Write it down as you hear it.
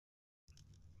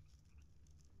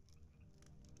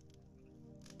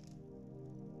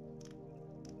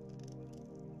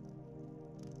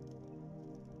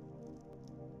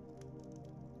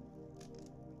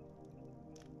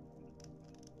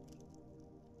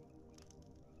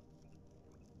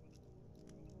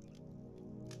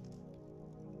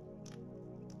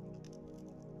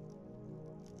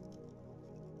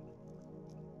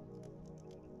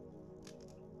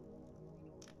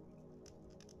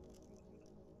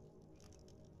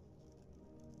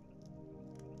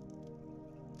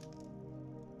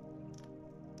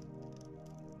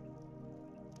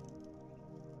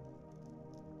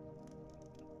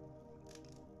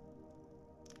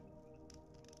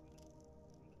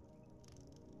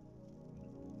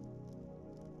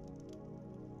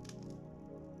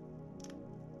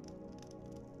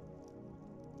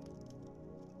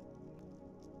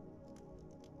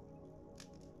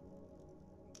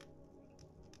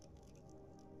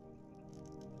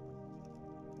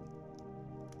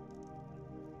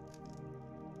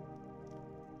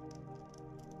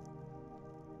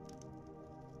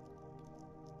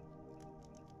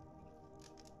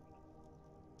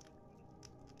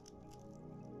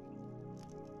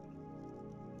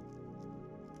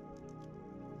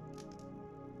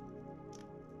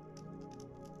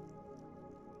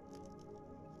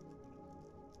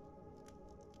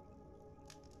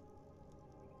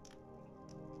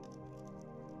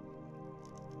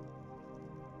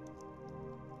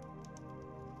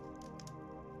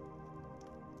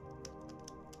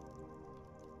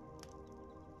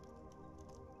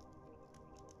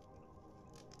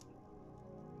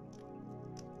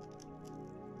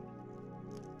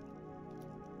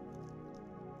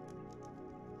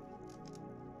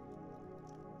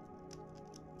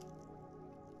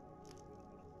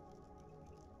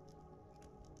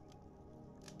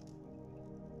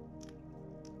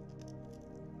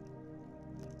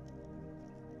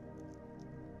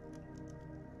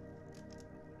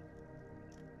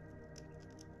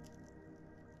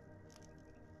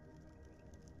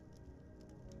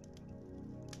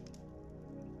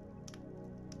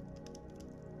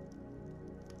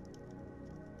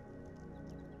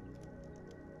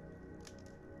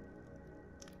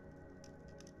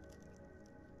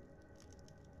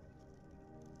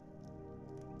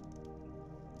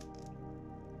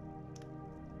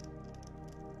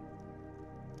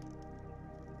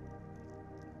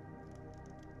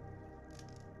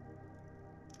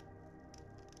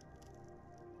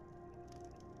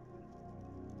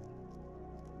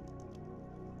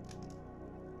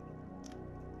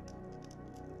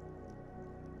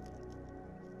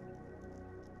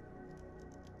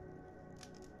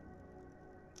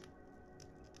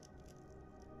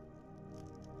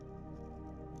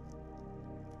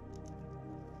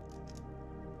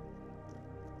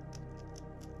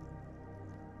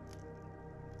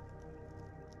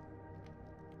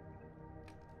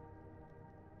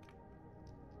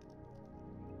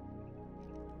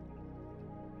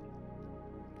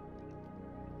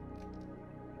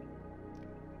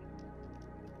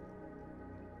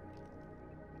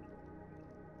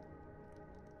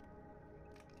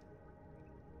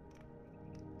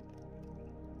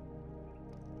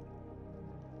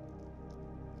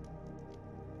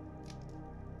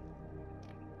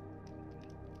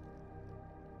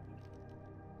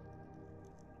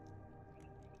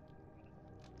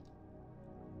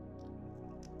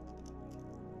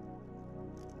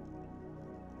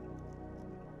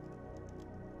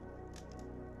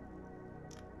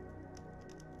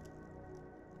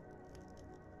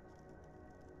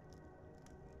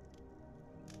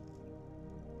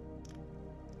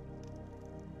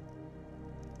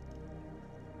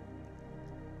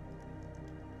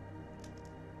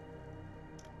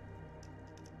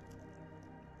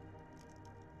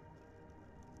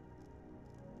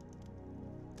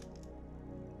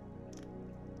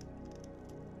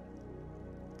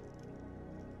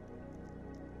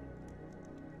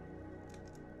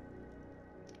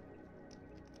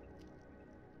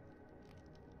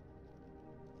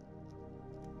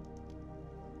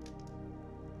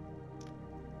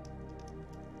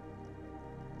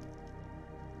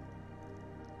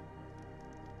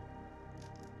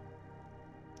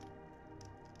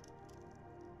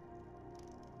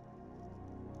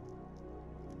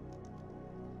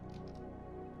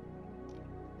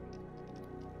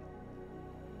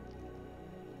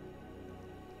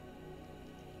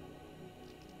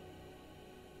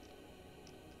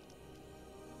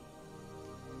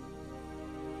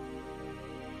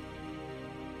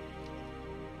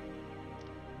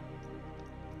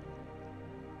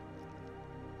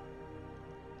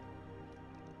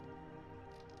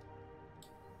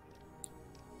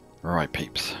Right,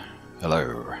 peeps.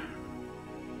 Hello.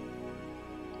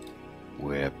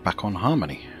 We're back on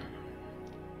Harmony.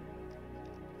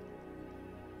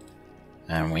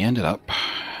 And we ended up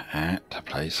at a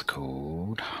place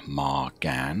called Maar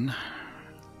Gan,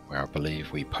 where I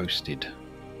believe we posted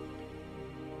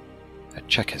a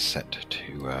checkers set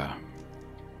to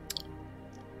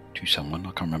someone. I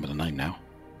can't remember the name now.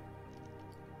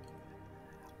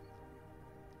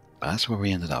 But that's where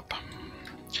we ended up.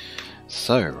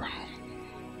 So,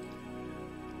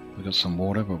 we got some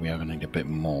water, but we are going to need a bit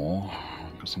more.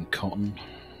 We've got some cotton,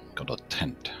 got a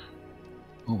tent.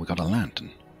 Oh, we got a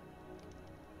lantern.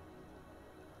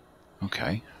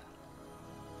 Okay.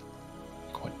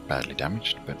 Quite badly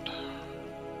damaged, but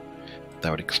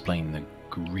that would explain the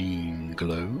green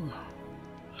glow.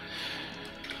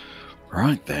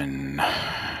 Right then.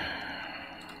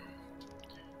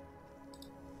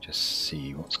 Just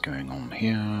see what's going on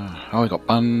here. Oh, we got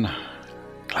Bun,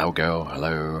 Cloud Girl,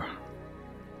 hello.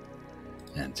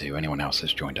 And to anyone else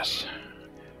that's joined us.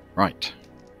 Right.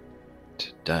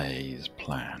 Today's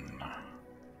plan.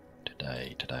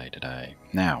 Today.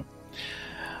 Now,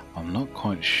 I'm not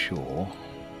quite sure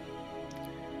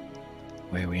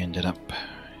where we ended up.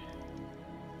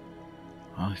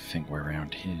 I think we're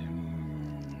around here.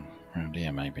 Around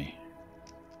here, maybe.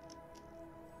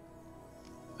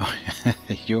 Oh,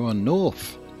 you're on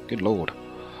north. Good lord.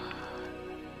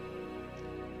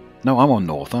 No, I'm on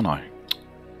north, aren't I?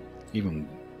 Even,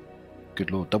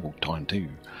 good lord, double time too.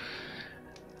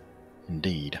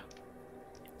 Indeed.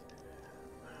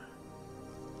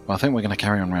 Well, I think we're going to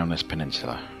carry on around this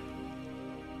peninsula.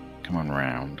 Come on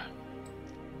round.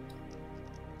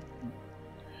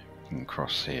 And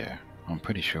cross here. I'm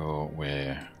pretty sure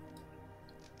we're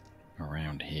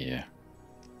around here.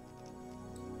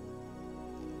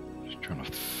 Just trying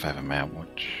to fathom out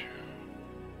which...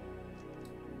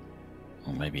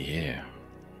 Or maybe here.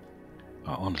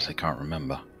 I honestly can't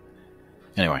remember.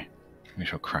 Anyway, we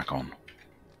shall crack on.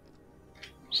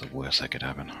 What's the worst that could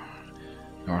happen?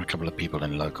 There are a couple of people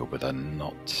in local, but they're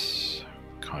not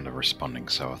kind of responding,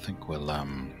 so I think we'll,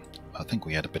 I think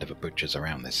we had a bit of a butcher's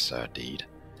around this deed.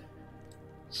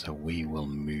 So we will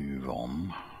move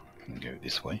on and go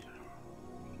this way.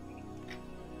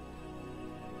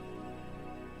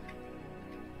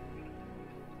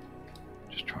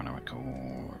 Just trying to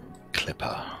recall...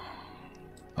 Clipper.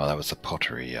 Oh, that was the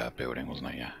pottery building,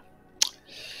 wasn't it? Yeah.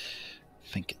 I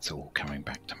think it's all coming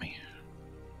back to me.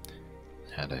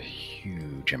 Had a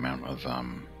huge amount of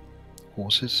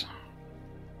horses.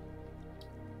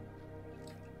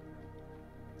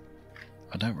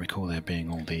 I don't recall there being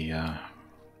all the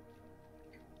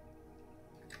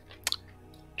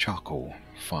charcoal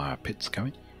fire pits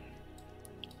going.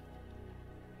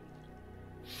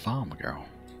 Farmer girl,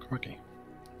 crikey.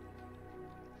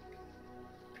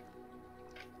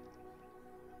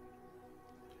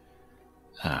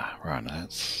 Ah, right,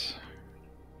 that's...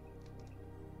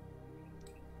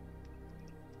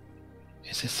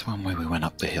 Is this the one where we went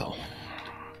up the hill?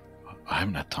 I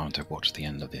haven't had time to watch the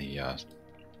end of the...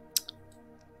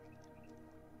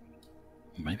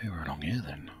 Maybe we're along here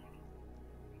then.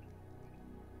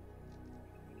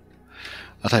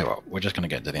 I'll tell you what, we're just going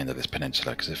to get to the end of this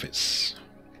peninsula, because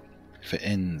if it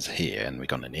ends here and we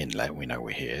got an inlet, we know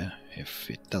we're here.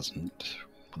 If it doesn't,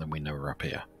 well, then we know we're up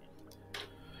here.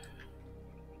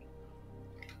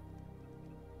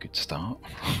 Good start.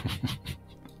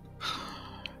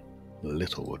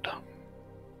 Littlewood.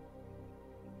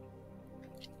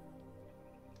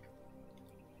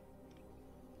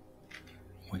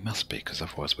 We must be, because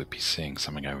otherwise we'd be seeing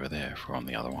something over there if we're on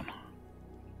the other one.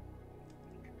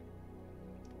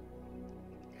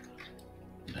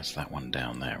 There's that one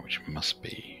down there, which must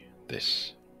be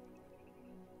this.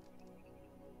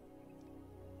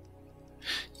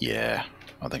 Yeah,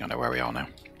 I think I know where we are now.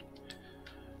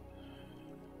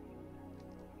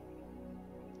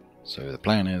 So the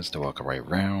plan is to work our way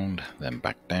round, then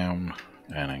back down,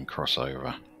 and then cross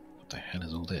over. What the hell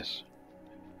is all this?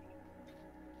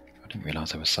 I didn't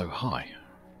realise they were so high.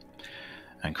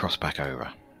 And cross back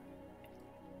over.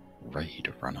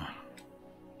 Raid runner.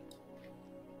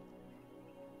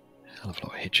 Hell of a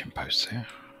lot of hitching posts here.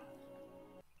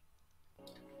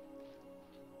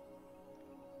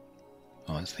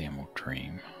 Oh, that's the Emerald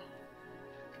Dream.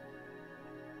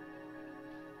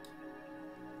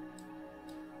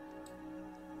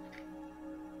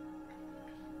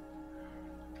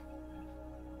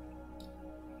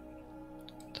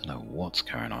 Don't know what's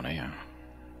going on here.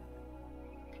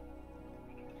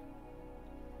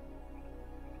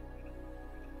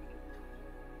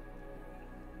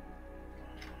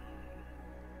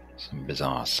 Some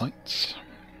bizarre sights.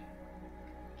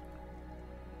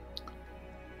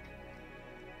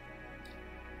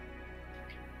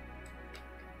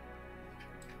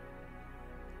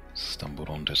 Stumbled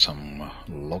onto some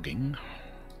logging.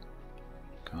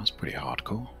 That's pretty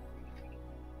hardcore.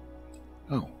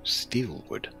 Oh,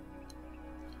 Steelwood.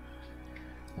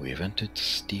 We have entered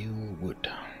Steelwood.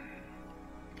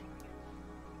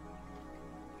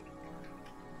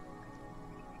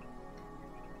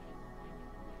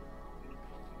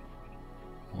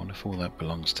 I wonder if all that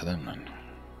belongs to them then.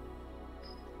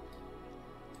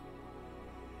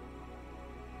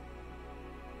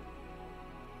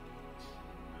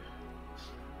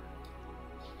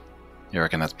 You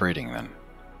reckon that's breeding then?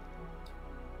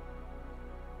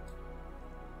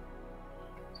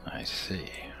 I see.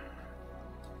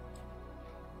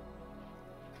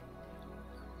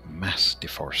 Mass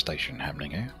deforestation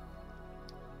happening here.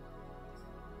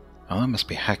 Oh, that must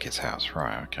be Hackett's house,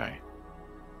 right, okay.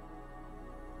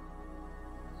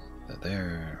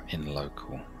 They're in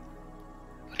local.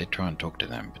 I did try and talk to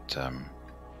them, but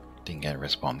didn't get a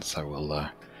response, so we'll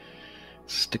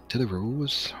stick to the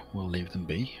rules. We'll leave them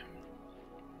be.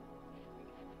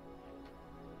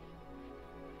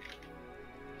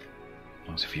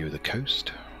 Nice view of the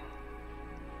coast.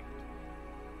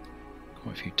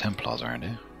 Quite a few Templars around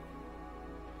here.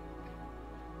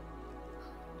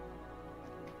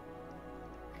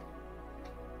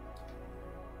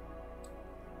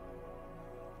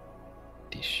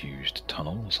 Disused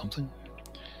tunnel or something.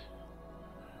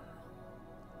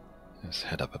 Let's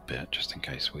head up a bit just in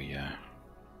case we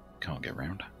can't get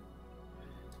round.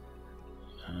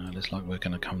 Looks like we're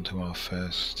going to come to our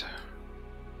first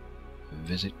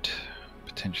visit,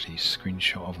 potentially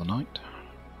screenshot of the night.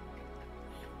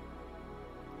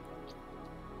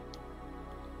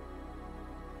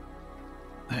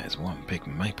 That is one big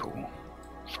maple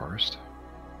forest.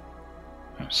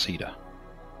 Oh, cedar.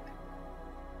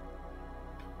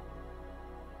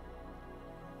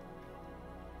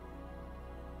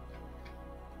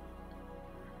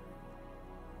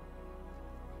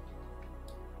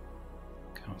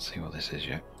 Can't see what this is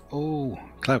yet. Oh,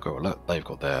 Cloudgo, look, they've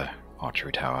got their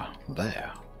archery tower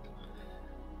there.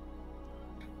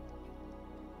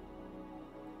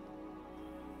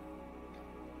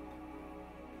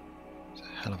 There's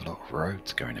a hell of a lot of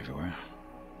roads going everywhere.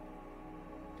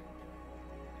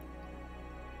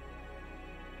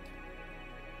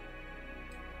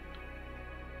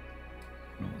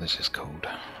 I don't know what this is called.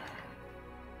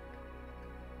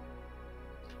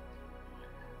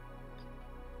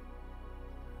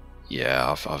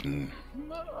 Yeah,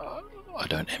 I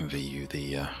don't envy you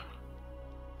the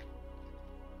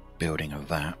building of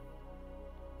that.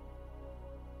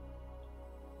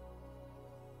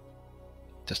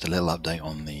 Just a little update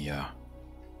on the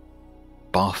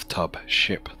bathtub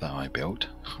ship that I built,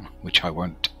 which I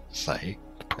won't say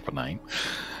the proper name.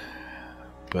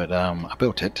 But I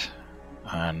built it,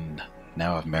 and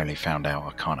now I've merely found out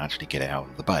I can't actually get it out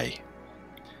of the bay.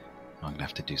 I'm going to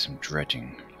have to do some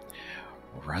dredging.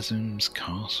 Razum's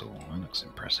Castle, that looks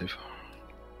impressive.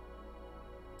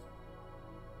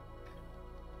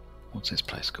 What's this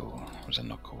place called? Or is it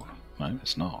not called? No,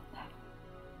 it's not.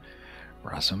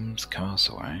 Razum's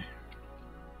Castle, eh?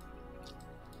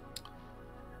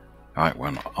 Alright, we're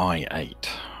on I-8.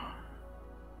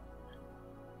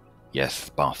 Yes,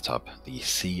 bathtub. The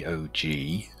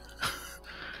COG,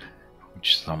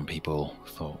 which some people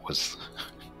thought was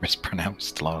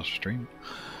mispronounced last stream.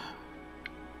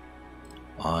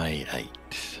 I-8,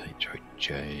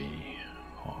 H-O-J-I,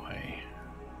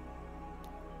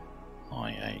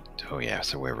 I-8, oh yeah,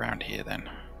 so we're around here then.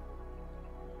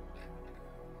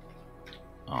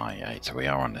 I-8, so we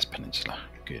are on this peninsula,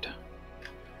 good.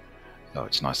 Oh,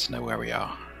 it's nice to know where we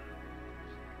are.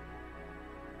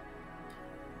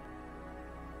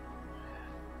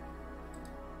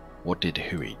 What did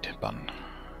who eat, Bun?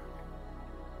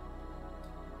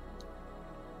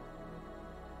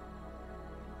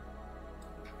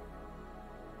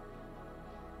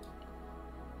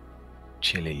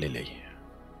 Chili Lily.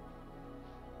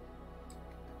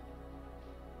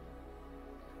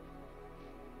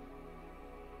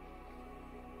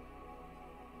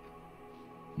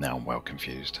 Now I'm well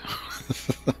confused.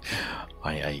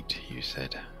 I ate, you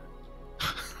said.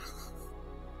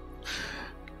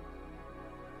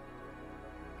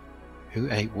 Who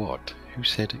ate what? Who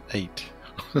said ate?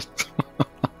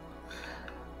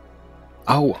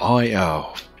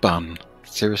 Oh, Bun.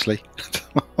 Seriously?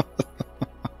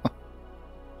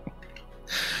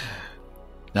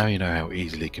 Now you know how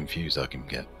easily confused I can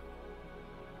get.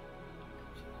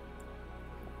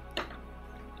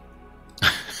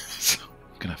 So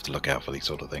I'm gonna have to look out for these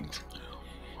sort of things.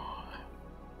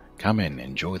 Come in,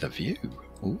 enjoy the view.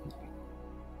 Ooh.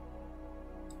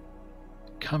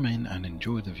 Come in and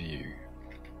enjoy the view.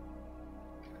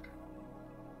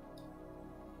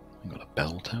 Got a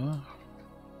bell tower.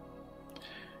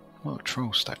 A lot of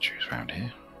troll statues around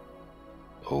here.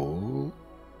 Oh,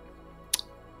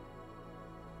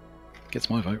 gets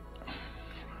my vote.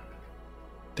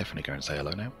 Definitely go and say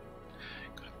hello now.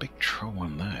 Got a big troll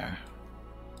one there.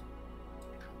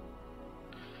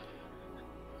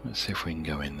 Let's see if we can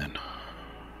go in then.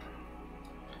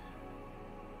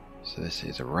 So this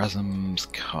is Razham's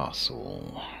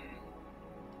Castle.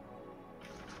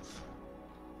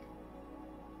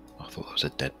 I thought there was a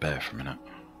dead bear for a minute.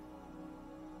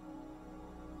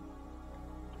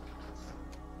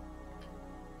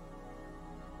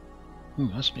 Ooh,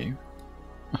 that's new.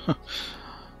 What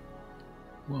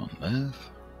on earth?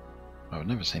 I've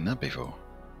never seen that before.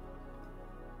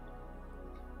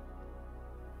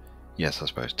 Yes, I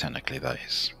suppose technically that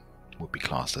would be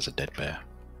classed as a dead bear.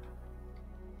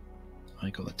 I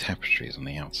got the tapestries on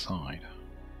the outside.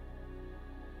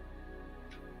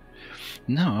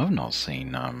 No, I've not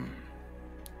seen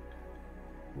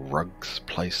rugs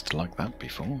placed like that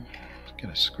before. Let's get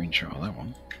a screenshot of that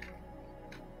one.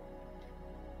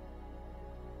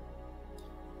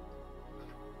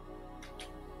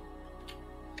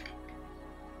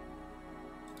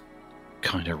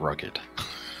 Kind of rugged.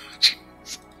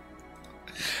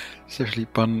 Seriously,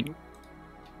 Bun,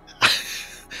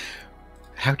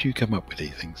 how do you come up with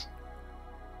these things?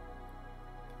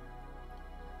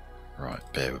 Right,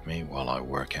 bear with me while I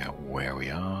work out where we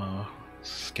are.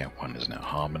 Scout 1 is now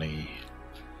Harmony.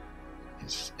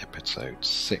 It's episode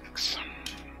 6.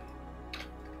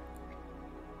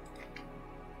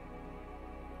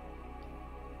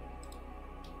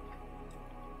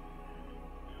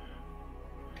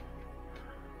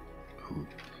 Ooh.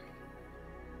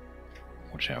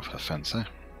 Watch out for the fence there.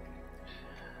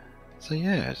 So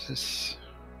yeah, it's this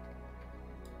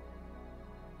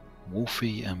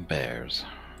Wolfie and bears.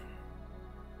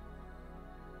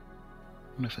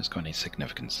 I wonder if it's got any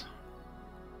significance.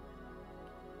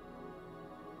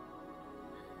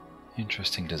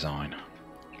 Interesting design.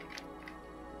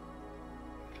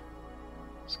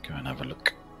 Let's go and have a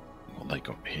look what they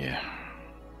got here.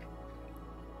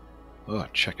 Oh,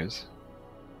 checkers.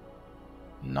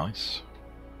 Nice.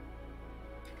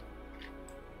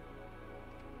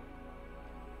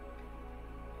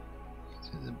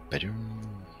 This is a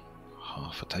bedroom,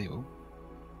 half a table.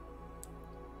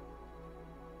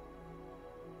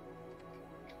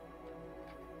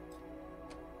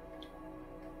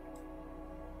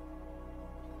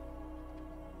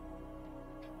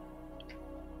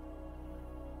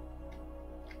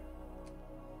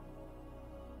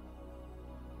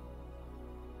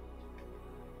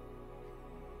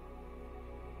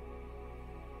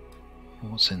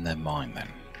 What's in their mind then?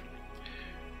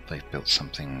 They've built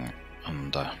something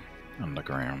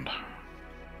underground.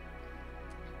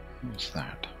 What's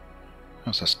that?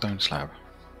 That's a stone slab.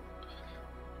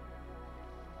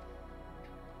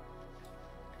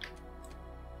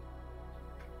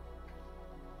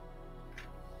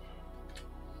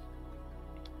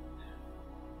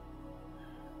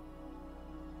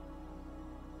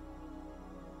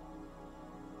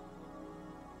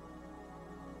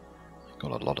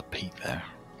 Got a lot of peat there.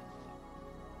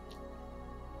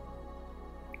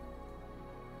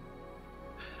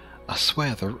 I swear,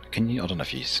 I don't know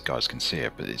if you guys can see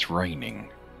it, but it's raining.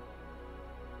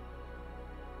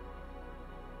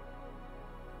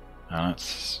 And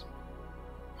it's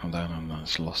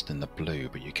lost in the blue,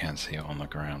 but you can see it on the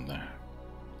ground there.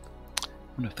 I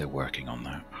wonder if they're working on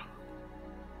that.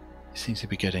 It seems to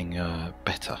be getting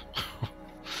better.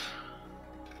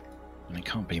 And it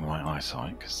can't be my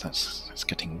eyesight, because that's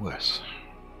getting worse.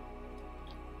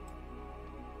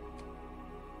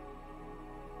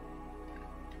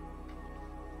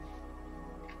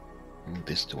 Ooh,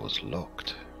 this door's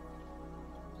locked.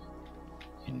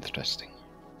 Interesting.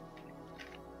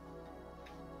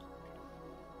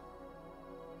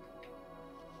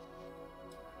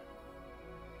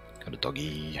 Got a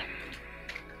doggy.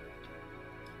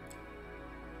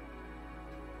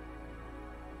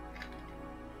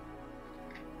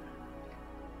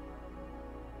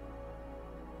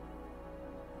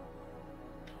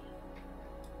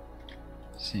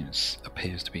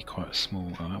 Appears to be quite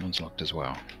small. Oh, that one's locked as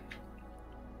well.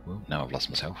 Well, now I've lost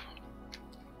myself.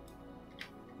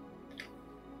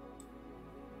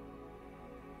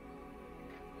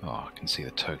 Oh, I can see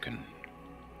the token.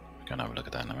 We're going to have a look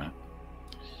at that in a minute.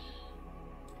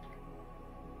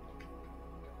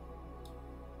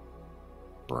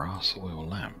 Brass oil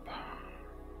lamp.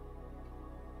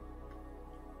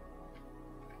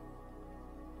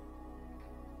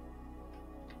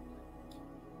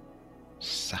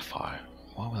 Sapphire.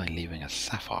 Why were they leaving a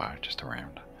sapphire just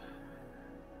around?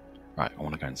 Right, I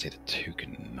want to go and see the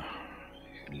toucan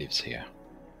who lives here.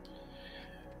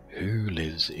 Who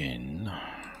lives in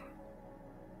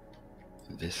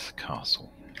this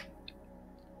castle?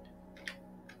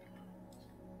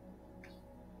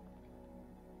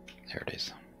 There it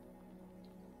is.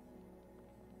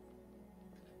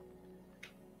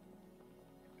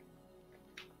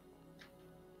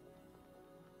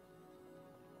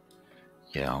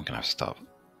 Yeah, I'm gonna have to start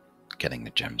getting the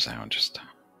gems out and just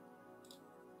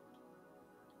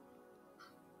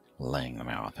laying them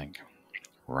out, I think.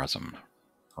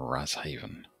 Raz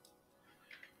Haven.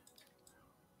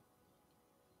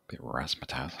 Bit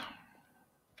razzmatazz.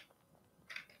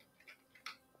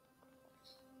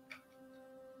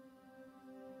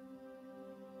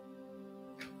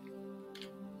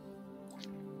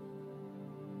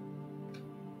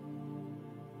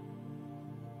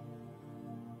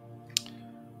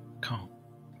 Can't.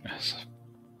 There's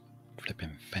a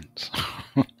flipping fence.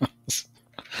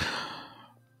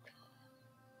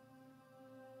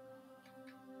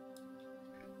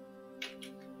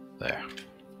 There.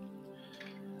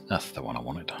 That's the one I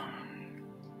wanted.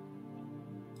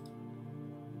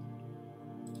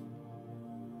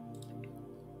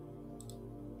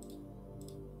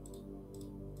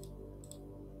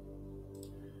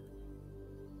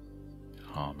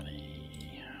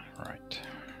 Harmony. Right.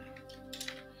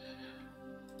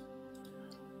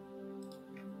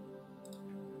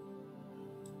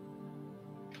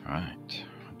 Right.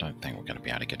 I don't think we're going to be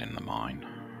able to get in the mine.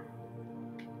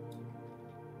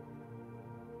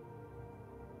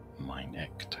 Mine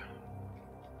Act.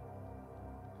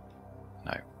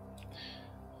 No. I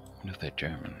wonder if they're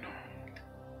German.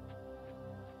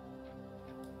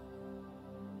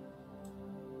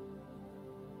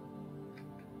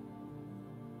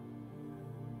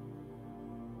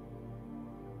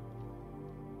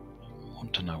 I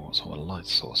want to know what sort of light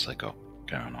source they got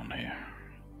going on here.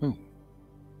 Ooh.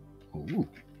 Ooh.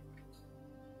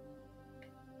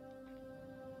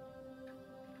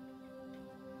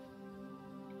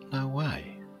 No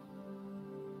way.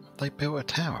 They built a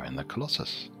tower in the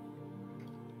Colossus.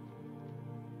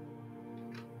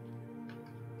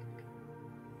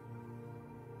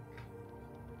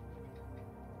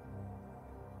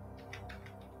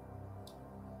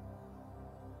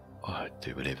 I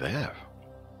do believe they have.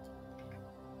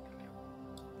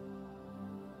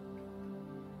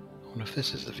 I wonder if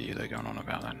this is the view they're going on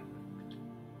about then.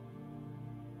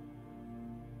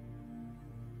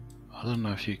 I don't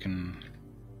know if you can...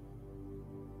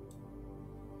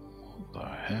 What the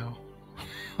hell?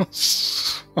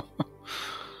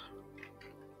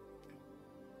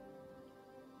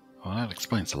 Well, that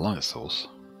explains the light source.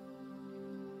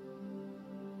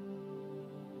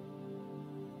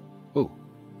 Oh,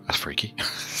 that's freaky.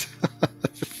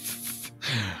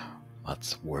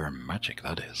 That's Wurm magic,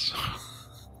 that is.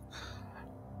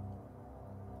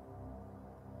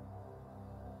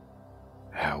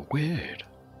 How weird.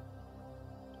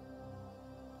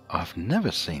 I've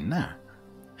never seen that.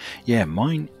 Yeah,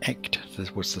 mine Act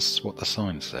was what the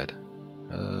sign said.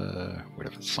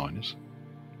 Whatever the sign is.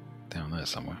 Down there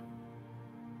somewhere.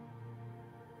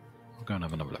 I'll go and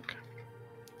have another look.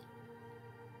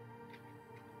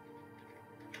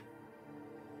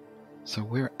 So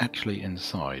we're actually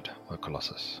inside the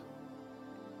Colossus.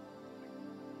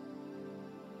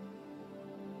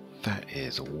 That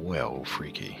is well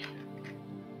freaky.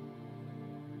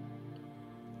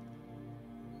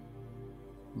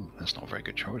 Ooh, that's not a very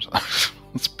good choice.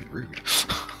 That's a bit rude.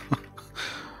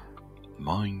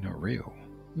 Mine not real.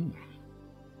 Ooh.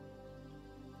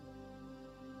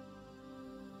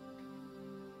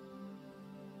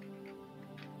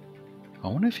 I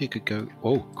wonder if you could go...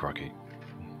 Oh, crikey.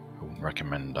 I wouldn't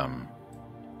recommend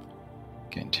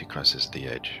getting too close to the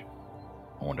edge.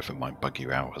 I wonder if it might bug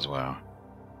you out as well.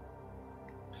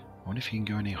 I wonder if you can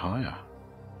go any higher.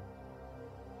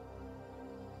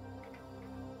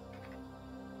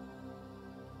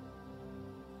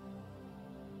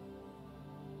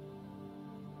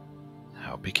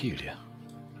 How peculiar.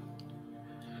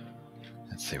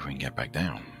 Let's see if we can get back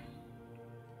down.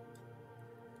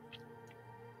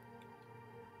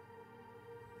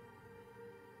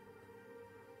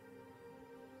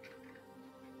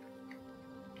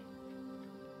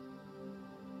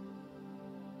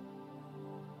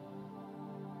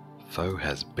 Foe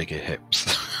has bigger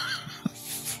hips.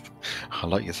 I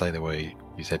like you say the way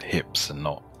you said hips and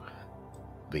not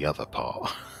the other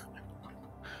part.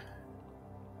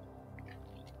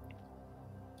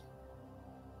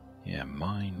 Yeah,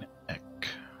 mine Ek.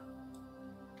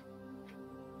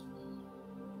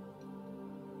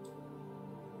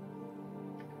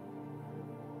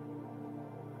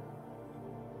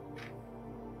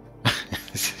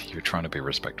 You're trying to be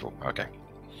respectful. Okay.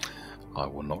 I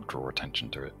will not draw attention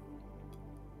to it.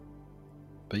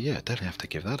 But yeah, definitely have to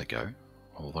give that a go.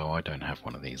 Although I don't have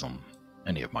one of these on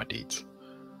any of my deeds.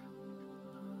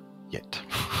 Yet.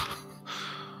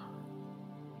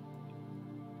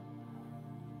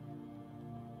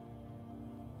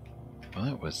 Well,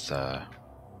 that was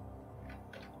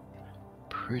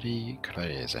pretty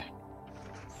crazy.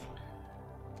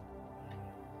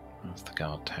 That's the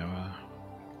guard tower.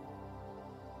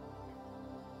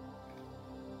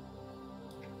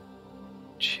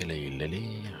 Chili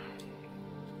Lily.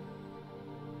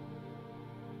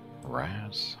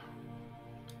 Raz.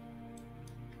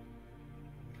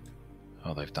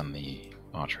 Oh, they've done the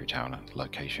archery tower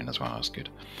location as well. That's good.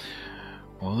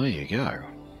 Well, there you go.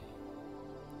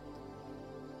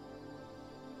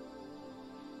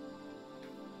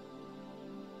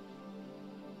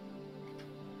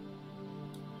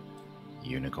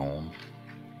 Unicorn.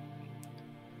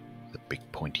 The big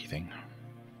pointy thing.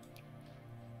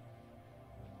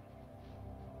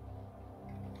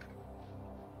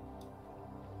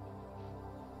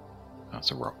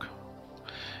 That's a rock.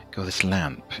 God, this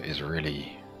lamp is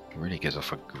really gives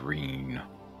off a green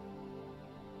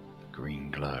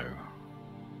glow.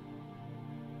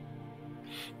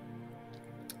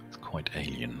 It's quite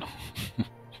alien.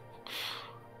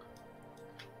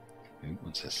 Ooh,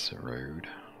 what's this? A road.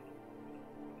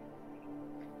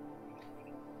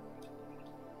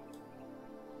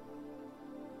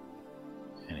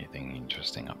 Anything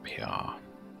interesting up here?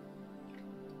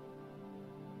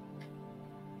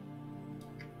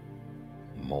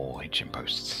 More hitching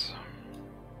posts.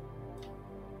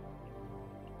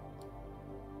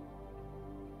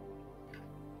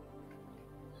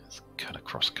 Let's cut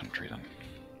across country then.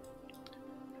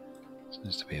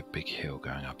 Seems to be a big hill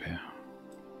going up here.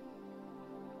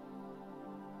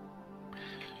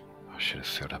 I should have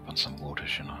filled up on some water,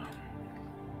 shouldn't I?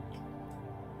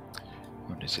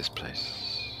 What is this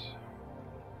place?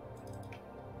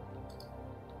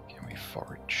 Can we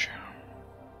forage?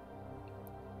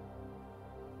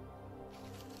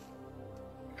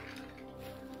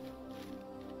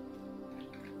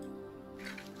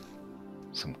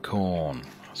 Some corn,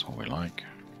 that's what we like.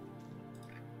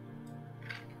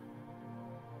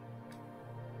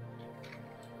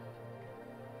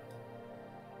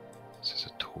 This is a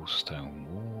tall stone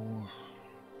wall.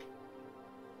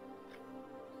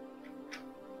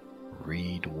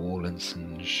 Reed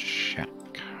Wallinson's shack.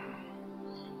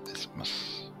 This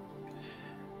must...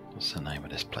 What's the name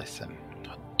of this place then?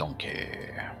 A donkey.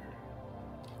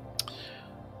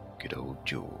 Good old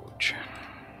George.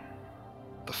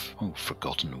 Oh,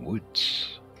 Forgotten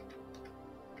Woods.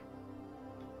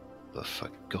 The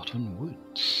Forgotten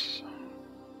Woods.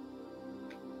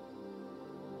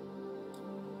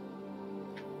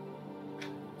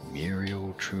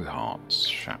 Muriel Trueheart's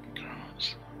shack.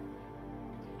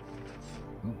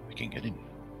 Oh, we can get in.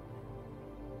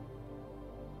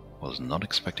 Was not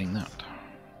expecting that.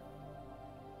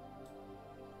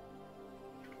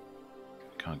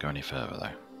 Can't go any further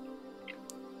though.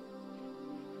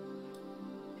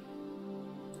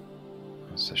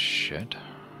 That's a shed.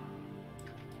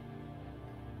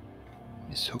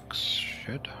 Miss Hook's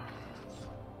shed.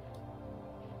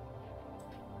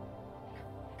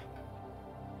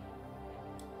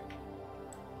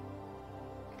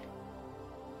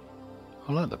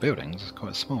 I like the buildings, it's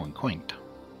quite small and quaint.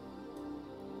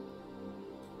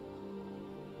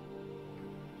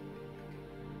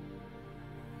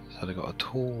 So they've got a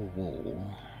tall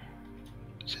wall.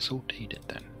 Is this all deeded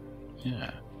then?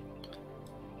 Yeah.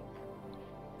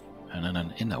 And then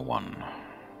an inner one.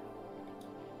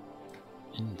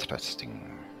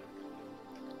 Interesting.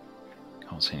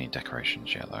 Can't see any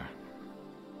decorations yet though.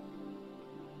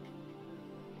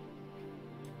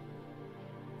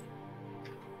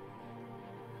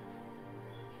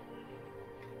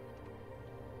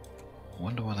 I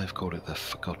wonder why they've called it the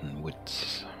Forgotten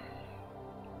Woods.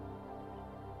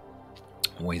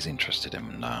 Always interested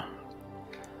in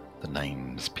the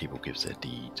names people give their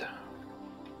deed.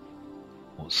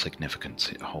 What significance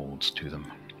it holds to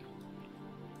them.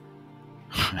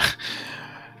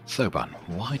 So, Bun,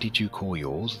 why did you call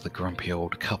yours the Grumpy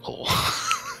Old Couple?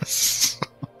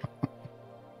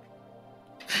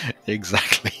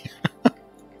 Exactly.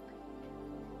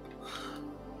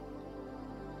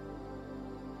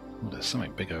 Oh, there's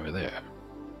something big over there.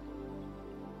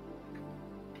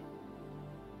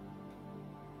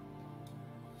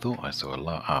 Thought I saw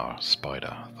a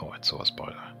spider. Thought I saw a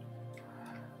spider.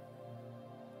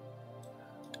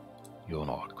 You're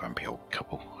not a grumpy old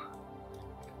couple.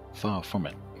 Far from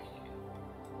it.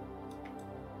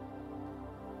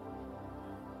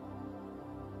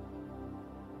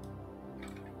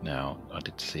 Now, I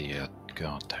did see a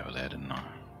guard tower there, didn't I?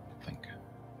 I think.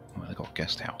 Well, they got a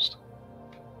guest house.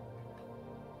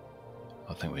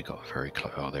 I think we got very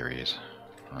close. Oh, there he is.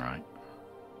 Right.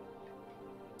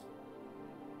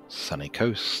 Sunny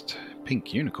coast.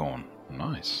 Pink unicorn.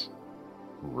 Nice.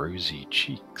 Rosy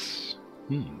cheeks.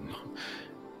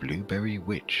 Blueberry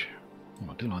witch.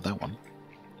 Oh, I do like that one.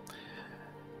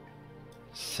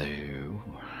 So,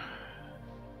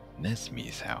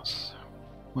 Nesmi's house.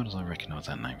 Where does I recognise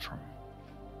that name from?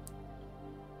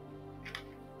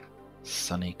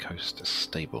 Sunny Coast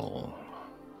Stable.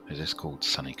 Is this called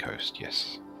Sunny Coast?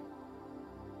 Yes.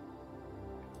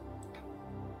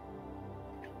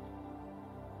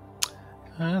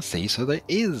 See, so there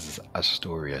is a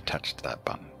story attached to that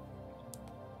button.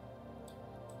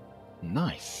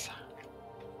 Nice.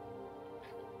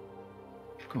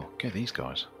 Cool, get these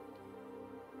guys.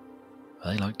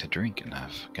 They like to drink and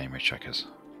have gamer checkers.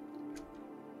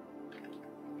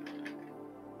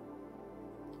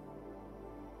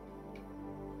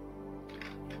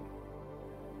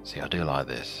 See, I do like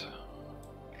this.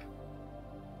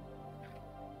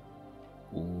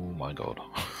 Oh my god.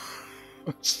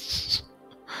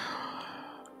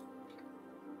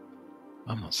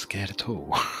 I'm not scared at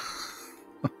all.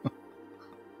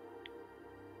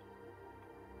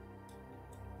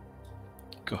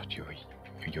 God,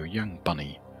 you're a young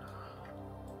bunny.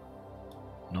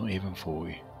 Not even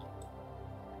 40.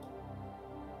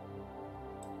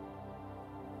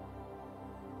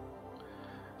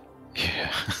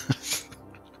 Yeah.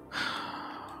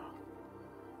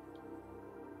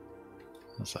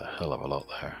 That's a hell of a lot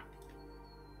there.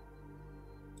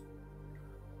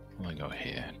 What do I got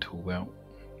here? Tool belt,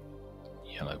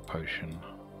 yellow potion,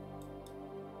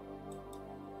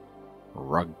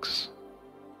 rugs,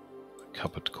 a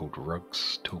cupboard called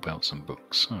rugs, tool belts and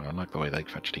books. Oh, I like the way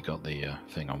they've actually got the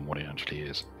thing on what it actually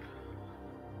is.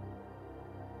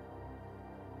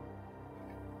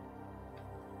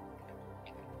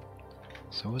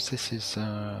 So what's this is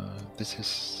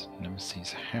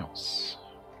Nemesis's house.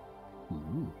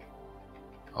 Ooh.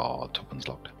 Oh, top one's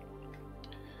locked.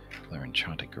 They're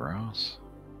enchanted grass.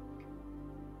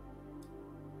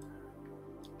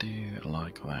 Do you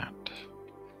like that?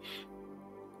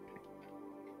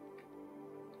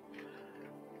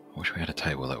 I wish we had a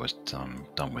table that was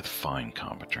done with fine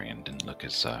carpentry and didn't look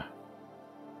as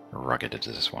rugged as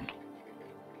this one.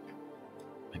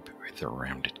 Maybe with the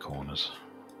rounded corners.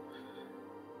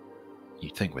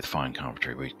 You'd think with fine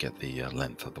carpentry we'd get the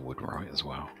length of the wood right as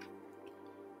well.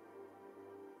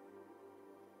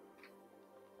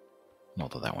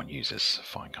 Not that that one uses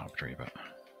fine carpentry, but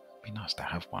it'd be nice to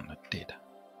have one that did.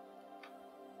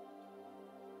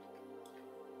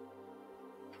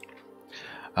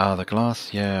 The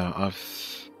glass, yeah,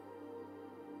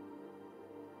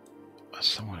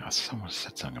 someone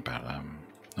said something about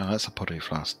no, that's a pottery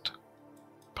flask,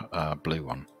 blue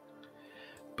one.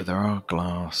 But there are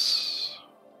glass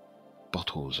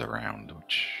bottles around,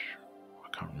 which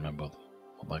I can't remember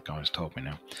what that guy's told me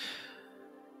now.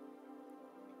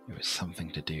 It was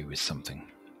something to do with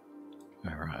something.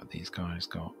 Alright, these guys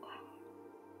got...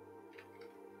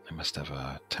 They must have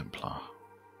a Templar.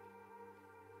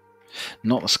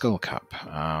 Not the skull cap,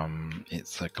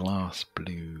 it's a glass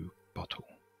blue bottle.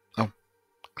 Oh,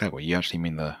 clever, you actually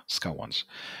mean the skull ones.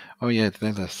 Oh yeah,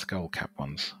 they're the skull cap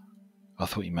ones. I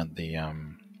thought you meant the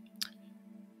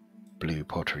blue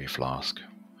pottery flask,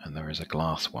 and there is a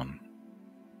glass one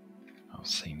I've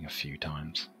seen a few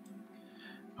times.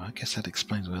 I guess that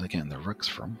explains where they're getting the rugs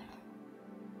from.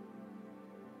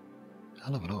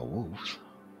 Hell of a lot of wolves.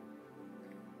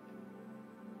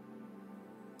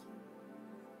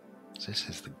 This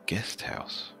is the guest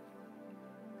house.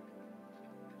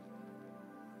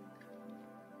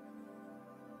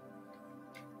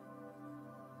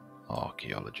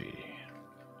 Archaeology.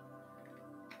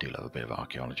 Do love a bit of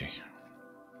archaeology.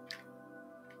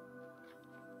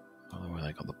 I don't know where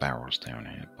they got the barrels down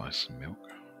here to buy some milk.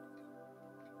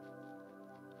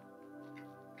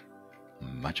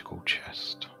 Magical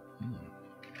chest.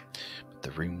 But the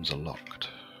rooms are locked.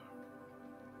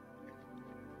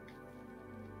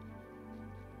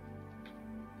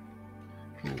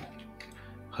 Ooh.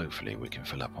 Hopefully we can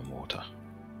fill up on water.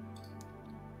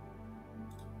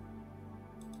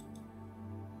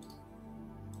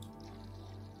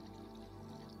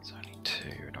 It's only 2.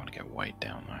 I don't want to get weighed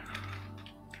down though.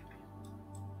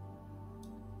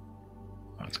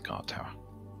 Oh, it's a guard tower.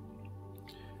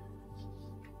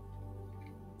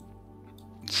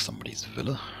 Somebody's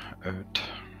villa.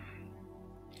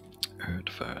 Erith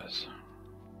furs.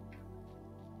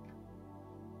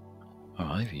 Oh,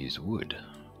 I've used wood.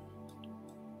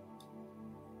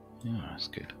 Yeah, that's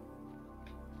good.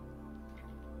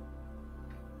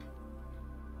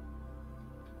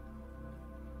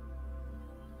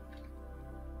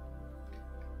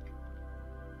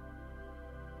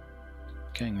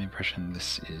 getting the impression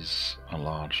this is a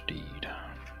large deed.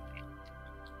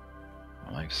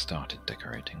 Well, they've started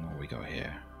decorating. What have we got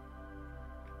here?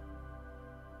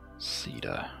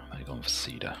 Cedar. They've gone for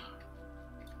cedar.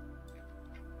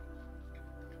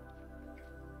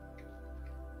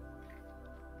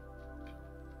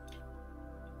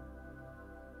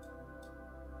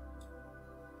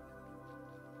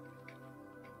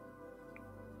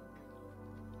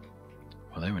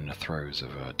 Well, they're in the throes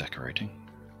of decorating.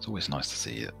 It's always nice to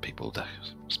see that people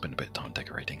spend a bit of time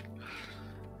decorating.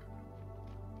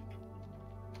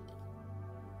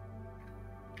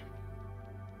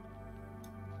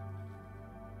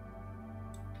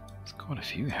 There's quite a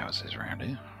few houses around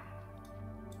here.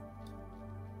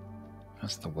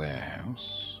 That's the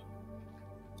warehouse.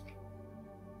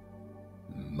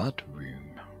 Mud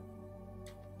room.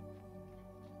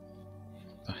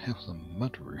 The hell's a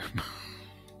mud room?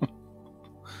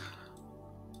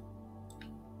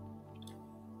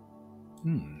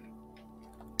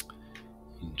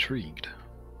 Intrigued.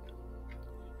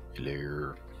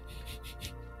 Hello.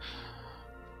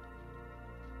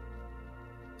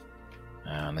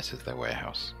 And this is their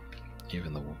warehouse.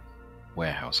 Even the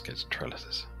warehouse gets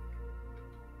trellises.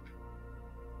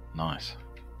 Nice.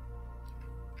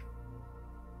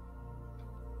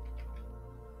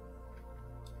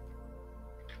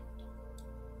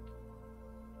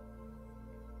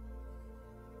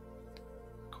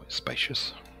 Quite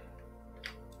spacious.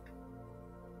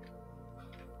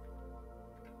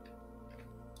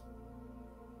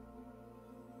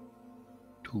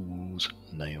 Tools,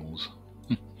 nails.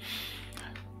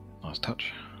 Nice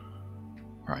touch.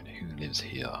 Right, who lives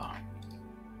here?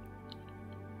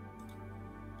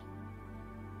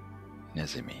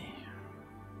 Nezimi.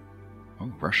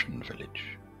 Oh, Russian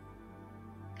village.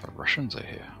 The Russians are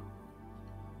here.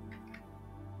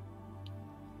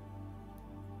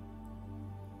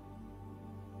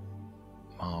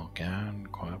 Maar Gan,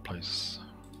 quiet place.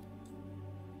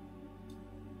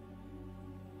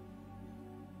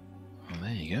 Well,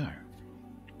 there you go.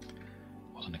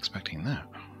 Wasn't expecting that.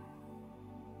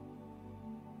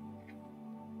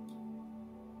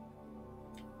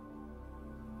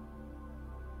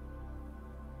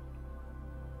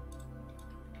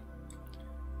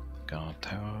 Guard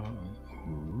tower.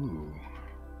 Ooh.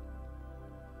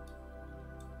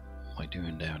 What am I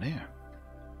doing down here?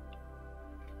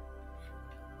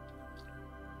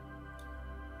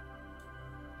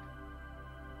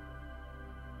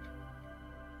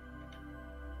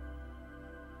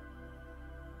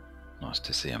 Nice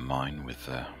to see a mine with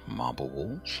marble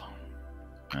walls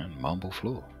and marble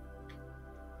floor.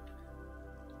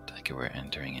 Take it we're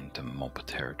entering into mob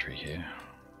territory here.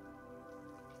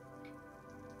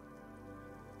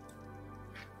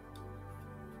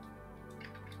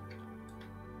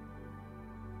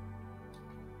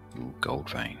 Ooh, gold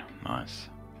vein, nice.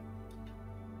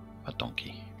 A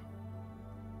donkey.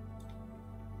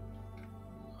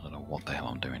 I don't know what the hell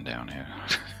I'm doing down here.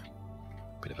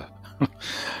 Bit of a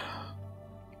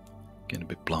getting a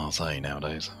bit blasé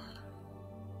nowadays.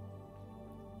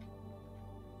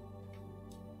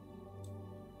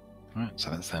 Right, so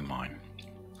that's their mine.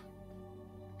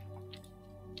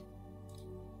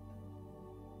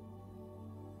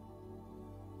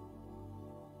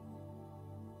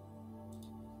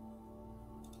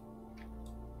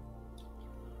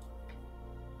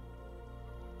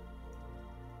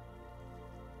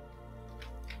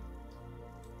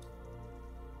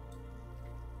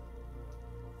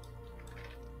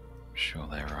 Sure,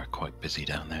 they're quite busy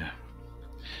down there.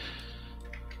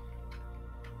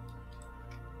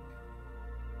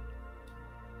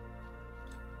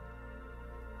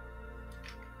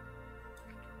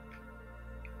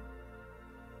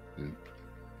 Ooh.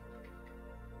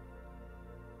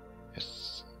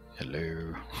 Yes,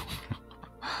 hello.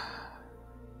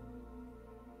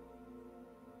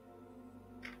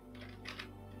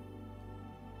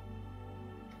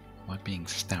 Am I being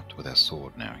stabbed with a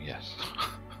sword now? Yes.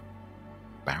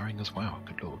 Barring as well,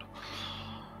 good lord.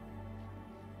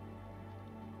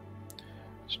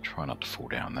 Just try not to fall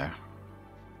down there.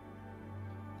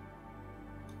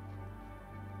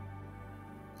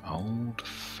 Old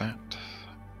fat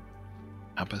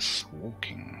abbess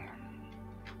walking.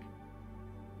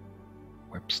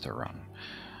 Webster Run.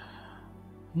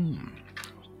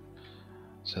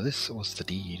 So this was the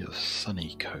deed of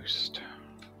Sunny Coast.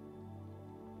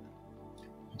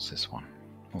 What's this one?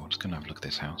 Oh, I'm just gonna have a look at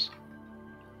this house.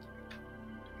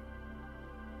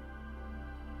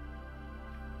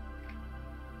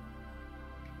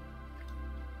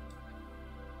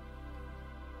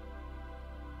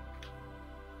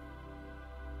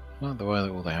 I like the way that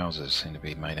all the houses seem to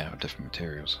be made out of different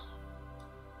materials.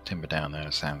 Timber down there,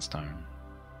 sandstone,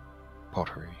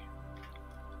 pottery.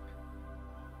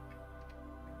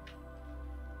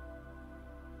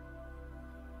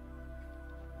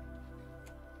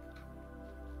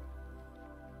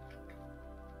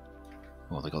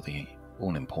 Well, they got the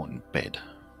all-important bed.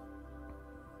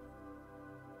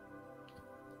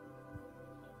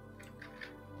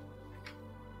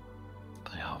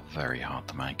 They are very hard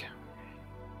to make.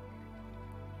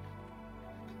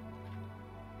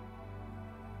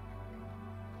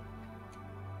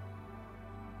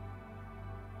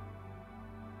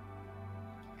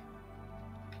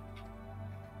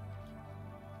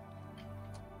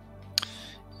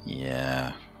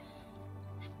 Yeah.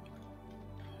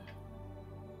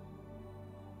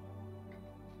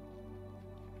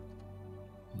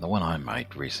 The one I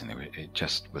made recently, it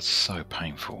just was so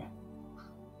painful.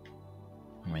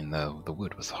 I mean, the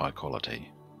wood was high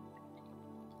quality.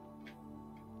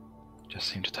 Just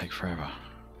seemed to take forever.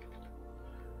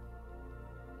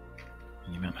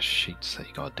 And the amount of sheets that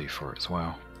you gotta do for it as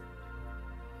well.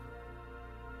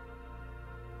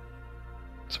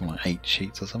 Something like 8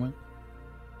 sheets or something.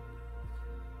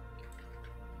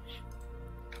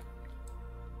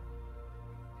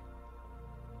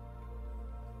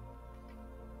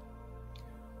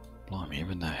 Blimey,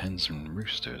 even the hens and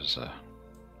roosters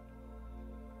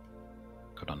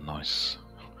got a nice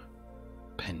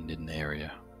penned in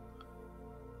area.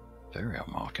 Very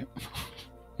upmarket.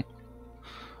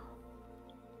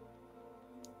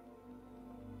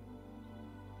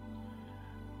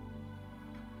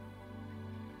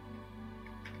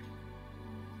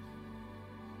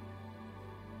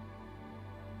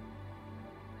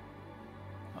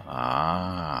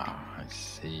 Ah, I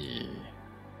see.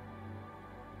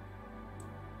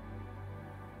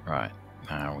 Right,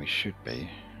 now we should be,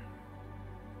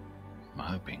 I'm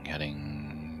hoping,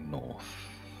 heading north.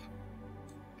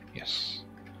 Yes.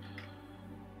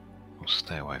 We'll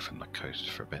stay away from the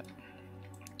coast for a bit,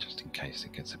 just in case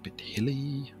it gets a bit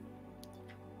hilly.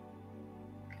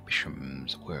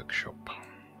 Bisham's workshop.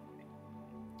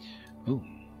 Ooh,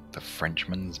 the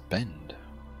Frenchmans Bend.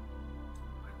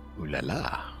 Ooh la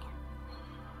la.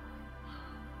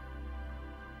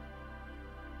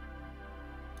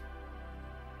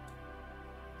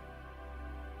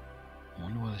 I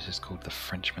wonder why this is called the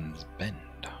Frenchman's Bend.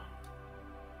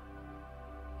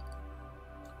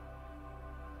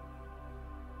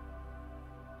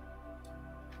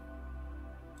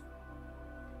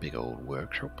 Big old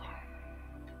workshop.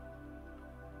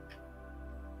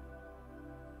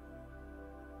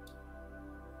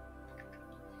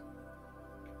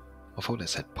 I thought it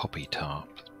said poppy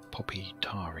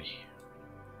tarry.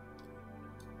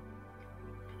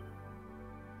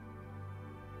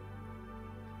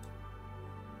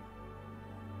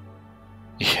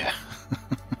 Yeah.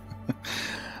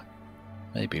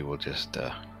 Maybe we'll just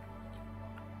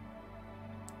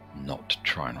not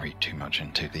try and read too much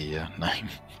into the name.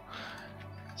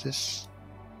 Is this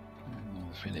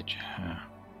village?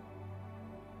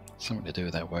 Something to do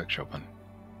with that workshop and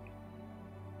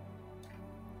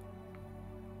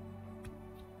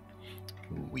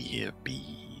we hear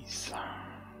bees.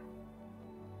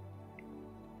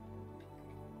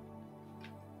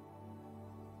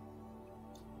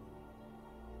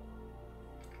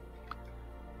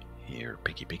 Here,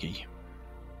 piggy.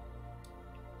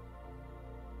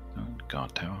 Oh,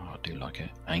 guard tower, I do like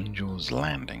it. Angel's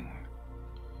Landing.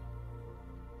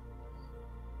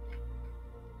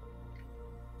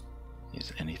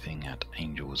 Is anything at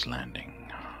Angel's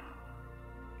Landing?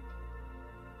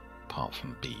 Apart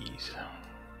from bees.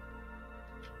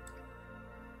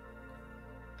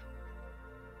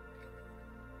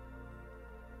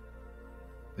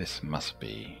 This must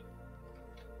be...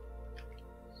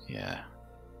 yeah.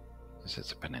 This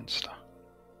is a peninsula.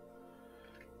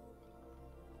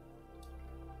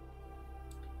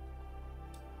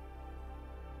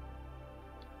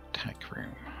 Tack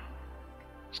room.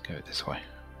 Let's go this way.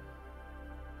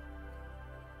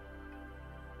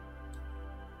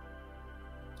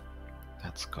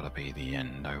 That's got to be the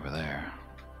end over there.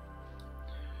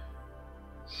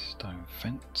 Stone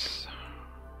fence.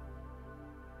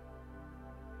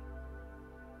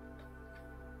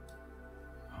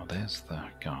 Oh, there's the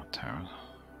guard tower.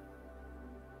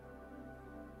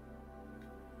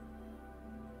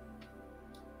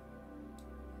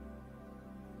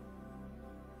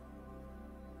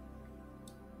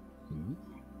 Ooh.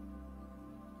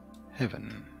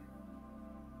 Heaven.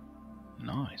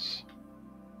 Nice.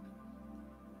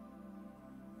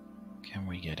 Can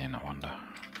we get in, I wonder?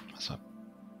 That's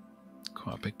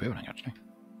quite a big building, actually.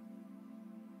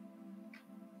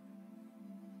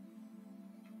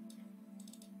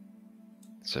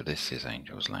 So this is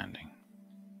Angel's Landing.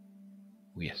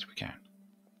 Oh, yes, we can.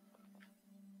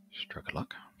 Stroke of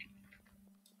luck.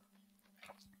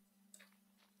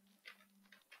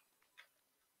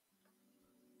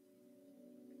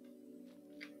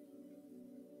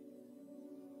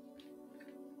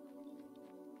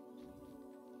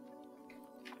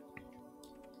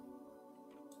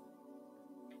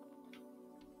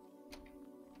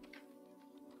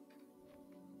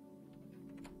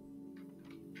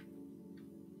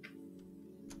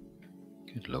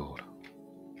 Good Lord.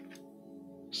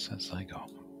 Since they got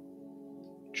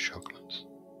chocolates.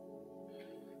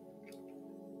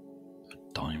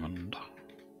 A diamond.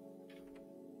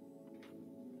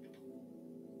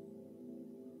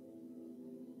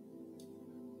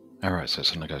 Alright, so it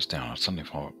suddenly goes down. I suddenly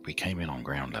thought we came in on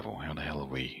ground level. How the hell have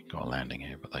we got a landing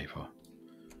here? But they've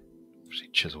obviously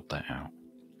chiseled that out.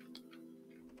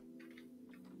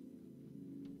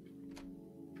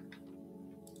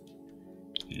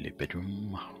 Le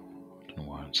bedroom. I don't know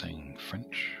why I'm saying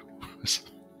French.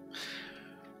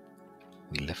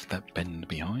 We left that bend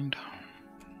behind.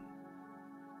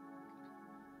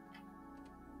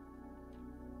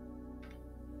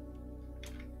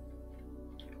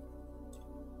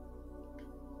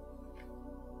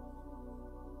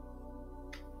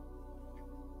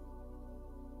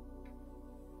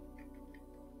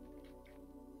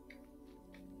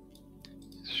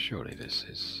 Surely this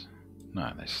is... No,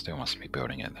 they still must be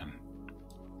building it then.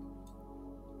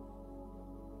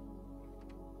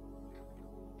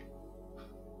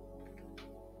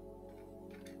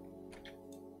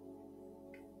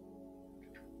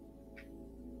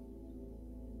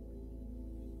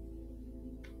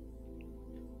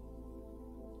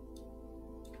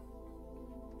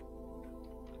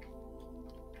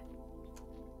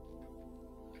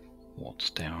 What's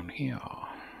down here?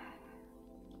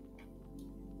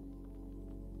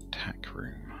 Tack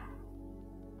room.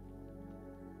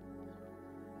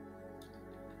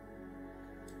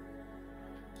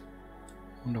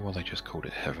 Wonder why they just called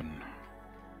it heaven.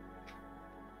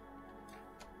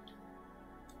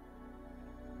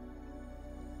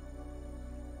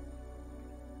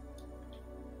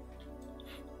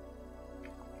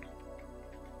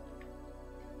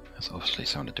 That's obviously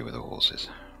something to do with the horses.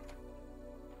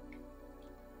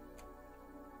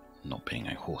 Not being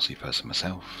a horsey person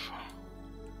myself,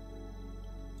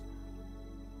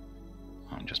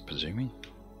 I'm just presuming.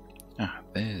 Ah,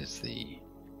 there's the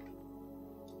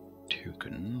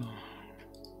token.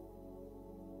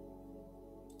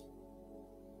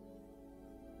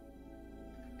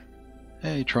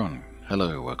 Hey Tron,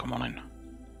 hello, welcome on in.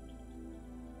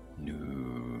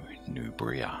 New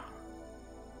Bria.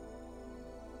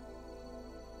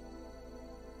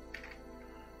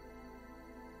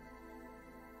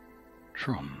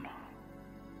 Tron,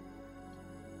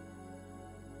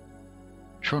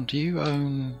 do you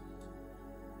own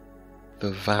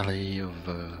the Valley of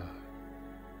the...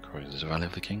 Is it the Valley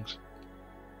of the Kings?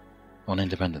 On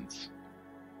Independence?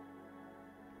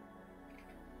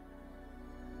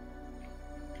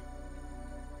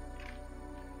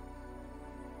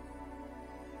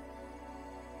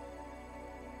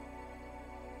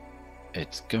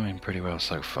 It's going pretty well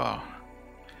so far.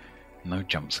 No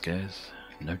jump scares.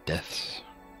 No deaths.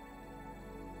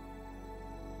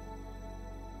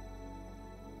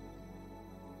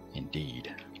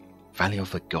 Indeed. Valley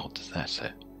of the Gods, that's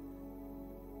it.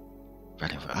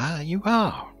 Valley of the... Ah, you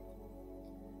are!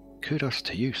 Kudos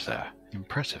to you, sir.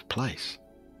 Impressive place.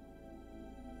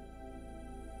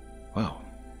 Well,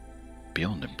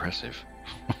 beyond impressive.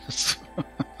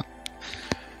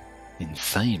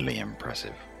 Insanely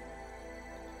impressive.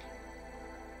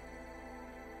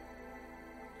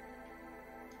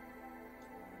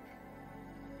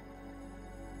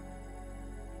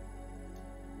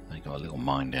 Got a little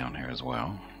mine down here as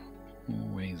well.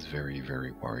 Always very,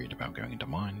 very worried about going into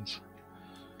mines.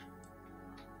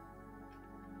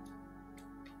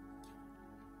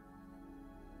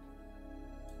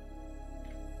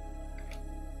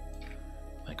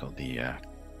 They got the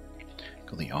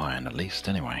iron at least,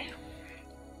 anyway.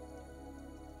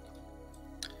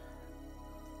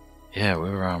 Yeah,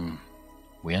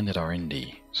 we ended our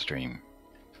indie stream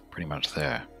pretty much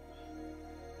there.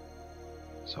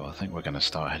 So I think we're going to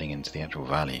start heading into the actual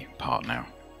valley part now.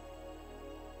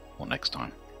 Or next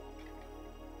time.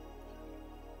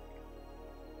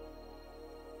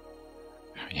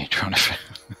 Are you trying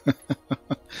to...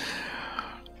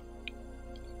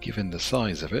 Given the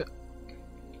size of it.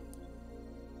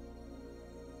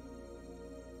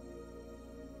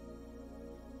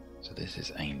 So this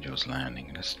is Angel's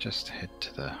Landing. Let's just head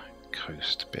to the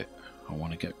coast bit. I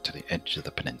want to get to the edge of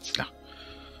the peninsula.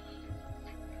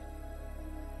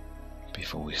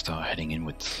 before we start heading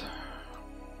inwards.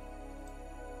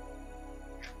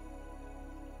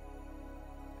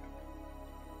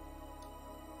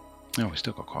 Oh, we've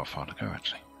still got quite far to go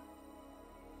actually.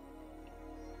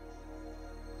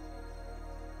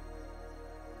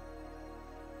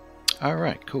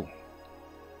 Alright, cool.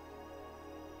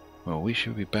 Well, we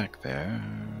should be back there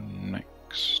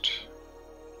next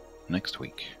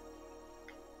week.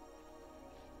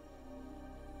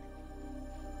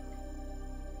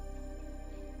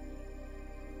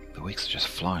 The weeks are just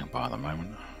flying by at the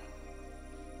moment.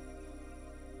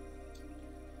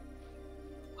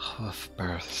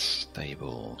 Birth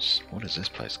Stables. What is this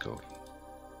place called?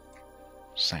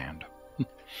 Sand.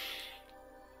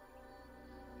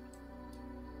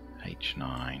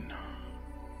 H9.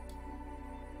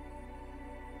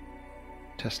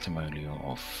 Testimonial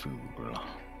of Fool.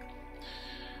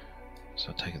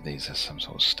 So I take it these are some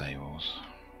sort of stables.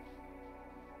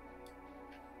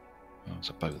 Oh, there's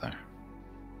a boat there.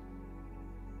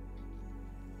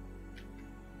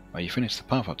 Oh, you finished the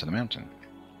path up to the mountain.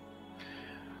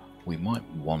 We might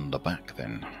wander back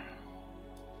then.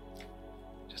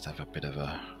 Just have a bit of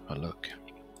a look.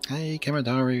 Hey,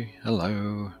 Kamadaru.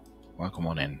 Hello. Welcome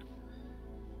on in.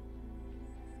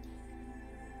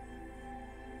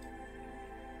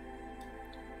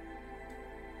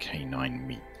 Canine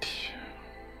meat.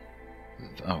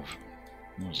 Oh,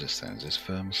 what was this then? Is this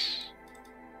Firms?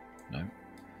 No.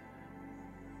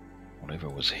 Whatever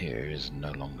was here is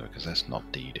no longer, because that's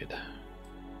not deeded.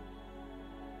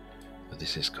 But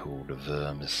this is called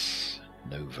Vermis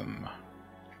Novum.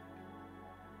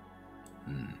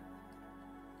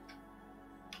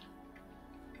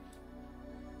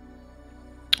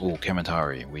 Oh,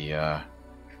 Kamatari, we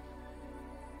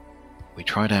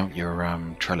tried out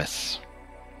your trellis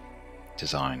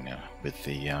design with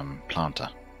the planter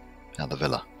at the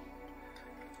villa.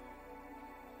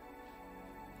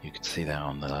 You can see that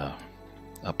on the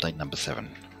update number 7.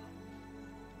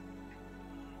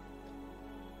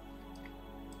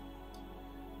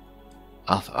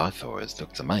 I thought it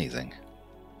looked amazing.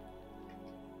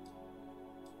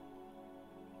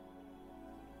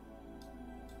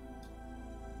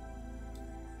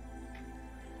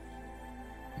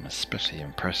 I'm especially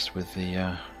impressed with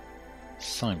the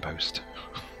signpost.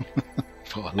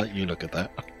 Thought I'd let you look at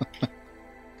that.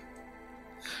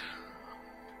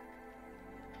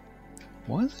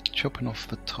 Why is it chopping off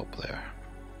the top there?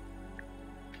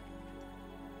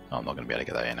 Oh, I'm not going to be able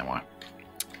to get that in, am I?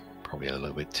 Probably a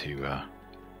little bit too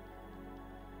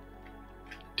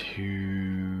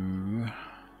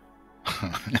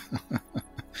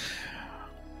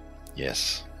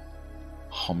yes.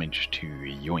 Homage to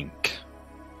Yoink.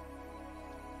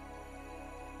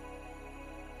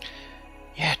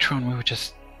 Yeah, Tron, we were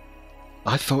just...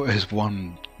 I thought it was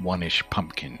one-ish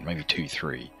pumpkin, maybe 2,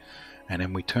 3. And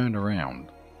then we turned around.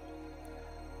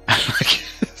 And like,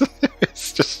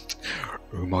 it's just...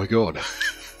 Oh my god.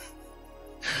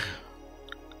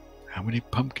 How many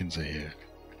pumpkins are here?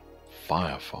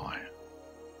 Firefly.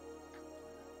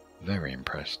 Very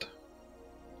impressed.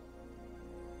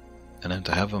 And then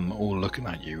to have them all looking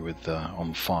at you with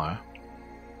on fire.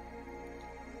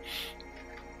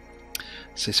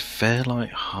 This is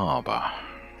Fairlight Harbour.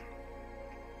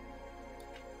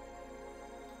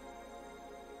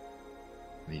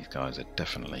 These guys are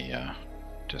definitely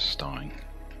just starting.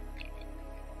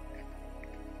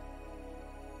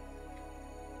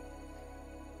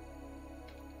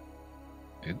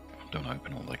 Ooh, don't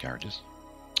open all the garages.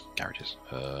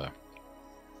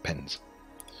 Pens.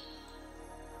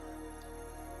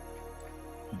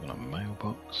 We've got a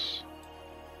mailbox.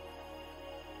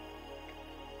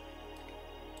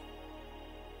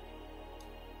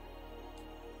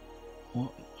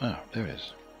 What? Oh, there it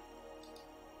is.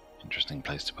 Interesting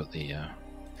place to put the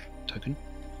token.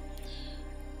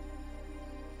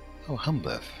 Oh,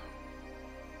 Humbeth.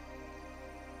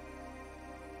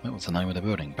 That was the name of the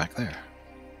building back there.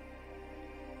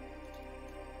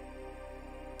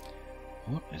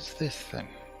 What is this then?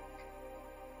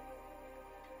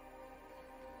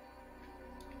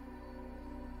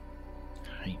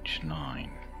 H9.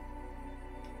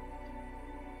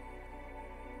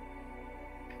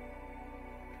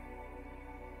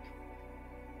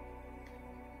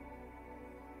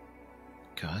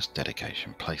 God, that's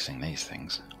dedication placing these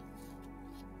things.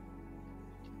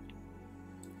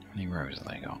 How many rows have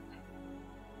they got?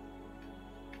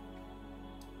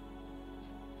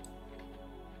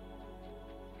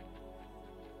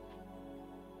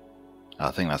 I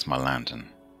think that's my lantern.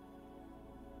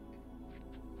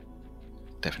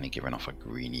 Definitely giving off a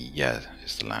greeny... Yeah,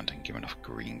 it's the lantern giving off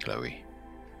green glowy.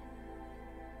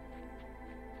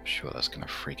 I'm sure that's going to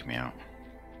freak me out.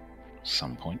 at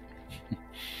some point.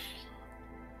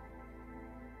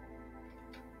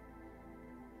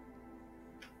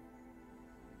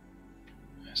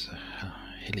 It's a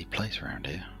hilly place around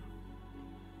here.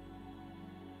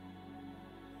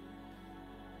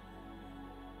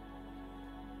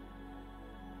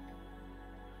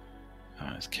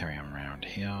 Let's carry on around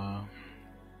here.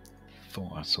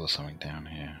 Thought I saw something down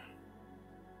here.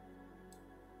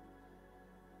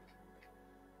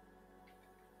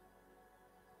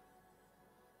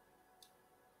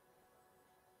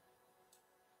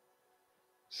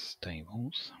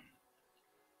 Stables.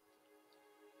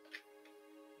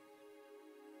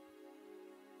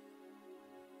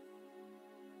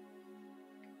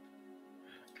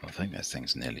 I think this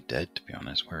thing's nearly dead, to be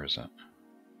honest. Where is it?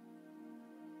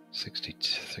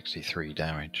 63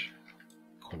 damage.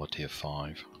 Quality of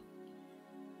 5.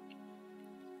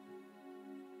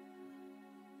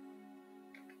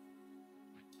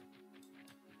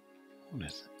 What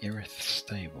is Erith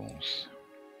Stables?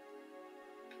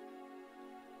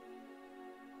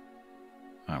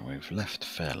 Oh, we've left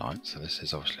Fairlight, so this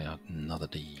is obviously another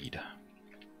deed.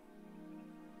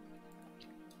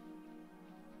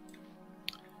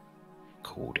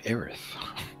 Called Erith.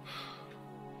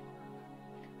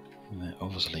 They're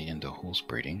obviously into horse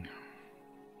breeding.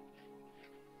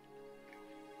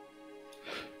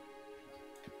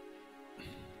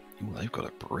 Oh, they've got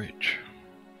a bridge.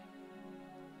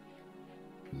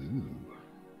 Ooh.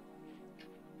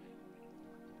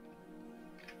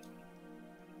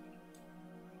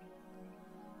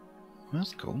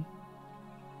 That's cool.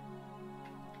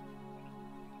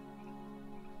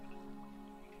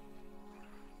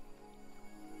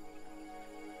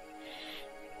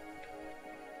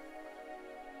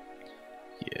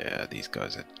 Yeah, these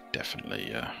guys are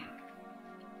definitely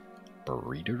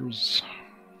breeders.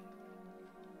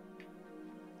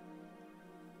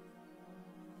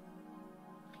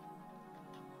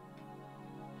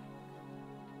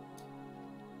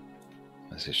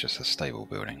 This is just a stable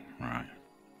building, right?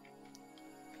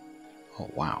 Oh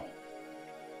wow.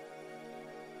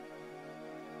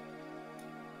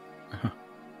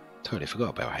 Totally forgot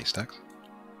about haystacks.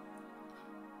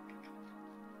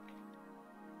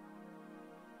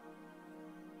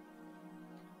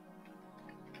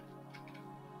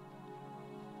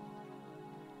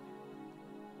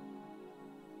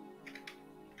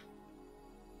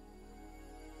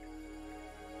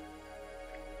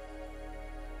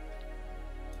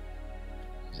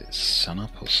 Is it sun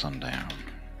up or sundown?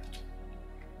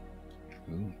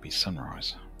 Ooh, be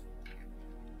sunrise.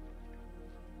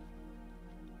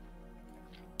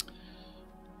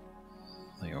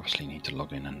 They obviously need to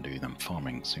log in and do them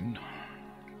farming soon.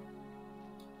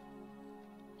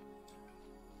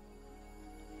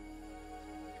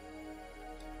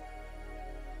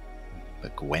 The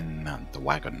Gwen and the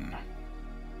wagon.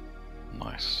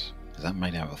 Nice. Is that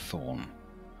made out of thorn?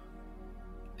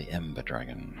 The Ember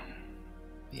Dragon.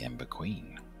 The Ember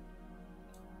Queen.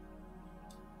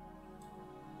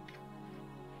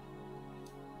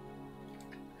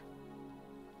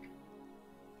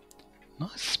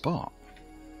 Nice spot.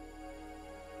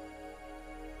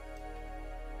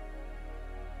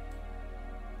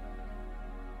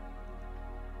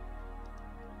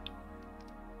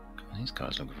 These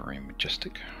guys look very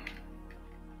majestic.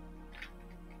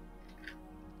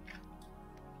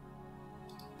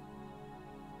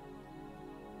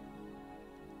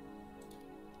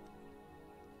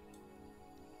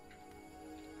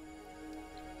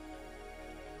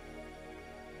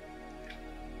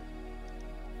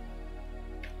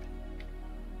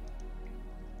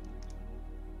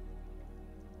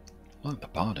 I like the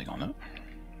barding on it.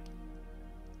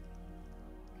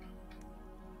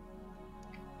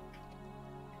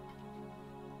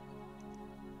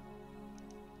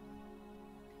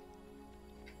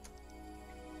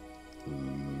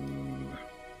 Ooh,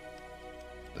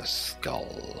 the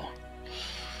skull.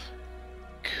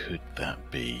 Could that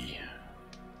be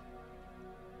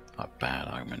a bad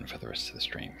omen for the rest of the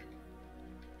stream?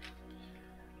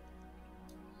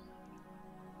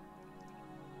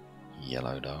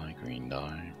 Yellow dye, green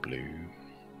dye, blue.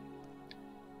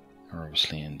 They're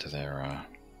obviously into their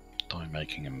dye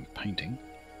making and painting.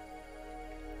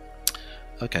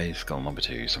 Okay, skull number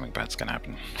 2, something bad's gonna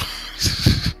happen.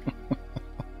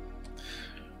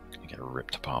 Gonna get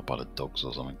ripped apart by the dogs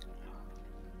or something.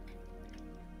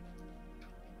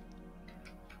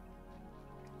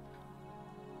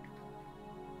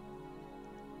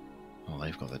 Well,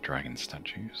 they've got the dragon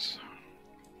statues.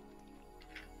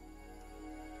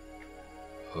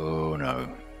 Oh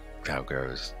no,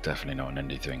 Cowgirl's definitely not an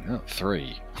indie thing. Oh,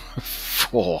 3,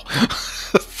 4.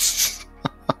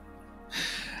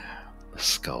 The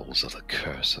skulls are the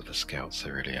curse of the scouts,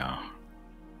 they really are.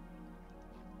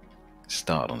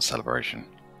 Started on celebration.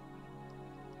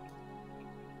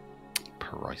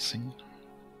 Pricing.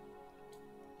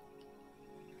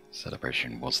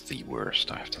 Celebration was the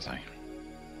worst, I have to say.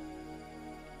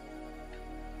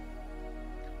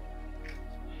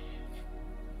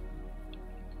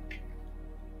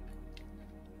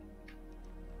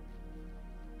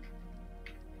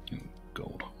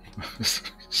 Gold.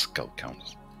 Skull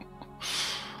counts.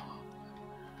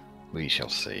 We shall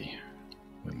see.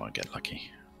 We might get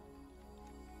lucky.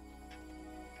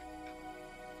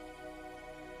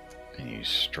 And you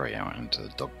straight out into the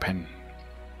dog pen.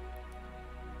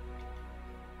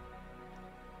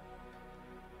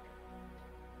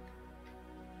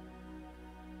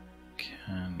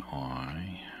 Can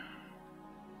I...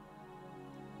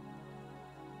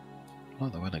 I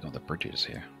like the way they got the bridges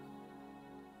here.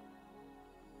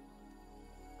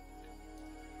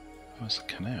 Oh, it's a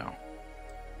canal.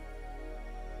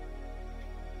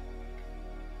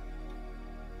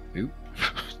 Oop,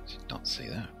 did not see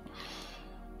that.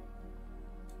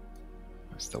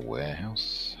 That's the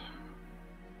warehouse.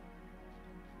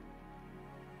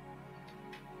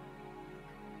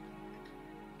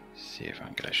 See if I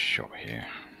can get a shot here.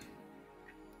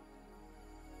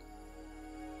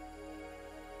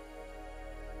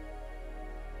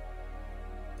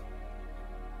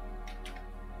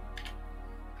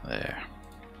 There.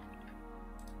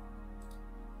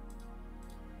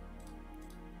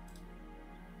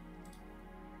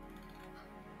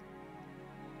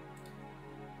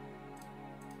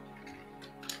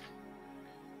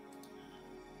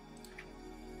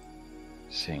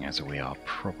 Seeing as we are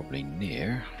probably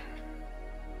near,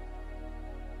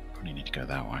 probably need to go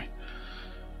that way.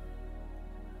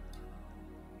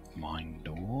 Mine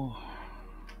door.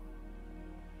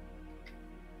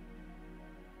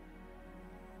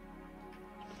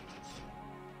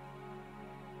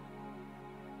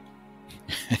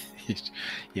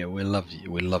 Yeah, we loved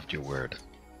you. We loved your word.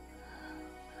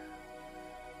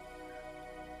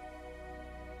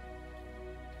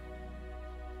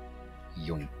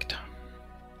 Yoinked.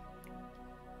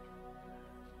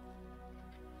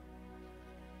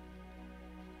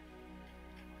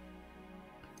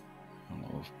 A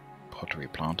lot of pottery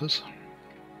planters.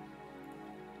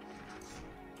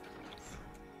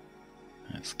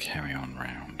 Let's carry on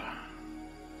round.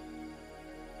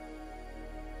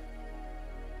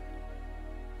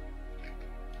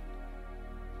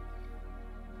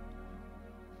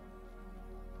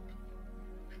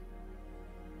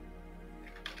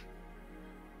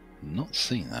 Not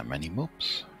seen that many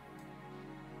mobs.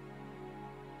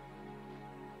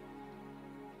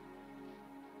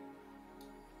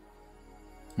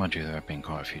 Mind you, there have been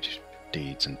quite a few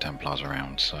deeds and Templars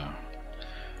around, so I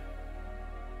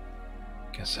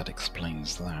guess that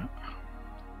explains that.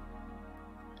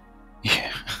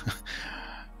 Yeah.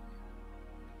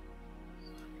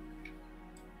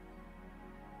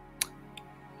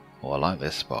 Oh, I like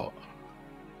this spot.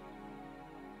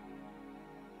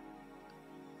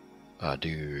 I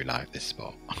do like this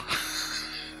spot.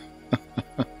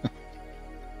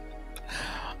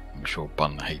 I'm sure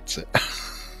Bun hates it.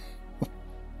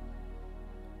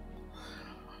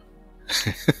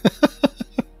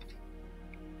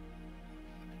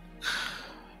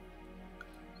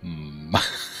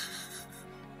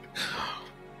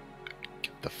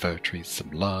 Give the fir trees some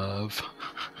love.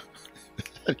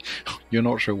 You're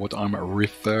not sure what I'm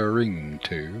referring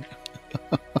to.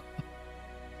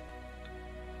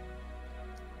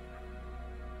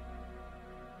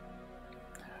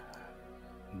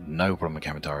 No problem,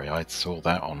 Kamatari. I saw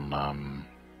that on,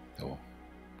 oh,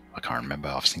 I can't remember.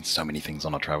 I've seen so many things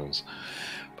on our travels,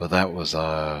 but that was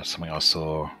something I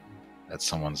saw at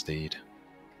someone's deed.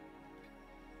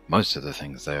 Most of the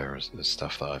things there is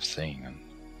stuff that I've seen, and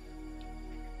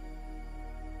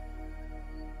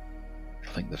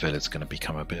I think the villa's going to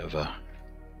become a bit of a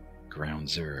ground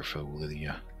zero for all of the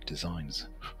designs.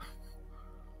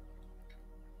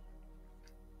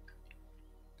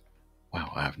 Wow,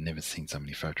 I have never seen so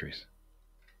many fir trees.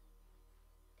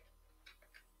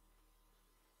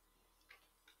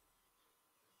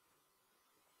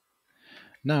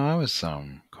 No, I was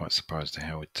quite surprised at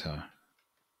how it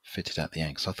fitted at the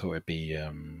end, because I thought it'd be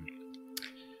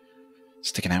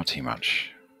sticking out too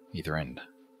much either end,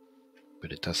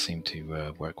 but it does seem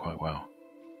to work quite well.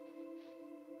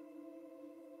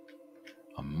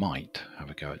 I might have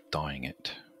a go at dyeing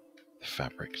it, the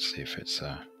fabric, to see if it's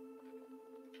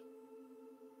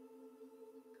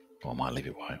or I might leave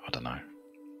it white, I don't know.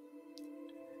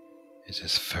 Is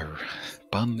this fur...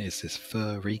 Bun, is this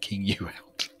fur reeking you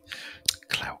out?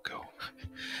 Cloud girl.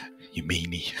 You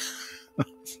meanie.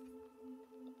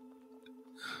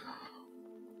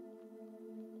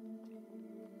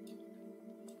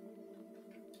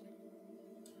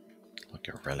 Like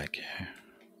a relic.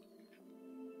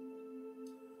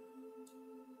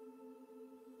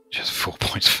 Just 4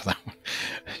 points for that one.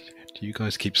 Do you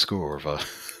guys keep score of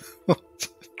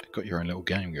got your own little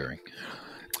game going?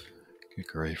 Good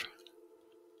grief.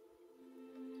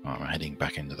 Right, I'm heading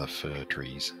back into the fir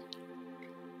trees.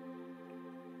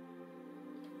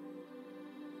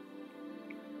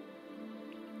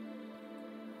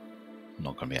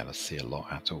 Not going to be able to see a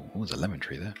lot at all. Oh, there's a lemon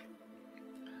tree there.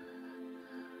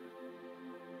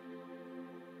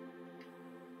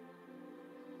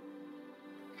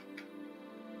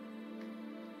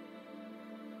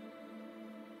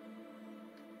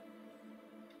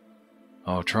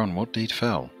 Oh, Tron, what deed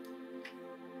fell?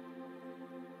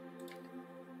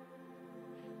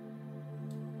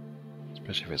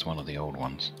 Especially if it's one of the old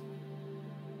ones.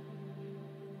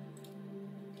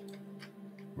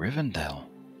 Rivendell.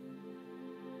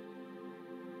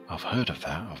 I've heard of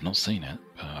that. I've not seen it,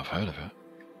 but I've heard of it.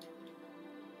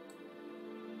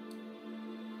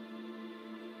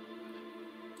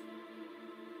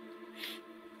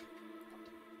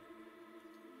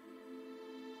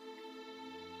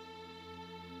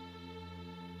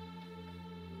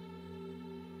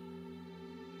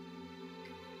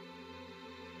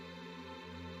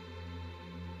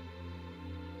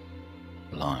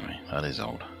 Blimey, that is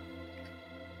old.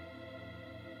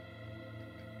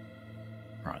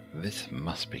 Right, this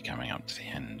must be coming up to the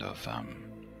end of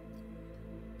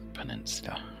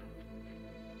Peninsula.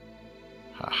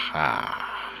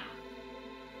 Ha-ha!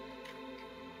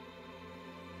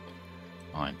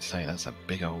 I'd say that's a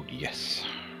big old yes.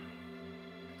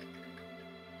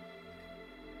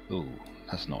 Ooh,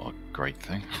 that's not a great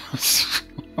thing.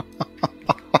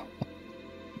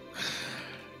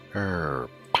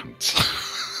 Pants.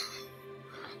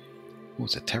 Oh,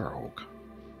 it's a Terrorhawk.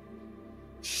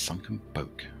 Sunken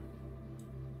boat.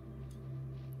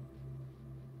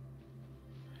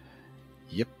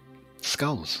 Yep,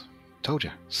 skulls. Told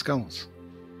you, skulls.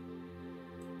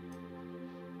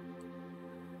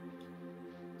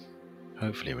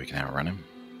 Hopefully we can outrun him.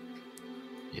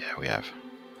 Yeah, we have.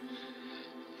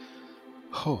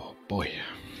 Oh boy.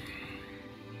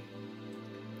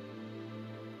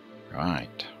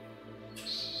 Right.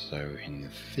 So in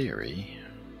theory,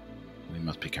 we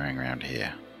must be going around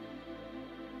here.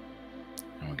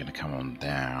 And we're going to come on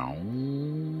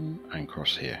down and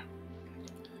cross here.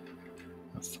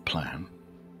 That's the plan.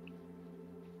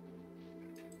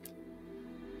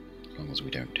 As long as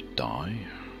we don't die.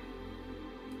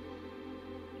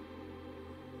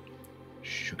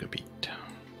 Sugar beet.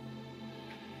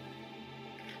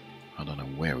 I don't know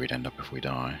where we'd end up if we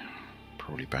die.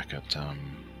 Probably back at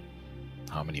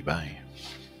Harmony Bay.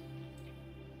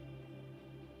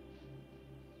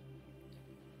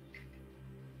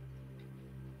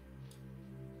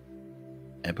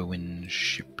 Emberwynn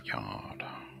Shipyard.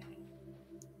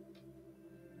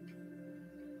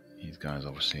 These guys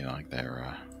obviously like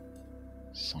their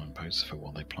signposts for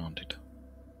what they planted.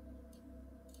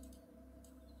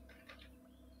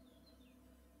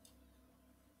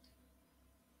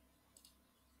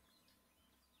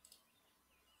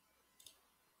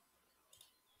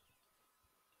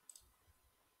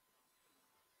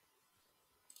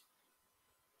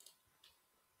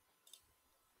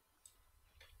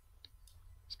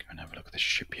 Let's go and have a look at the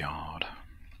shipyard.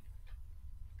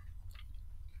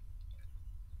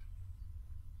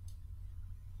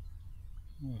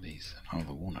 All these, oh,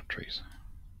 the walnut trees.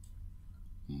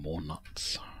 More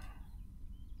nuts.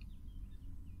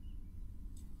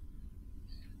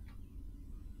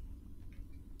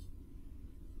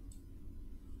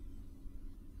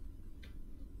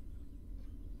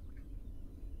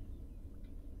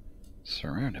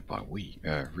 Surrounded by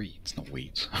reeds, not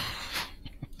weeds.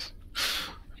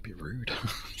 A bit rude.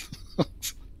 A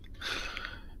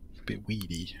bit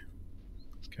weedy.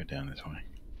 Let's go down this way.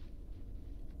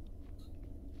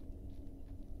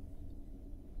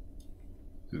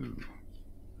 Ooh,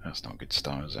 that's not a good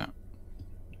start, is that?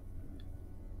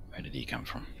 Where did he come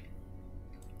from?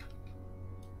 I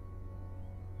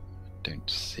don't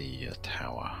see a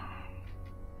tower.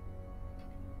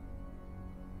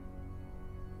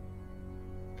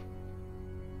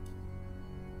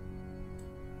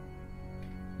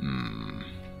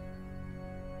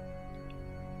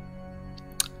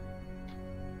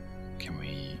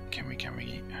 Can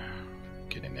we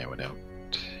get in there without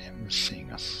him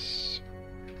seeing us?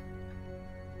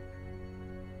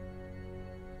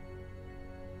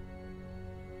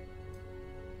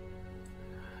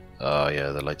 Oh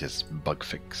yeah, the latest bug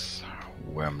fix.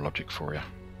 Wurm logic for you.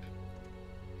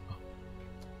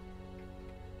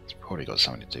 probably got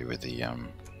something to do with the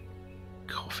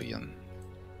coffee and...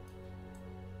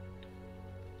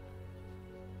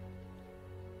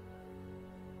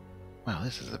 Wow,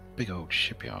 this is a big old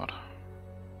shipyard.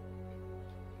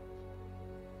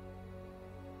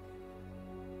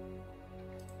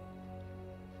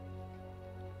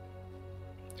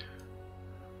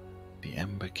 The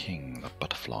Ember King, the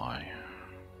butterfly.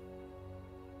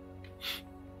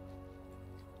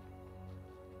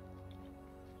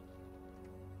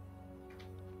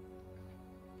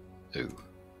 Ooh,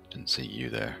 didn't see you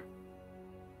there.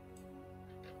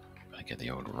 Better get the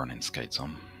old running skates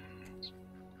on.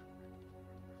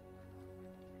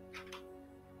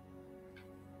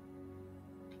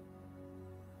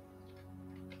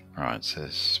 Right, so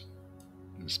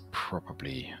there's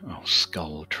probably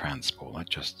Skull Transport.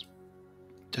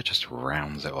 That just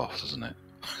rounds it off, doesn't it?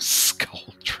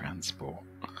 Skull Transport.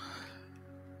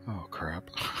 Oh crap.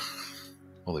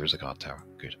 Oh, there's a guard tower.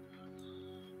 Good.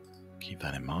 Keep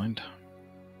that in mind.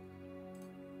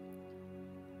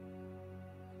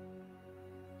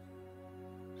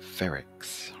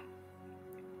 Ferrex.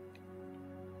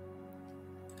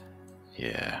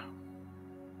 Yeah.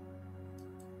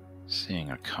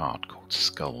 Seeing a card called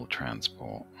Skull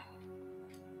Transport.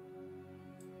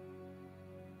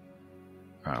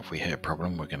 Right, if we hit a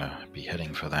problem, we're gonna be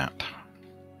heading for that.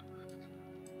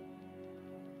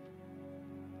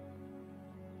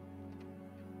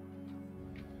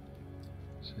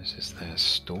 So this is their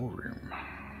storeroom.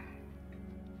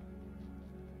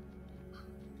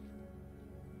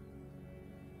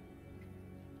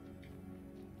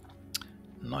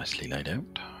 Nicely laid out.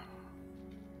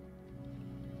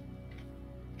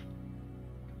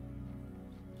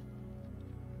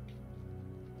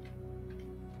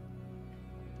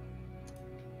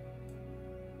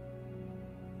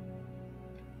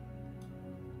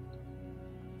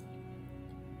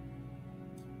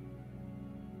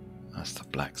 That's the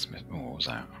blacksmith. Oh, what was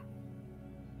that?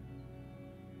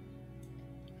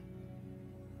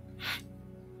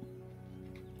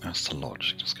 That's the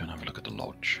lodge. Let's go and have a look at the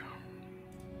lodge.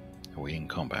 Are we in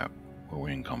combat? What are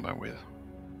we in combat with?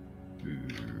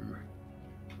 Ooh.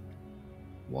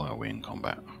 Why are we in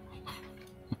combat?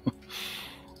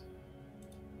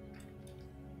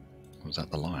 Was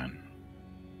that the lion?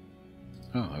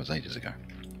 Oh, that was ages ago.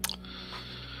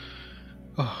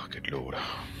 Oh, good lord.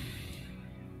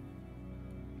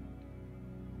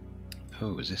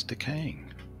 Oh, is this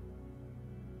decaying?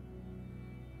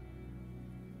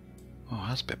 Oh,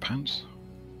 that's a bit pants.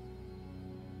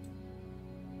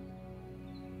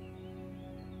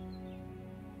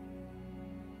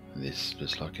 This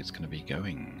looks like it's going to be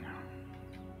going.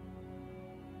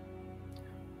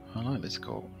 I like this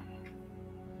goal.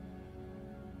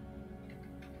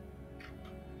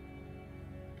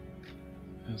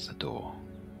 There's the door.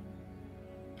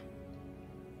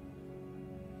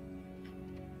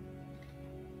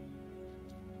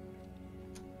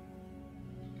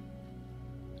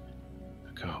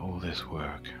 Look at all this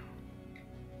work.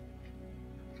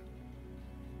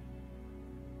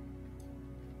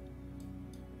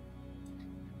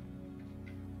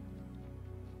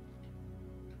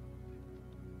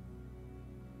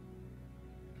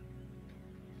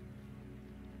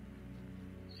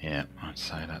 Yeah, I'd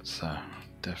say that's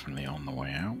definitely on the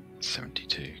way out.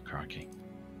 72, crikey.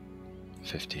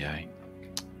 58.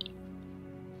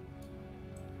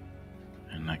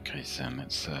 In that case then,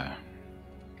 let's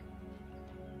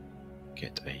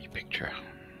get a picture.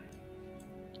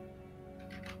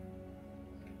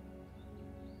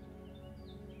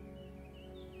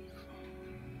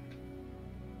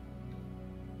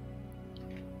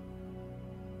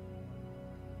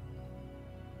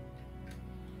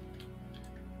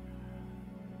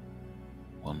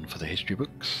 One for the history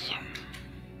books.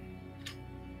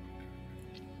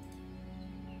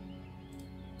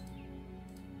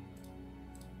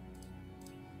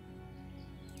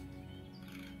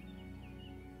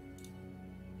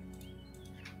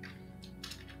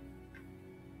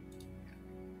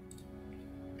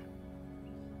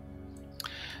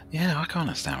 Yeah, I can't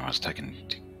understand why I was taken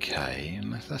to K,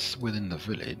 unless that's within the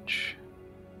village.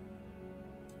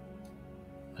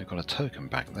 They've got a token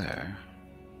back there.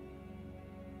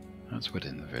 That's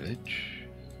within the village.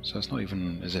 So it's not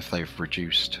even as if they've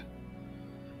reduced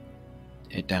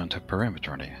it down to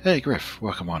perimeter. Hey Griff,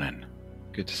 welcome on in.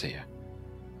 Good to see you.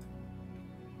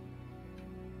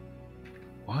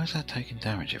 Why is that taking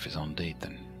damage if it's on deed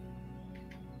then?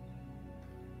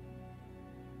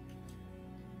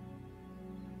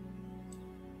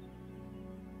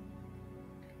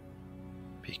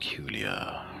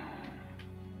 Peculiar.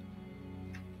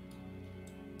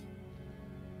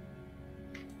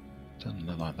 Doesn't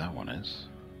look like that one is.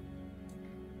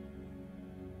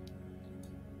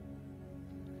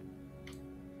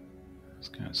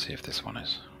 go and see if this one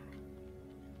is.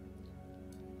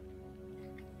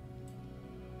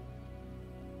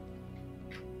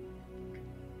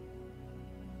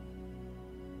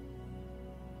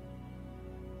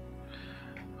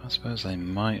 I suppose they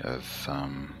might have,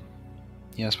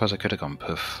 yeah, I suppose I could have gone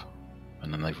poof,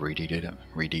 and then they've redeed it.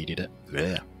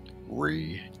 Yeah,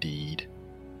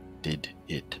 did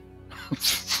it.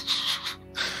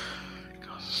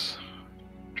 Gosh,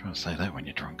 try to say that when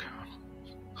you're drunk.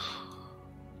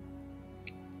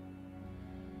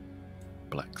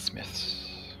 Blacksmiths.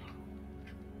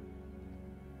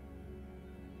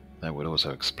 That would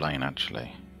also explain,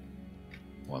 actually,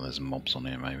 why there's mobs on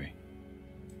here, maybe.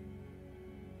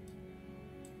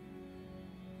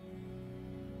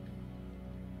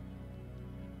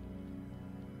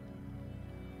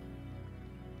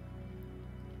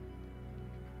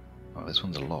 Oh, this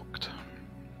one's locked.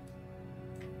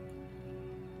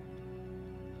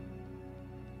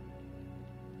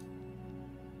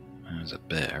 There's a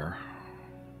bear.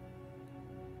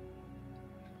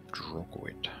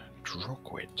 Drogwit.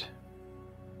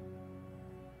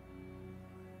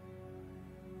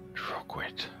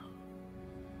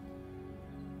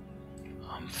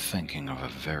 I'm thinking of a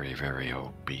very, very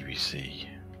old BBC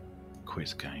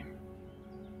quiz game.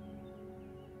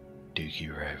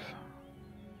 Doogie Rev.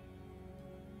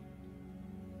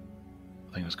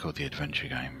 I think it was called the Adventure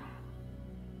Game.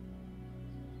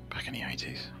 Back in the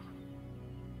 80s.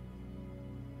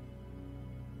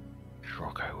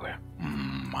 Rocco, I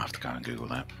have to go and Google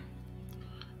that.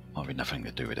 Might be nothing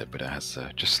to do with it, but it has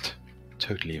just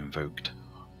totally invoked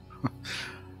a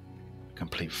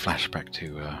complete flashback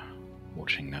to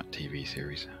watching that TV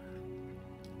series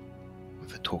with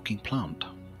the talking plant,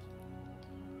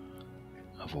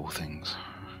 of all things.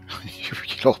 You're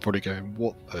all probably going,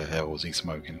 what the hell was he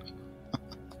smoking?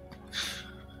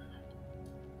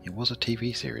 It was a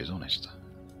TV series, honest.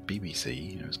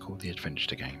 BBC, it was called the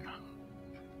Adventure Game.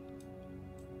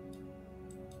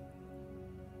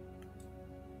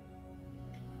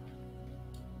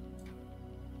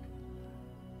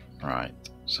 Right,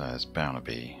 so there's bound to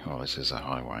be, oh, this is a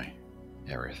highway,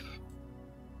 Erith.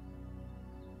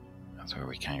 That's where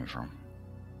we came from.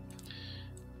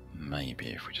 Maybe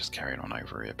if we just carried on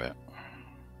over here a bit,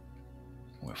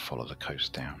 we'll follow the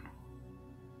coast down.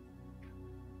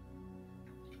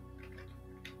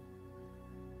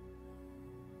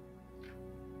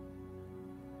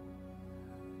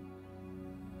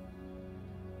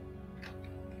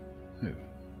 Ooh.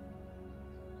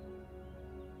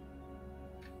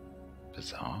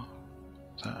 Bizarre.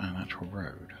 Is that an actual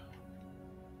road?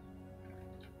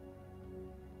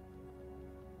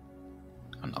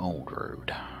 An old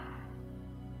road.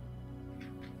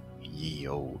 Ye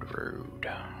old road.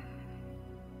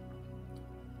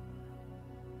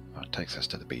 Oh, it takes us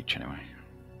to the beach anyway.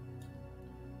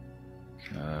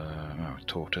 Oh, a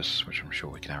tortoise, which I'm sure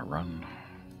we can outrun.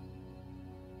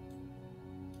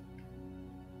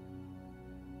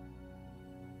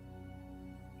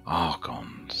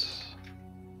 Archons.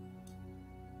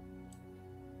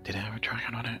 Did it have a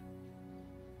dragon on it?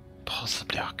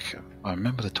 Possibly. I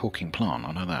remember the talking plant,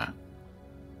 I know that.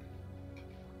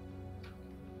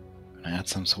 And it had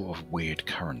some sort of weird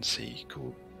currency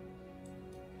called...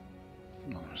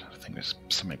 I think there's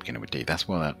something beginning with D. That's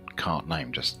why that cart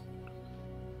name just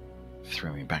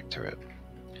threw me back to it.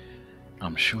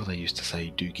 I'm sure they used to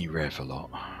say Doogie Rev a lot.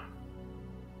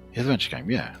 The Adventure Game,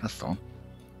 yeah, that's the one.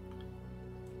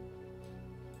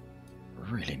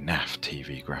 Really naff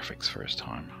TV graphics for its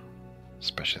time.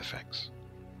 Special effects.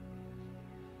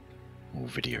 All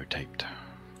videotaped.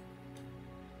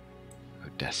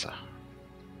 Odessa.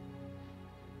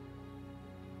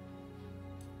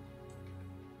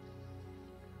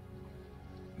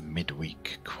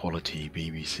 Midweek quality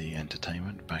BBC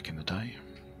entertainment back in the day.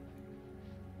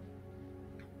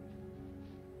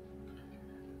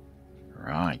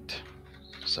 Right.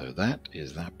 So that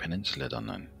is that peninsula done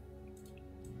then.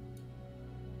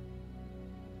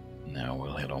 Now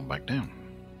we'll head on back down.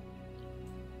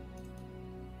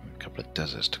 A couple of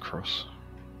deserts to cross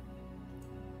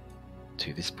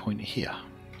to this point here,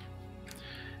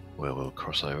 where we'll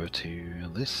cross over to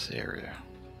this area.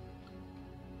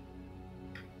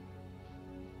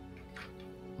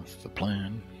 That's the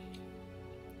plan.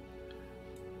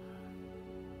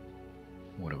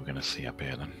 What are we going to see up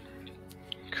here then?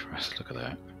 Christ, look at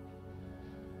that.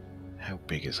 How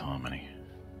big is Harmony?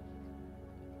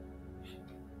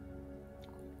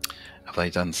 Have they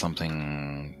done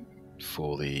something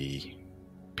for the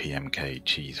PMK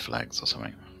cheese flags or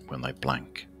something when they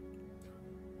blank?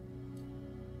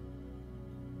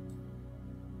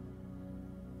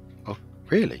 Oh,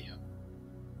 really?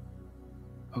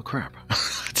 Oh crap.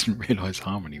 didn't realise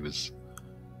Harmony was...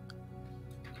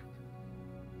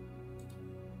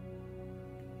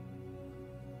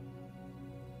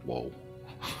 Whoa.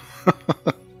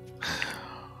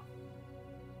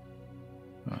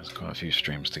 Well, there's quite a few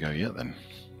streams to go yet then.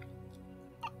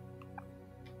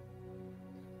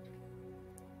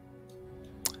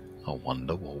 I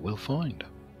wonder what we'll find.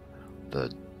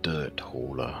 The Dirt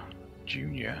Hauler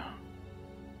Junior.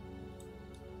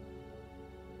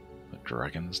 A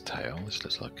dragon's tail. This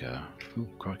looks like a... Ooh,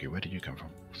 crikey, where did you come from?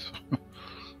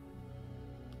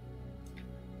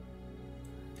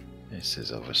 This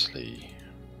is obviously...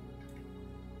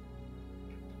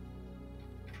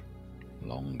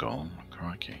 long gone,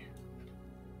 crikey.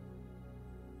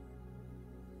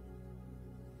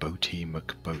 Boaty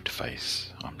McBoatface.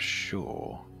 I'm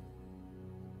sure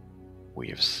we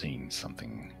have seen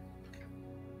something.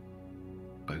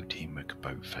 Boaty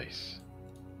McBoatface.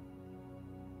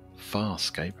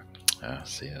 Farscape.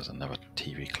 See, there's another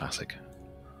TV classic.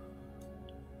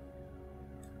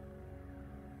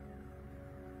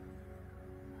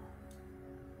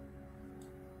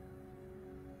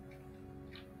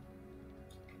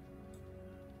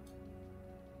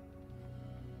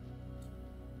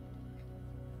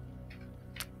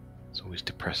 It's always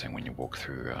depressing when you walk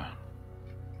through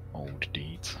old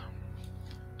deeds.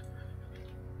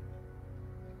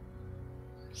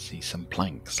 See some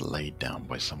planks laid down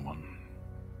by someone.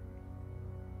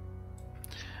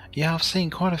 Yeah, I've seen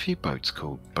quite a few boats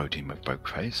called Boaty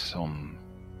McBoatface on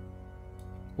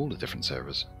all the different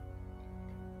servers.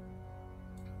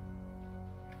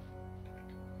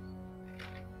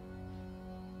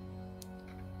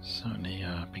 Certainly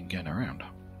been getting around.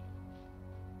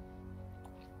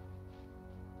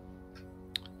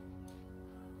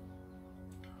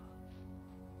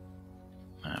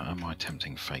 Now, am I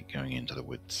tempting fate going into the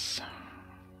woods?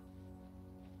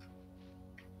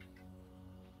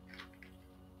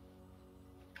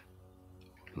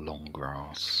 Long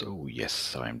grass. Oh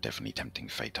yes, I am definitely tempting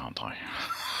fate, aren't I?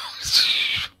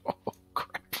 Oh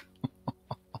crap.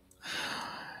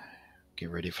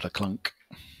 Get ready for the clunk.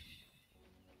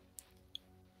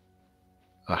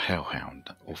 A hellhound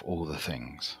of all the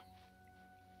things.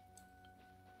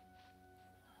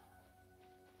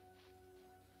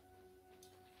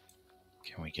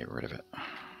 Can we get rid of it?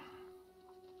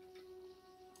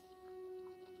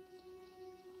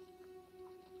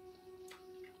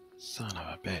 Son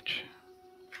of a bitch.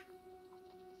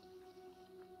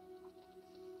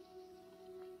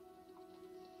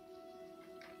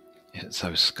 It's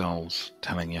those skulls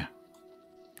telling you.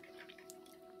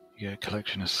 You get a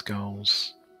collection of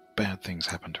skulls, bad things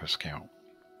happen to a scout.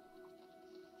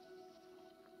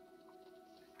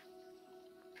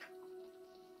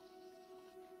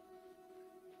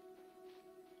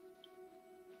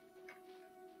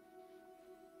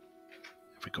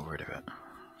 If we got rid of it.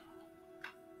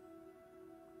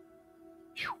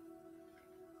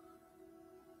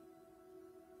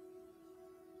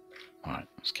 Alright,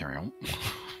 let's carry on.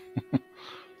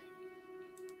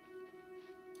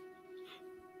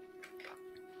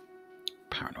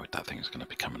 Paranoid that thing's going to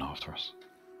be coming after us.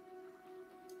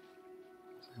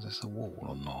 Is this a wall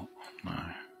or not? No.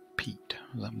 Peat.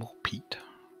 Is that more peat?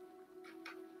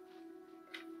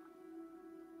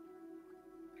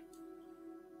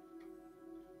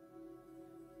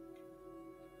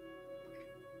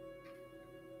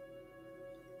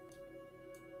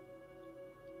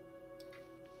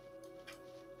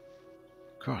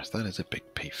 Christ, that is a big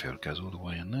peat field. Goes all the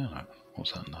way in there.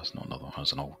 What's that? That's not another one.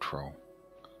 That's an old troll.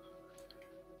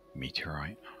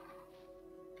 Meteorite.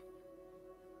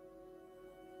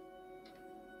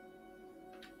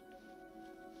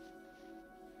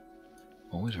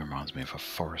 Always reminds me of a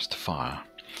forest fire.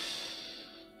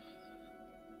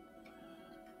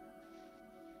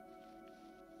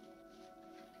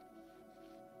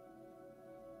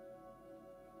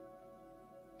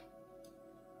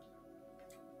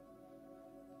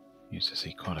 Used to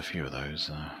see quite a few of those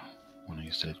when I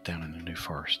used to live down in the New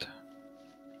Forest.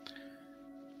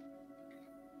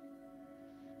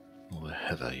 All the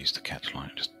heather used to catch light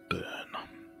and just burn.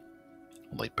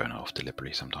 Or they burn it off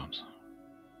deliberately sometimes.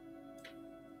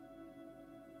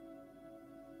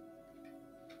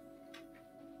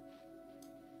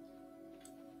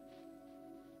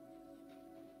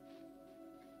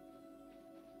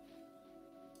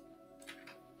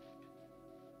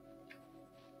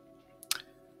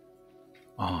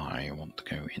 I want to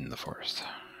go in the forest.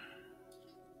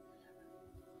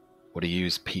 What do you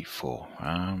use peat for?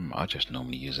 I just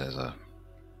normally use it as a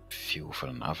fuel for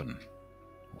an oven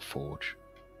or forge.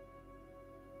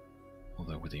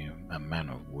 Although with a man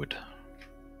of wood.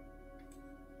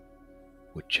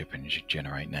 wood chippings you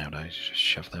generate nowadays. Just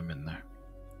shove them in there.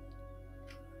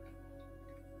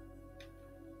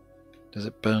 Does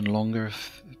it burn longer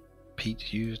if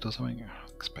peat's used or something? I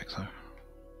expect so.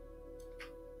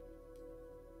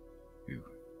 Ooh.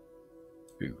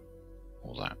 Ooh.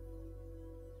 What was that?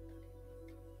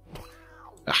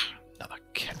 Ah, another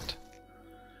cat.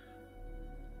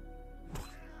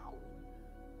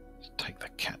 Let's take the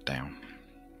cat down.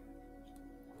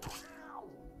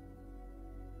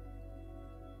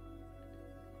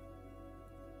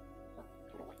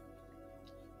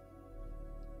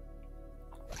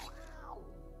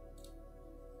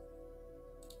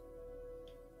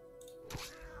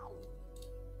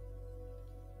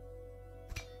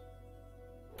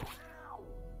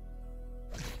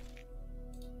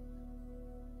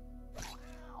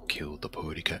 Kill the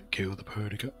purdy cat, kill the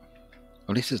purdy cat.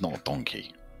 At least it's not a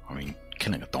donkey. I mean,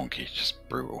 killing a donkey is just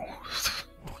brutal.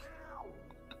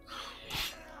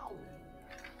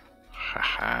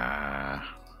 Haha.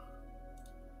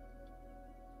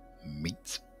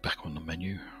 Meat's back on the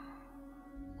menu.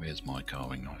 Where's my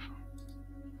carving knife?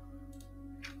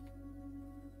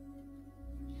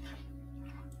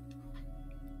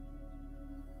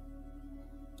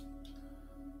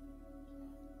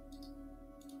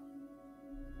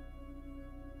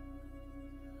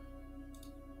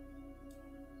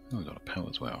 Oh, we've got a pill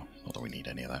as well. Not that we need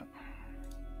any of that.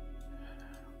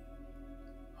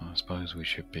 I suppose we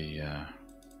should be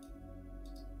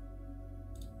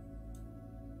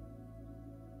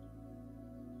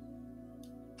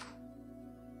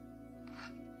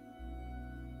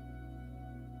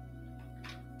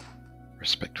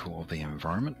respectful of the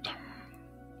environment.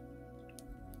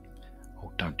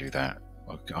 Oh, don't do that.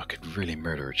 I could really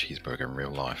murder a cheeseburger in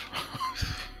real life.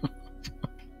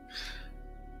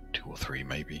 2 or 3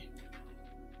 maybe.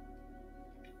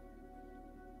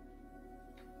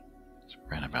 It's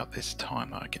around about this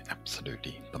time that I get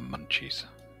absolutely the munchies.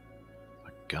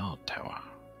 A guard tower.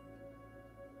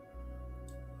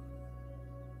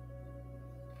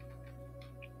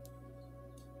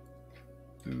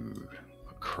 Ooh,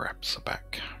 the craps are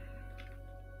back.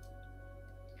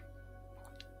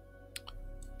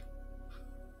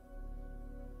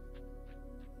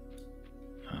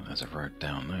 And there's a road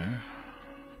down there.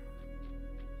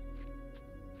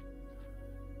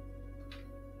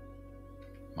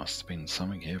 Must have been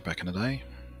something here back in the day.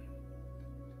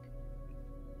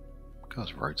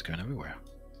 Because roads going everywhere.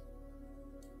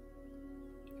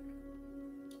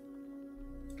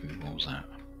 Ooh, what was that?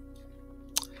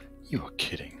 You are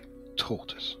kidding.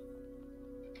 Tortoise.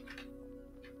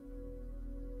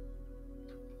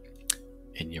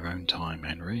 In your own time,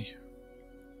 Henry.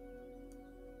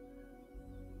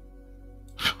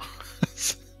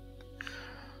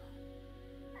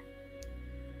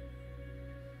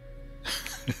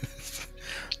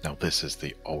 Now this is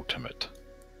the ultimate.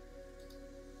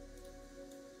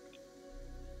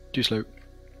 Too slow.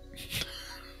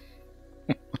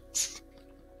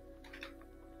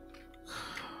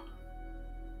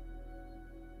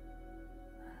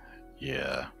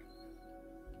 Yeah.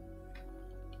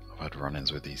 I've had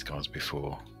run-ins with these guys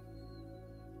before.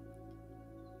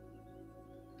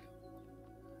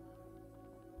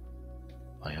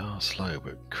 They are slow,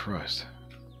 but Christ,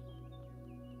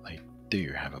 they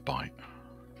do have a bite.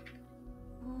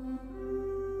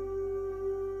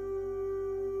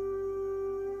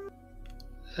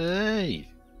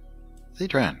 Hey!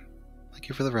 Zidran, thank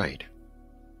you for the raid.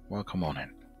 Welcome on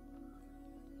in.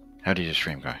 How did your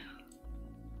stream go?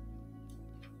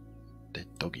 Dead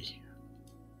doggy.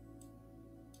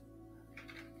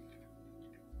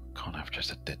 Can't have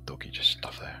just a dead doggy just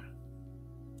stuff there.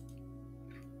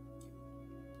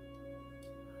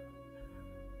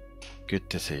 Good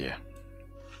to see you.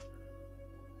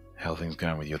 How are things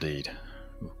going with your deed?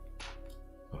 Ooh.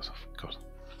 Oh, God.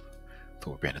 Thought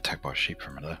we were being attacked by a sheep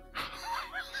for a minute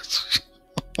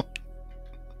there.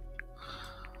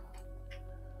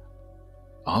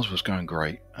 Ours was going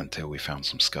great until we found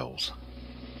some skulls.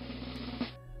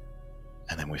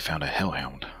 And then we found a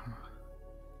hellhound.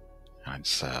 And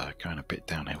it's going a bit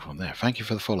downhill from there. Thank you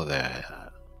for the follow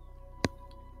there.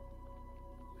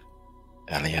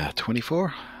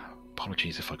 Elia24.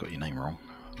 Apologies if I got your name wrong.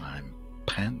 I'm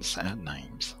pants at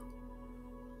names.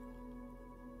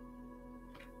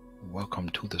 Welcome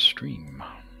to the stream.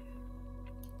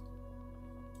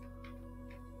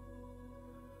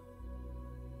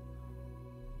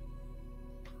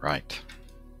 Right.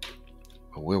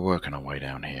 Well, we're working our way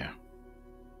down here.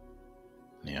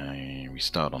 Yeah, we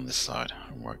start on this side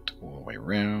and worked all the way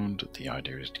around. The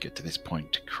idea is to get to this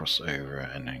point, to cross over,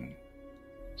 and then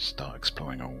start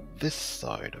exploring on this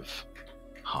side of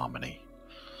Harmony.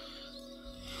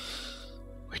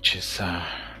 which is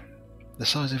the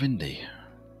size of Indy,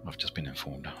 I've just been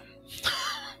informed.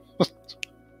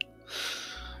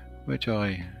 Which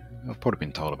I've probably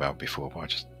been told about before, but I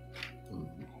just...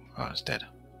 Oh, it's dead.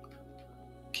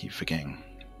 Keep forgetting.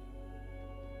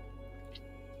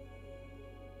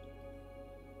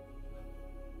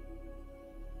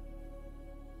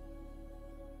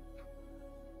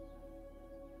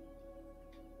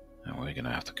 And we're going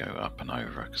to have to go up and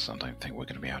over, because I don't think we're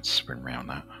going to be able to sprint around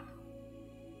that.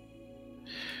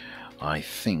 I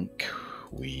think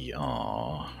we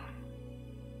are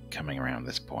coming around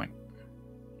this point.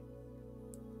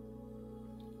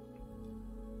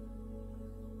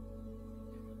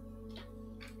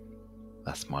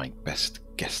 That's my best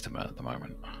guesstimate at the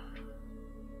moment.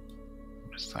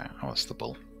 What is that? Oh, it's the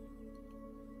bull.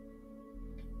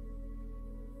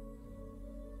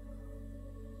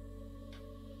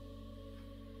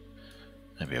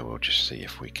 Maybe I will just see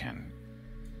if we can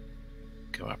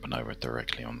go up and over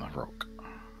directly on the rock.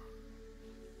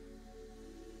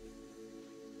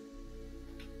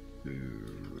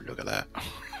 Ooh, look at that.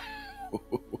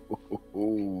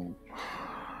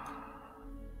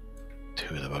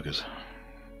 Two of the buggers.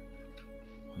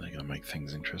 Are they going to make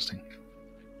things interesting?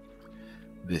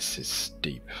 This is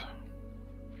steep.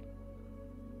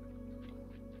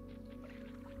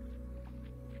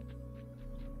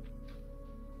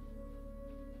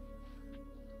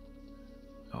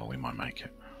 Oh, we might make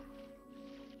it.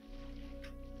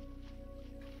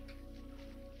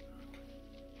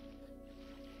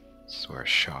 This is where a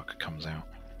shark comes out.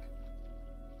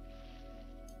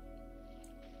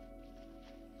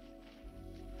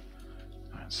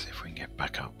 Let's see if we can get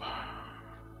back up.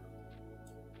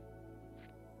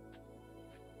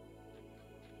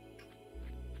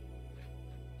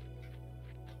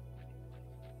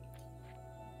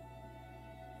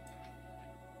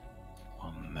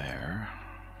 One there.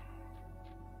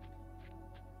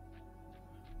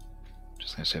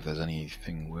 Just gonna see if there's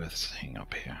anything worth seeing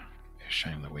up here. It's a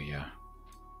shame that we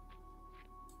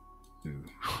ooh.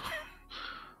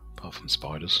 Apart from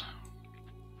spiders.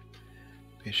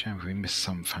 Be a shame if we missed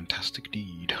some fantastic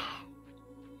deed.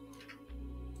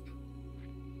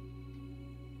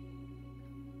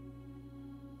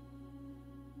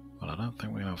 Well, I don't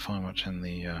think we're going to find much in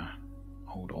the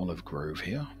old olive grove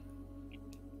here.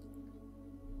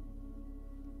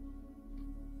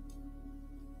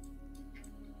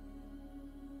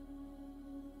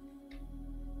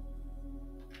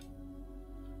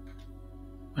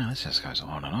 Well, this just goes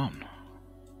on and on.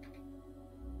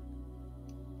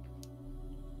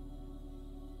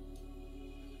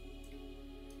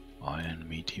 Iron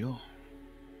meteor.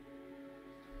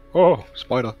 Oh,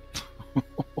 spider.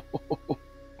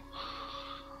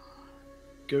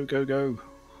 Go, go, go.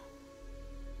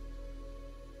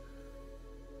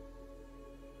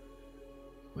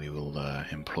 We will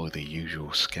employ the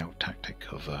usual scout tactic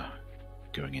of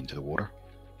going into the water.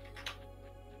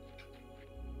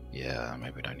 Yeah,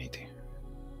 maybe we don't need to.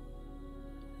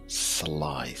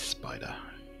 Sly spider.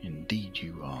 Indeed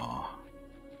you are.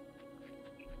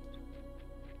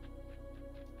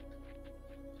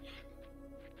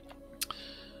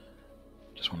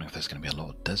 Just wondering if there's going to be a lot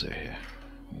of desert here.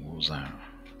 What was that?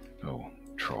 Oh,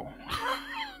 troll.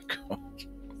 God.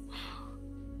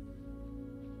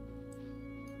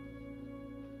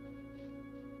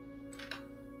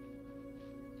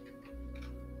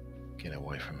 Get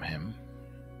away from him.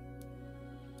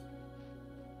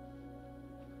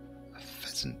 A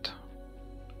pheasant.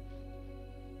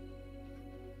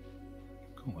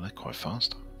 Oh, they're quite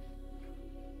fast.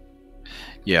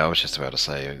 Yeah, I was just about to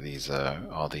say these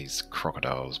are these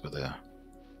crocodiles, but they're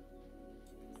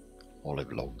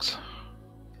olive logs.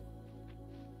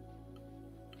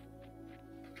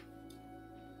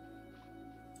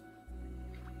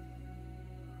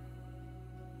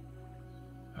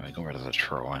 Oh, we got rid of the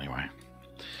troll anyway.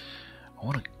 I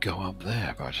want to go up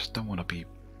there, but I just don't want to be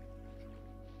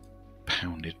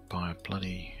pounded by a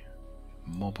bloody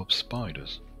mob of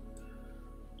spiders.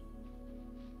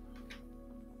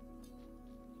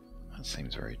 That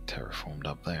seems very terraformed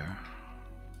up there.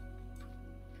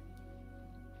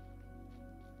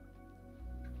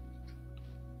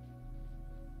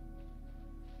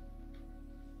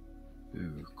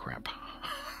 Ooh, crap.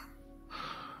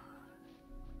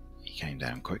 He came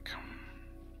down quick.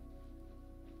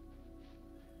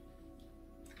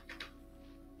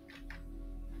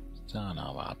 Son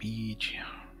of a bitch.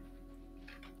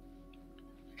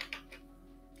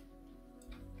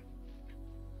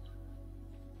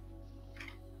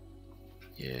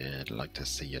 Yeah, I'd like to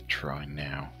see you try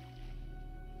now.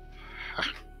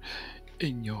 Ha!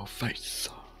 In your face.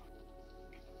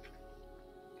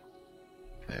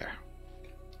 There.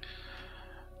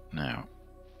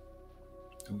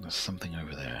 There's something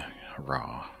over there.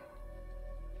 Hurrah.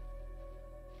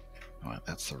 Right,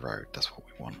 that's the road. That's what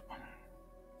we want.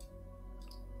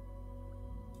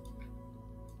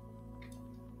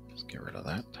 Let's get rid of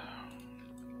that.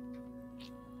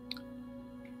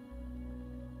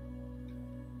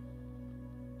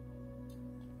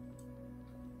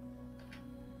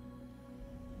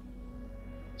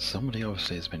 Somebody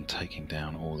obviously has been taking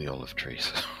down all the olive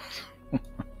trees.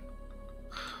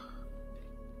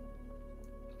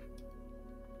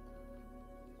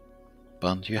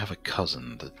 Bun, do you have a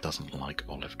cousin that doesn't like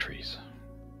olive trees?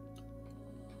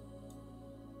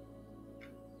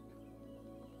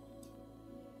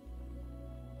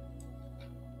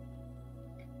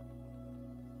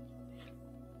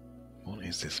 What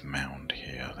is this mound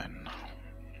here then?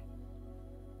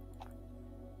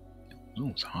 Oh,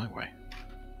 it's a highway.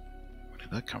 Where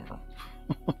did that come from?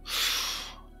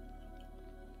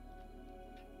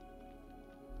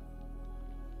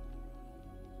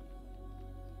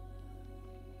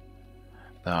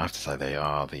 I have to say they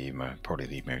are probably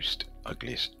the most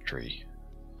ugliest tree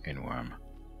in Wurm.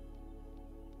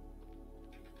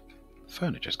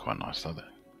 Furniture's quite nice though.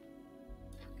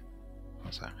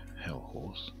 What's that? Hell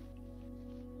horse.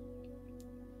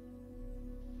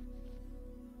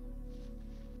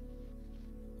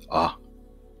 Ah,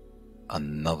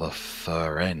 another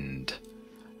fur end.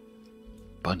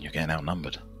 Bun, you're getting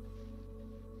outnumbered.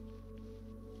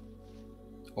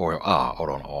 Or, hold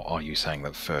on, or are you saying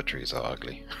that fir trees are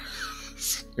ugly?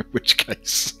 In which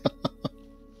case...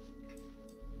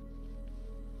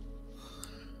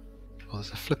 Oh, there's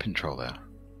a flipping troll there.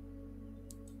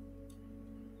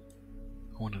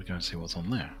 I wanted to go and see what's on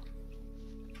there.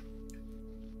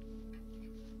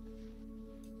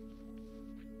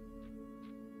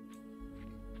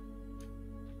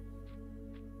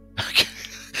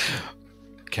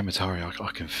 Kematari,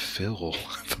 I can feel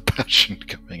the passion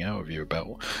coming out of you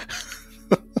about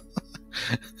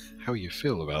how you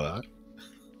feel about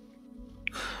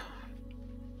that.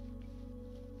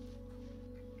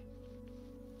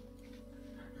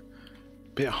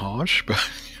 Bit harsh, but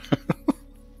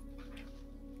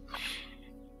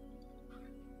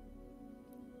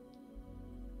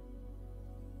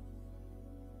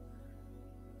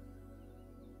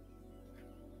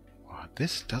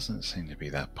this doesn't seem to be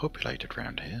that populated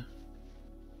round here.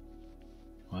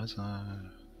 Where's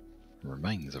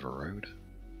remains of a road?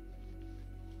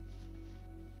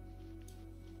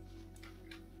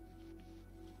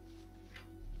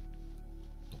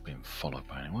 Not being followed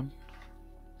by anyone.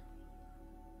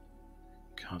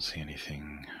 Can't see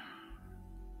anything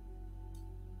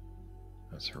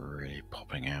that's really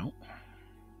popping out.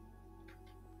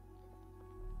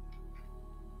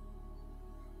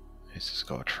 This has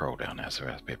got a troll down there, so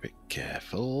we have to be a bit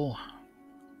careful.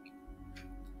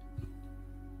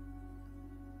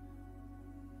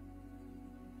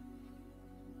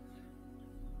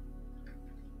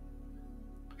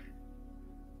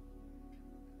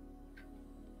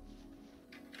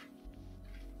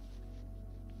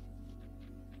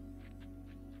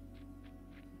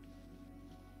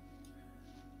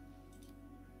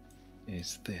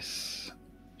 Is this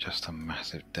just a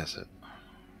massive desert?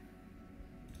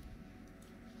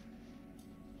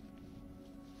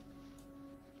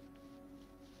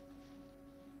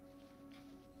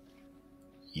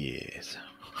 Yes.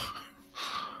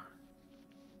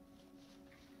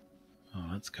 Oh,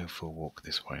 let's go for a walk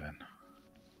this way then.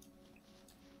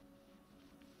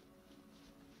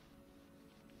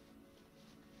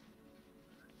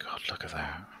 God, look at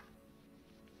that.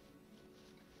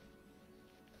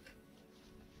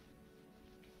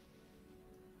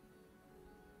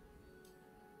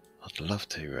 I'd love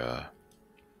to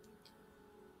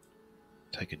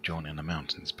take a jaunt in the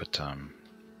mountains, but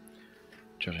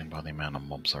judging by the amount of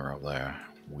mobs that are up there,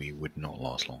 we would not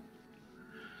last long.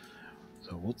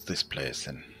 So what's this place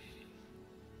then?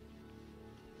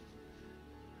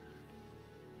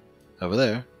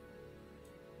 Over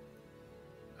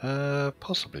there?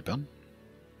 Possibly, Bun.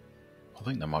 I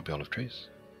think there might be olive trees.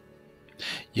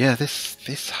 Yeah,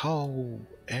 this whole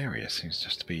area seems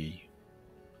just to be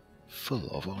full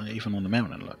of, even on the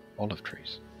mountain, look, olive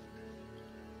trees.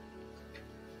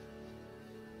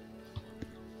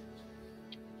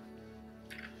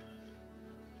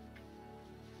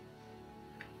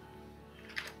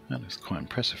 That looks quite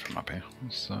impressive from up here.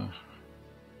 Let's, we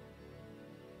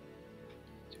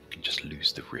can just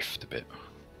lose the rift a bit.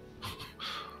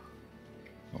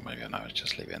 Or maybe no,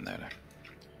 just leave it in there.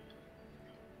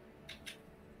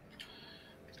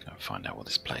 Let's go and find out what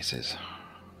this place is.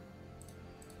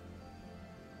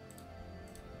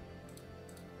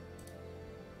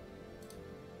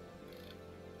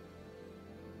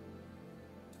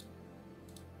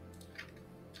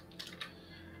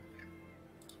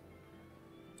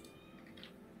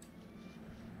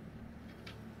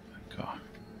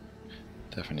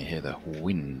 Definitely hear the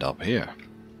wind up here.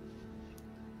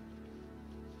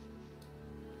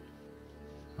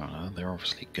 Oh no, they're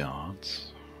obviously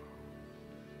guards.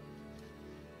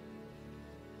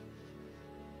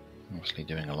 Obviously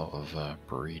doing a lot of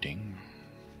breeding.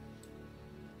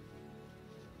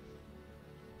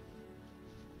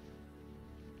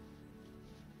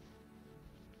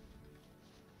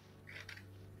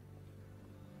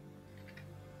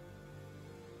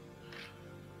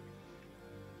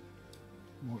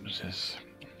 What is this?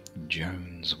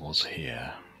 Jones was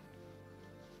here.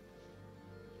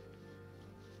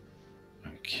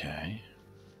 Okay.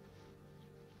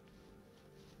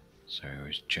 So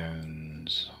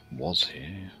Jones was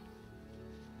here.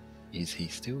 Is he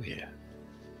still here?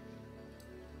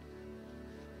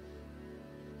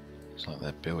 It's like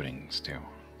they're building still.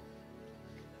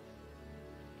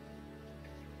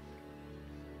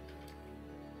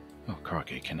 Oh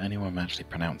crikey, can anyone actually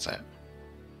pronounce that?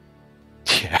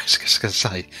 Yeah, I was just going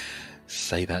to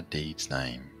say that deed's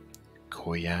name.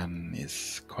 Koyan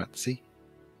is Quatsi?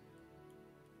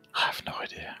 I have no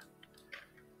idea.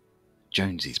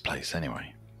 Jonesy's place,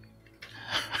 anyway.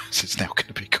 So it's now going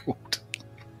to be called.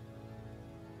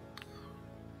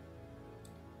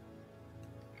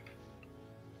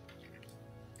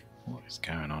 What is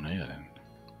going on here then?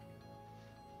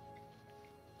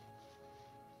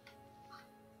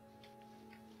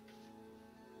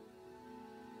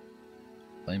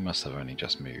 They must have only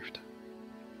just moved.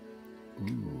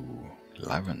 Ooh,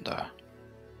 lavender.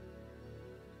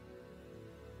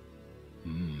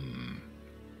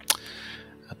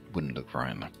 That wouldn't look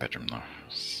right in that bedroom though.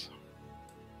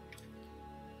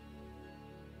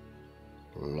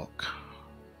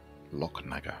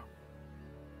 Locknagger.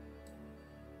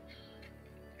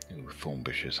 Ooh, thorn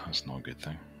bushes, that's not a good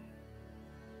thing.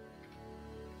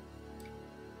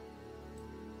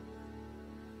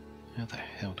 How the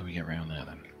hell do we get around there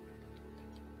then?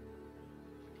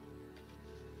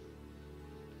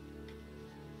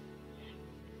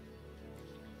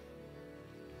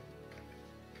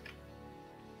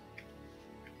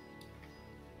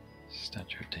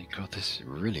 Statue of Dean. God, this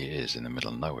really is in the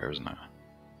middle of nowhere, isn't it?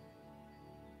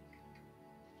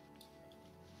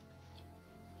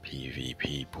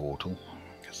 PvP portal.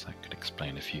 Guess that could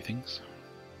explain a few things.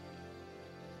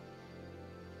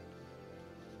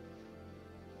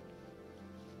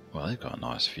 Well, they've got a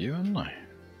nice view, haven't they?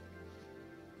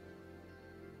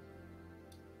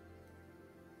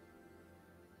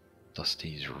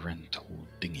 Dusty's rental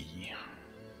dinghy.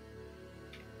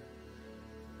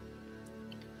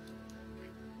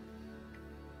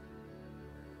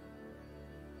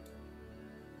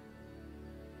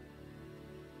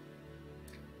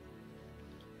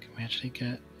 Can we actually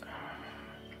get...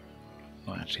 I've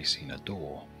not actually seen a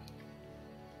door.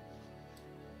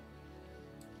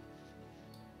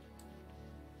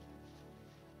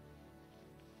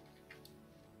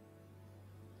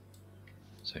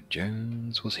 So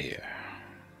Jones was here.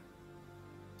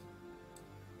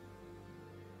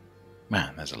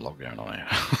 Man, there's a lot going on here.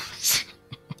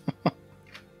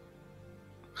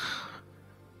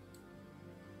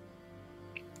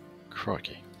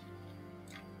 Crikey.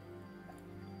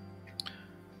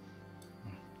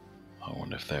 I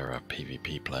wonder if they're a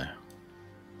PvP player.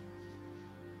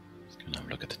 Let's go and have a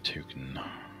look at the token.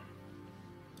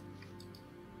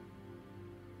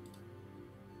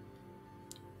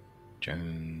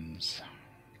 Jones.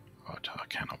 Oh, I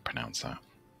cannot pronounce that.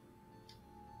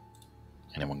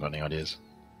 Anyone got any ideas?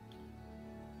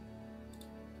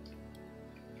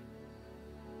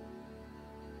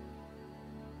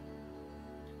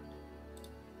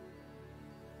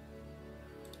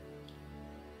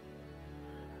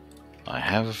 I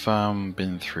have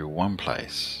been through one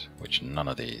place which none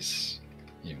of these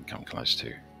even come close to.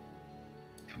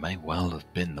 It may well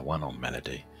have been the one on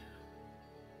Melody.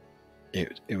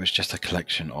 It was just a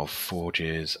collection of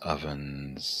forges,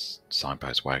 ovens,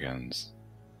 signpost wagons,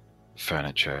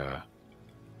 furniture.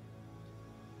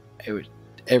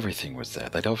 Everything was there.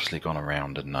 They'd obviously gone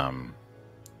around and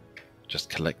just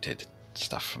collected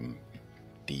stuff from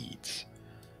deeds,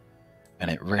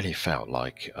 and it really felt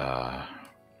like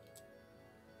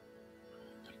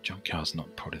junkyard's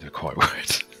not probably the quite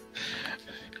word.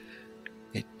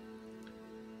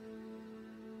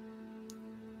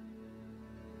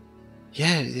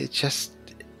 Yeah, it just...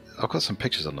 I've got some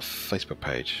pictures on the Facebook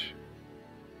page.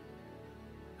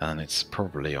 And it's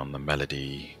probably on the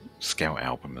Melody Scout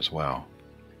album as well.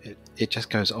 It just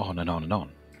goes on and on and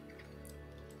on.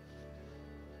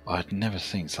 I'd never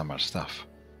seen so much stuff.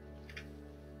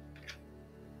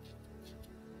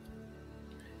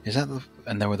 Is that the...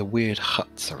 And there were the weird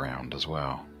huts around as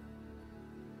well.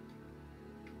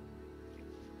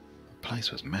 place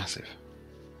was massive.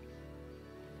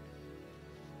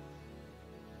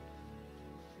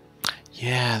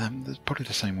 Yeah, that's probably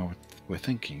the same one we're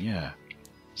thinking, yeah.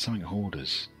 Something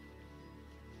hoarders.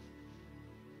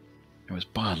 It was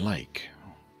by a lake.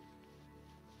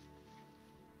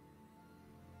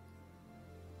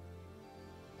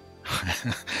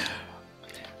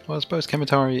 Well, I suppose Clan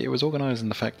Matar, it was organised in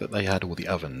the fact that they had all the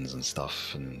ovens and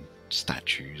stuff, and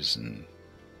statues and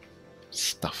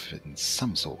stuff in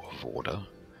some sort of order.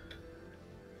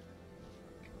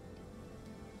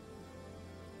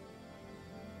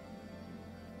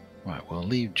 Right, well,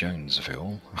 leave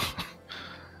Jonesville.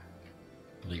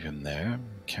 Leave him there.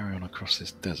 Carry on across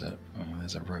this desert. Oh,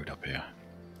 there's a road up here.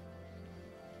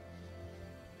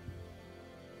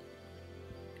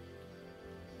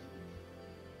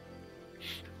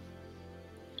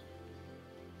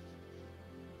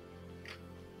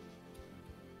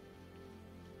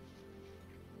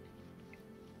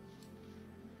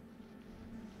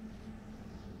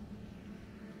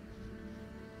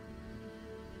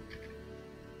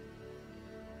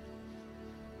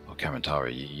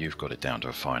 Kamatari, you've got it down to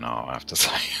a fine art, I have to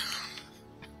say.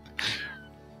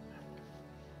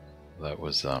 That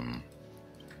was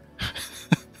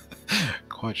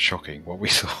quite shocking what we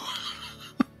saw.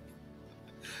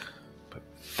 But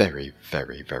very,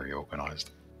 very, very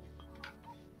organised.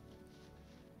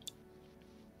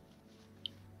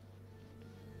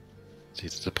 See,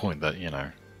 to the point that, you know,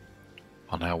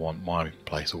 I now want my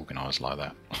place organised like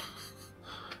that.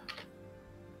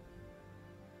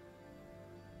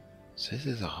 So this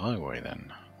is a highway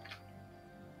then.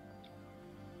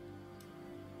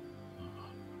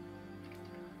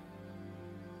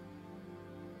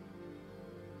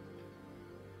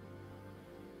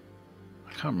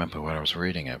 I can't remember where I was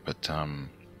reading it, but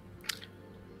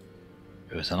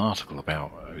it was an article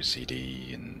about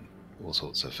OCD and all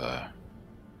sorts of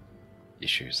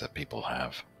issues that people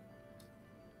have.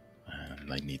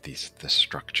 And they need this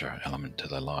structure element to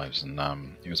their lives, and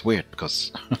it was weird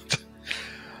because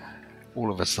all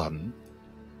of a sudden,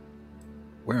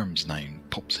 Wurm's name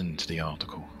pops into the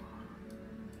article.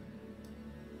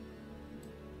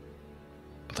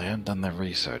 But they hadn't done their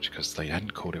research because they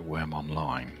hadn't called it Wurm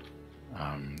online.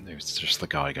 It was just the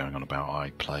guy going on about,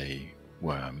 I play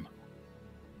Wurm,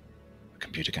 a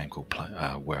computer game called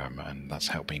Wurm, and that's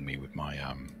helping me with my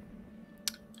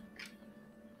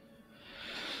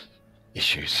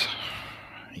issues.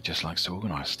 He just likes to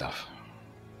organise stuff.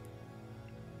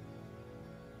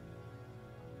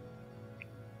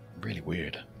 Really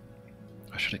weird.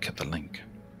 I should have kept the link.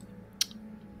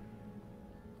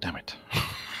 Damn it.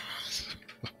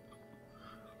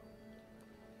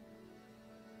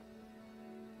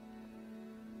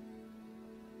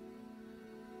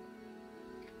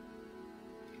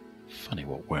 Funny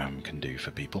what Wurm can do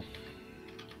for people.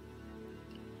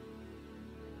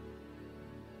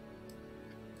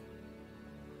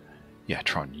 Yeah,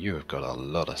 Tron, you have got a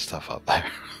lot of stuff up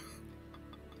there.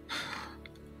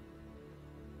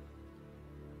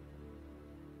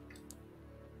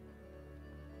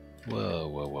 Whoa,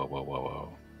 whoa, whoa, whoa, whoa,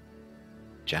 whoa.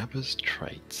 Jabba's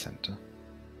Trade Center.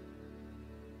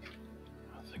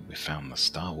 I think we found the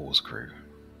Star Wars crew.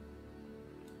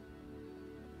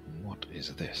 What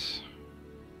is this?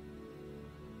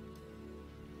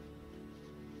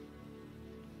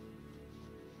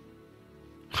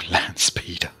 Land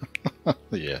speeder.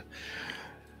 Yeah.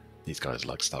 These guys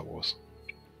like Star Wars.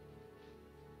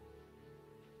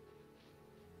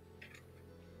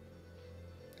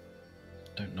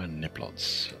 Don't know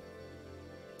Niblots.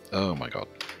 Oh my god.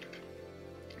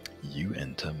 You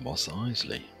enter Mos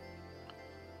Eisley.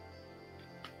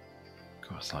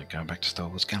 God, it's like going back to Star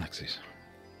Wars Galaxies.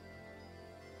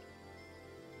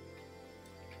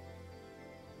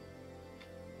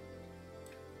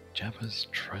 Jabba's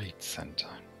Trade Center.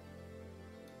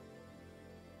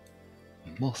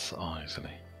 Mos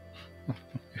Eisley.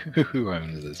 Who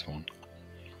owns this one?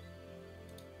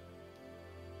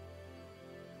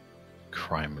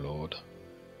 Crime Lord.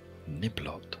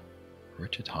 Niblot.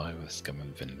 Richard Highworth, Scum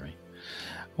and Vinery.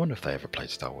 I wonder if they ever played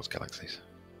Star Wars Galaxies.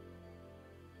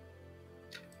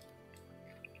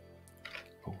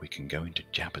 Oh, we can go into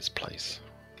Jabba's place.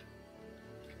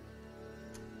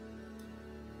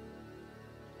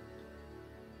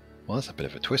 Well, that's a bit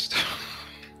of a twist.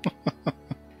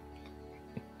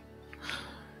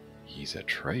 He's a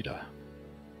trader.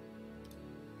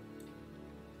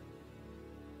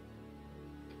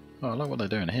 Oh, I like what they're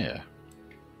doing here.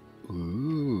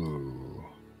 Ooh.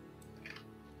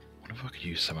 I wonder if I could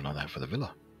use something like that for the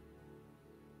villa.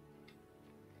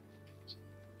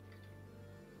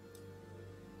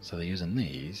 So they're using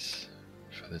these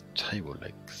for the table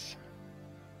legs.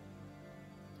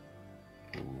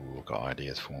 got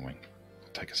ideas for me.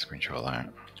 Take a screenshot of that.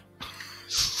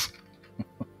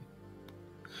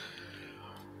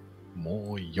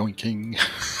 More yoinking.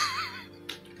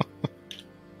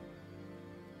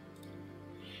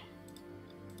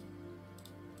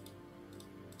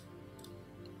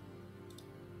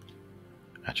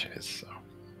 Actually, it's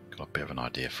got a bit of an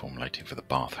idea formulating for the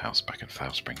bathhouse back in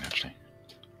Foul Spring, actually.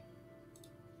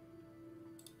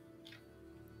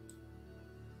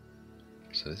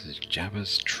 So this is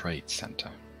Jabba's Trade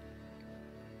Centre.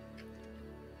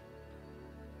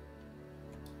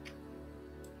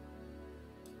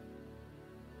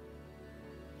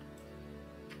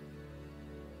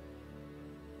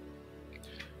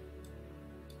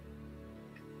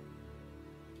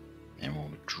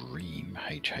 Emerald Dream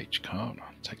HH card.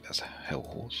 I'll take that as a Hell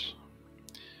Horse.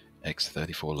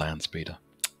 X34 Land Speeder.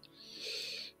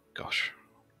 Gosh.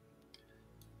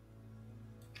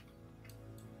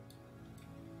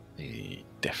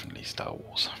 Definitely Star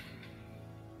Wars.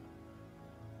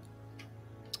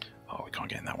 Oh, we can't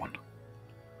get in that one.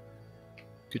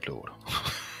 Good lord. A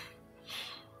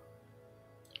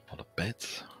lot of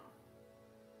beds.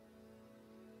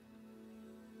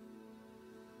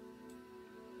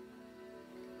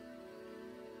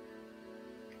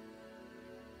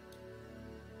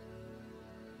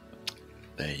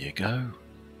 There you go.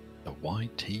 The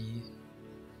YT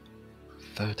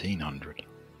 1300.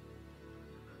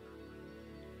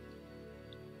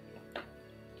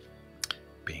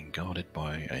 Being guarded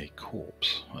by a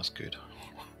corpse. That's good.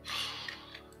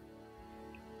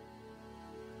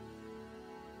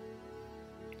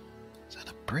 Is that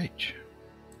a bridge?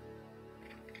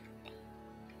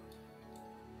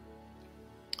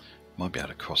 Might be able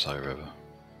to cross over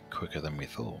quicker than we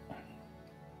thought.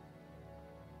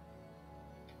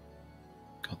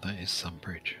 God, that is some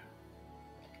bridge.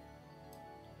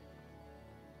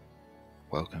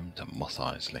 Welcome to Mos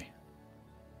Eisley.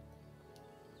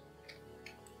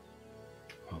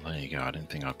 Well, there you go. I didn't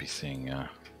think I'd be seeing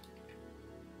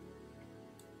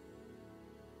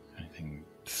anything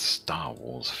Star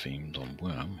Wars themed on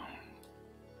Wurm.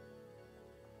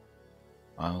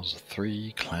 Isles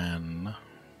 3, Clan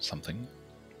something.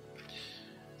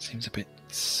 Seems a bit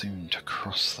soon to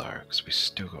cross though, because we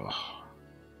still got...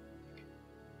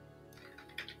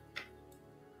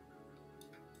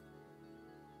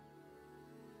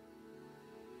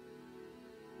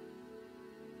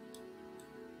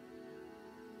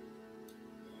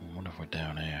 I wonder if we're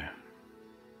down here.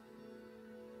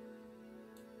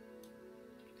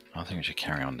 I think we should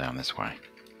carry on down this way.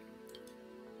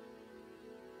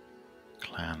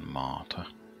 Clan Matar.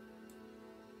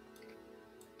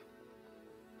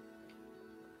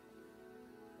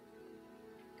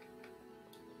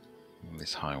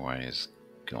 This highway is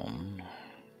gone.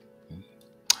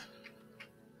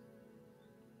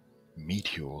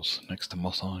 Meteors next to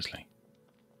Mos Eisley.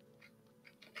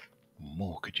 What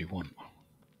more could you want?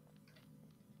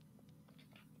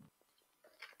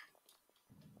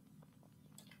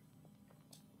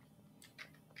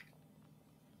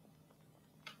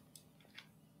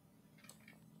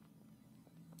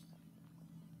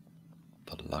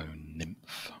 The Lone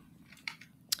Nymph.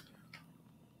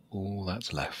 All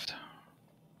that's left.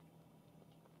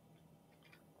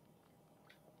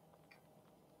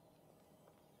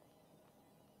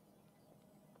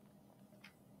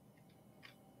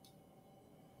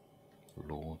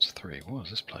 Lords 3. What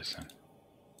is this place then?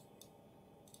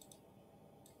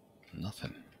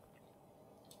 Nothing.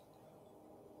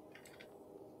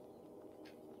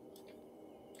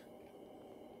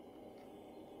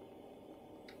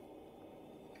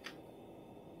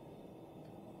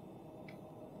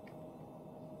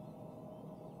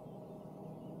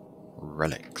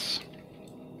 Relics.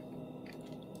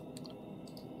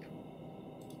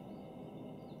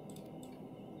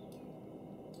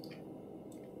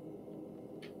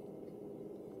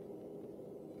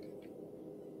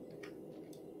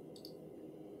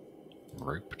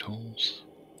 Rope tools.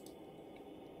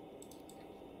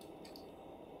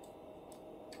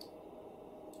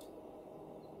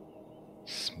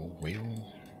 Small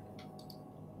wheel.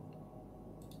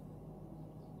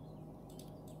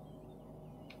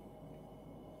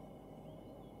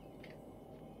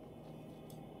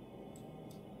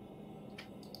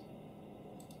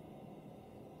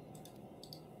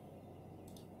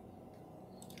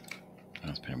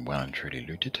 That's been well and truly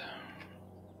looted.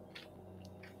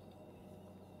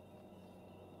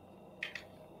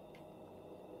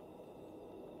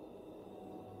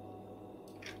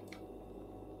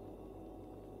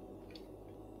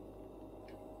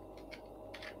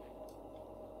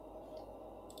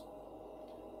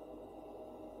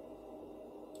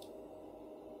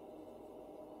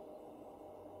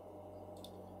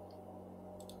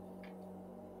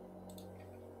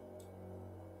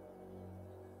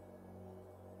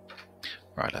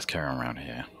 Right, let's carry on around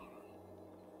here.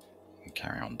 And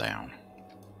carry on down.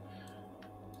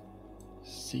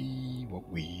 See what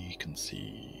we can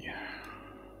see.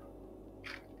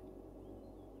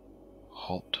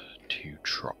 Hot to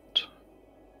trot.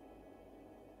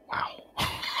 Wow.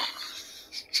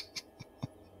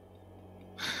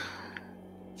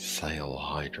 Sail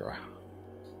Hydra.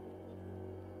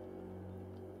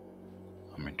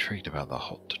 I'm intrigued about the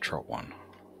hot to trot one.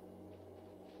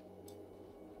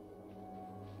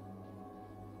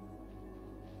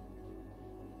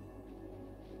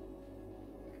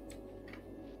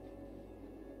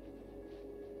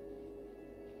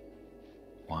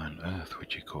 Why on earth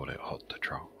would you call it hot to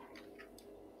trot?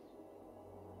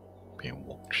 Being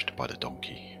watched by the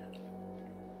donkey.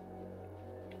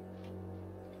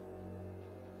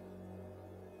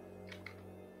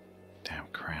 Damn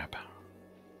crab.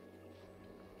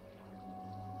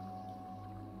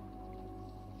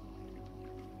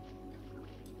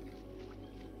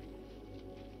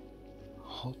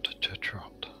 Hot to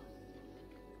trot.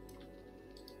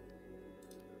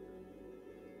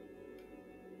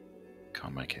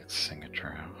 Can't make it sing a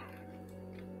trout.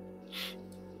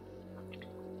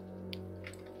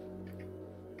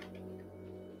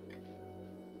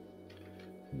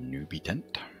 Newbie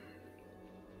tent.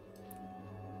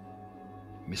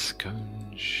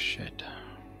 Miscone shed.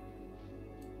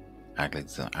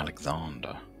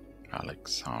 Alexandria.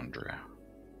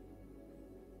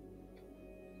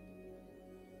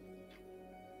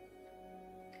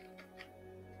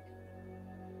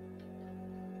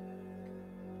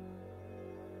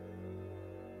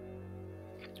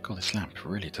 God, this lamp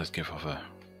really does give off a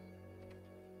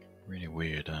really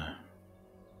weird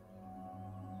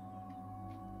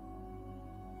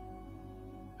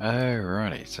Oh,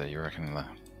 righty, so you reckon that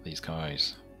these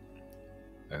guys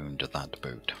owned that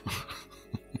boat?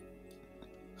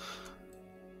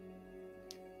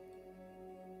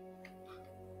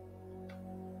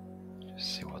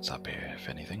 Just see what's up here, if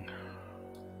anything.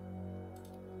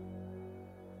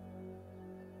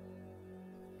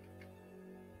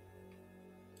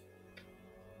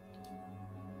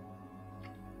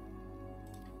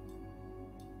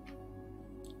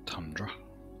 Tundra.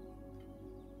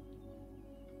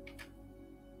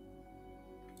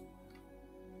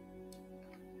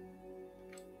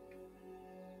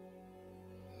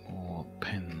 More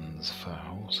pens for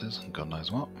horses and God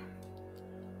knows what.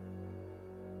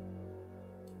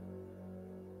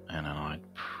 And I'd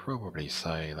probably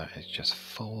say that it's just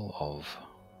full of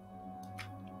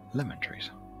lemon trees.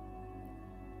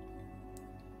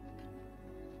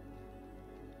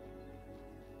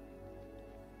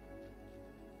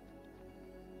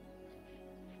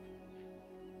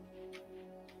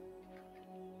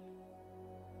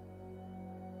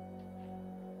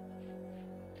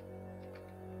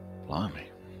 Blimey.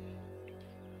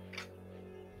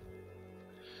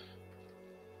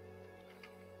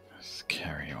 Let's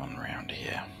carry on round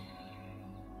here.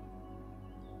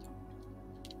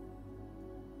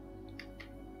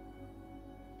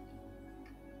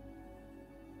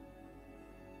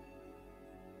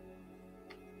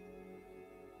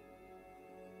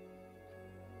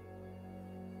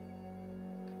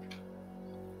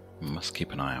 Must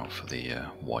keep an eye out for the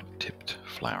white-tipped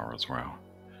flower as well.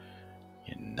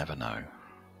 You never know.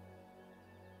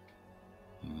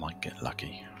 Might get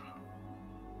lucky.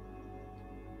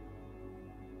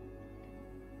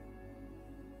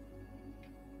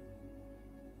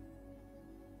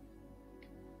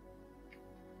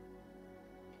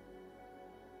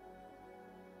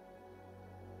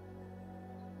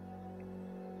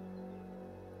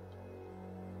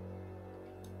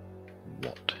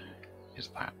 What is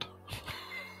that?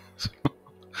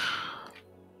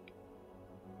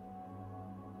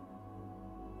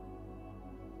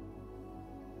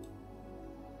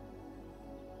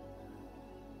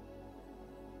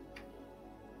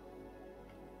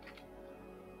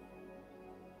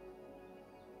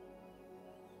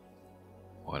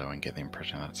 Why do I get the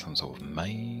impression that's some sort of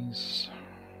maze?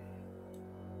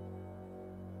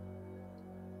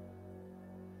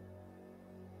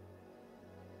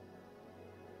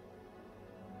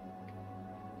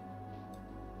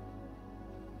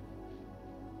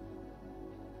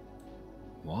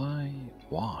 Why?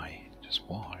 Why? Just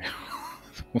why?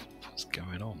 What's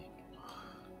going on?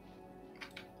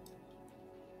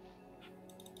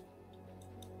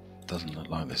 Doesn't look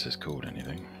like this is called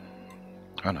anything.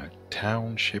 Oh no,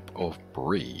 Township of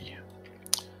Bree.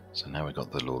 So now we've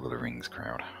got the Lord of the Rings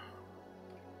crowd.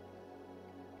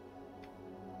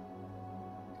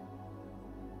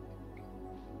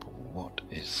 But what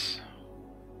is...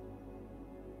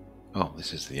 Oh,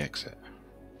 this is the exit.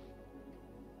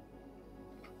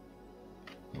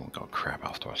 we've got a crab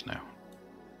after us now.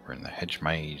 We're in the hedge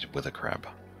maze with a crab.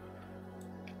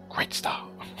 Great start.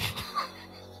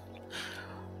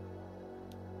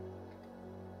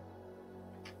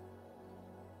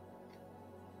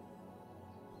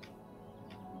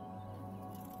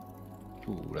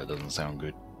 Ooh, that doesn't sound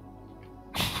good.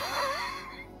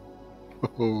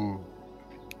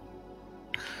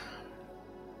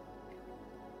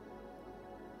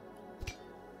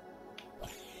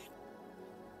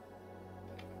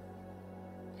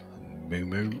 Moo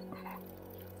moo.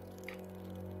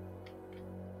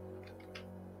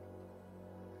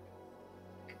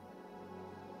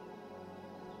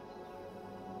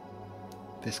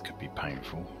 This could be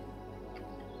painful.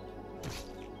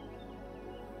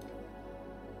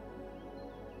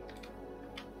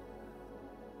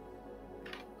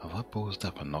 Have I paused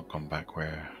up and not gone back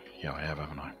where... Yeah, I have,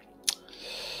 haven't I?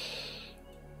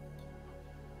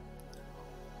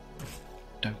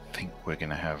 Don't think we're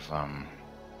going to have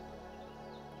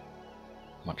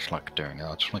much luck doing it.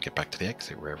 I just want to get back to the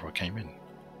exit wherever I came in.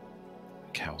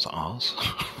 Cow's arse.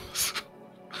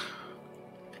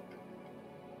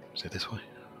 Is it this way?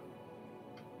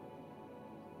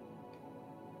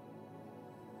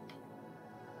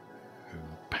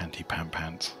 Ooh, panty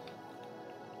pants.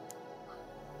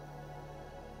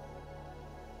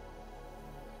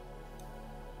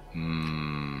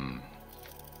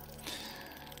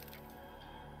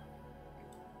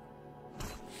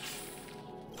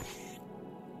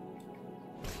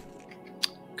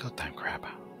 Goddamn crap.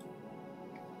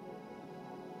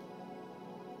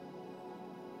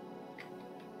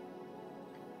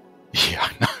 Yeah,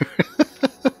 I know.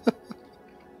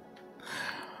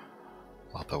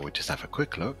 I thought we'd just have a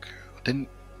quick look. I didn't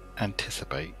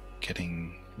anticipate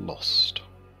getting lost.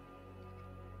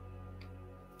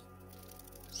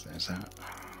 So there's that.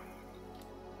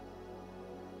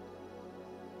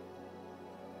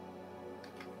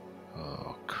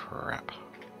 Oh crap.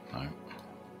 No.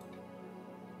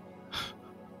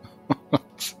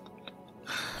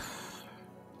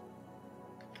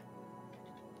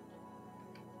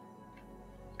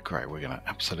 Great, we're going to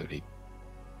absolutely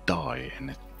die in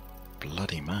this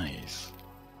bloody maze.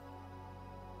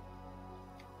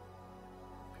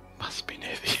 It must be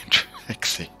near the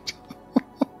exit.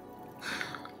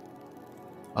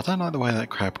 I don't like the way that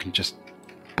crab can just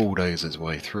bulldoze his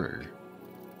way through.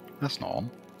 That's not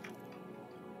on.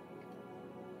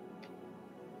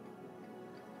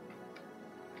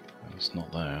 It's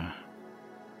not there.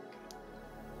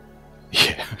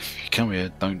 Yeah, if you come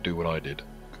here, don't do what I did.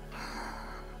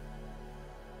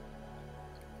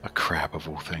 A crab of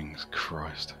all things,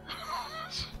 Christ.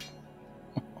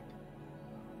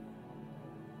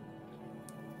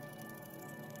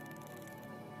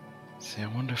 See, I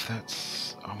wonder if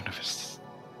that's... I wonder if it's...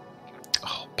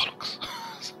 Oh, bollocks.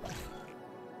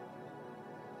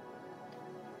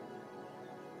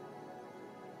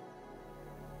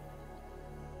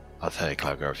 I'll tell you,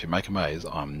 Cloudgirl, if you make a maze,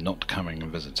 I'm not coming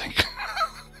and visiting.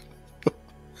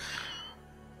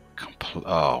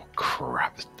 Oh,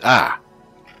 crap. Ah!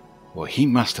 Well, he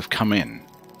must have come in.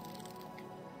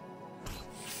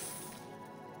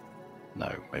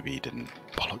 No, maybe he didn't.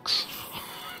 Bollocks.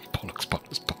 Bollocks,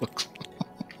 bollocks, bollocks.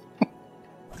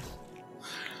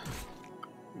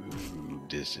 Ooh,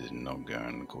 this is not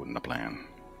going according to plan.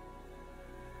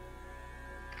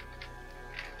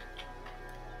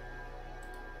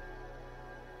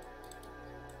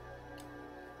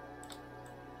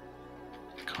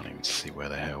 Can't even see where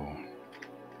the hell...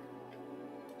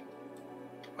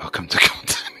 Welcome to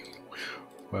content.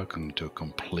 Welcome to a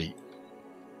complete,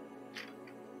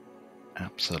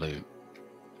 absolute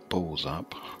balls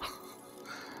up.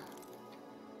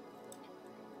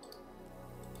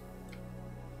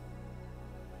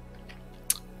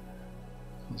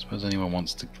 I suppose anyone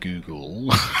wants to Google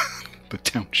the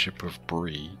Township of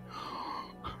Bree.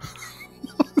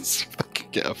 Let's see if I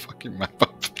can get a fucking map up.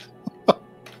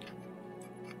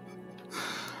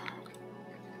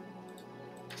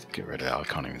 Get rid of that, I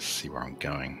can't even see where I'm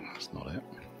going. That's not it.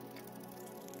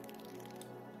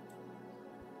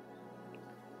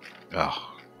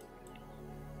 Oh.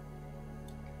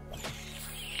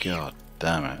 God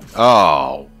damn it.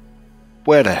 Oh!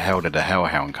 Where the hell did the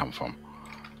hellhound come from?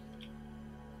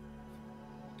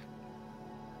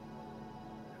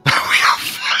 We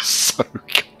are so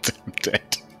goddamn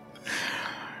dead.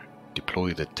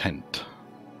 Deploy the tent.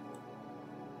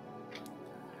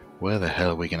 Where the hell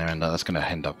are we going to end up? That's going to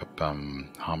end up at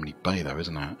Harmony Bay though,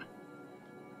 isn't it?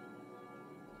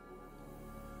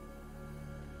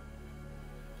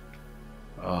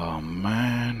 Oh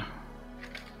man.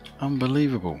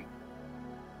 Unbelievable.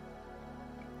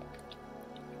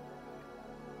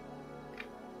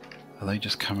 Are they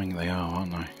just coming? They are,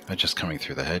 aren't they? They're just coming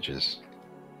through the hedges.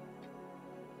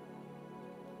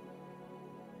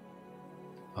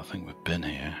 I think we've been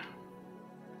here.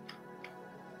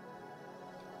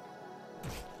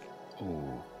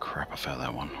 Oh crap, I felt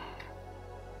that one.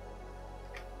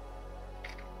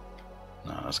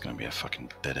 No, that's going to be a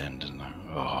fucking dead end, isn't it?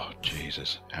 Oh,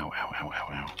 Jesus. Ow, ow, ow,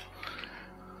 ow,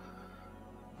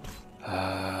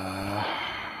 ow.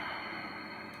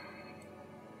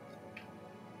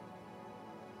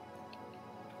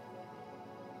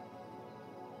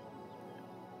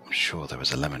 I'm sure there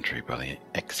was a lemon tree by the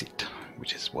exit,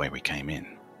 which is where we came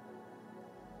in.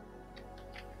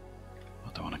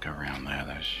 I don't want to go around there,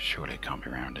 though. Surely it can't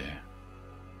be around here.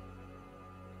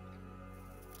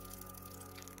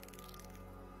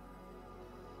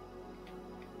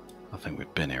 I think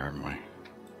we've been here, haven't we?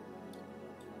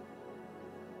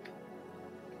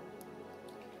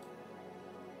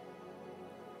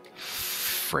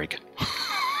 Frig.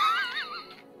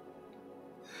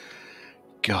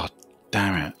 God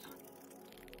damn it.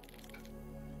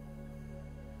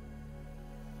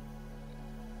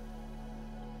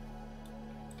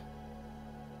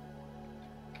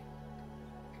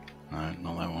 No,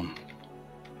 not that one.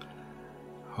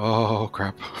 Oh,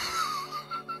 crap.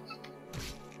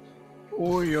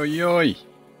 Oi, oi, oi.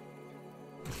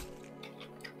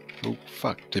 Oh,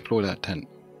 fuck. Deploy that tent.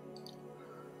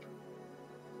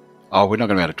 Oh, we're not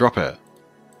going to be able to drop it.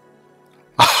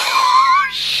 Oh,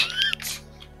 shit.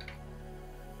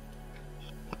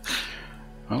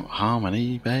 Oh,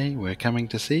 Harmony Bay, we're coming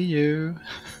to see you.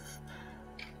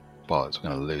 Bollocks, we're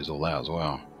going to lose all that as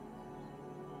well.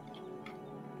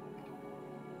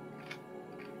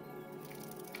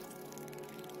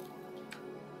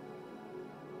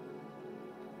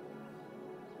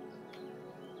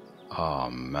 Oh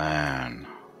man,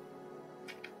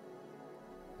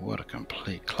 what a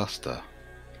complete cluster.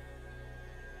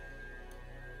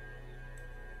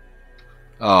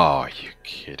 Oh, you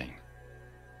kidding?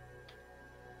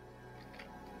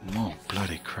 More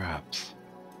bloody crabs.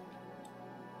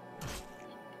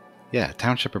 Yeah,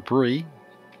 Township of Bree.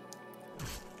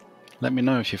 Let me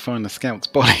know if you find the scout's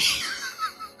body.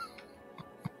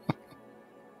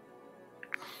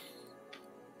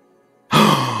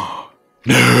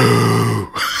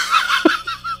 No!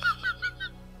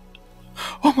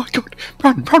 Oh my god!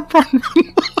 Run, run, run,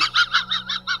 run!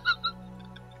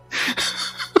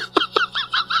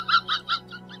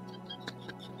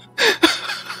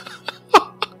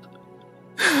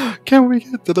 Can we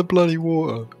get to the bloody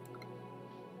water?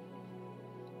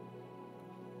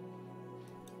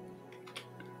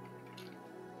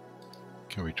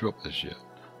 Can we drop this yet?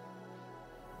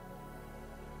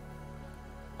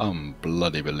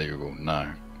 Bloody believable,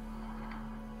 no.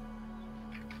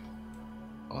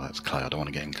 Oh, that's clay. I don't want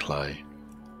to get in clay.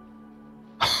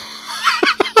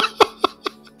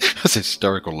 That's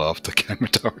hysterical laughter, Clan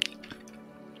Matar.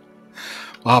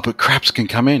 Oh, but crabs can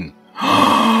come in.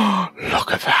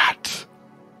 Look at that.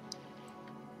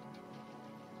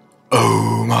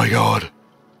 Oh my god.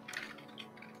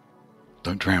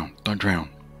 Don't drown, don't drown.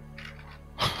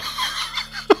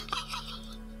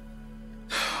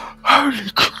 Holy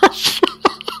crap.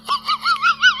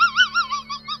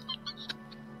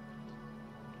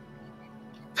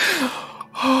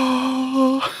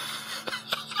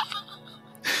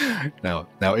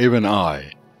 Now even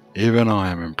I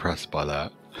am impressed by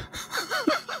that.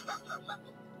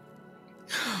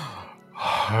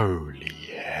 Holy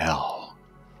hell.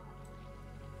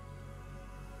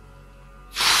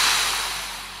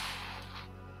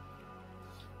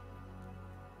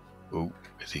 Oh,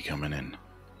 is he coming in?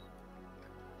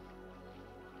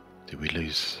 Did we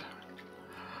lose?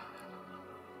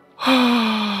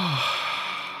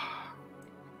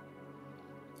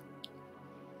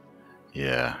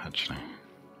 Yeah, actually.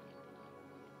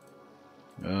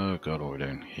 Oh god, what are we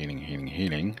doing? Healing, healing,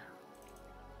 healing.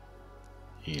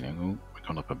 Healing. Oh, we've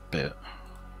gone up a bit.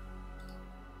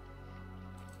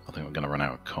 I think we're going to run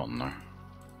out of cotton though.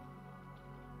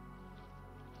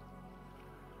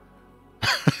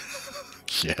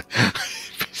 Yeah,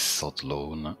 sod's law,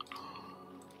 wouldn't it?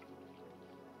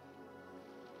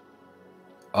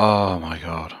 Oh my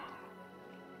god.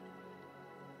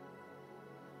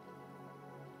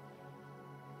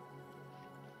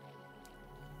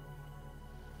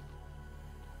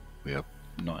 We are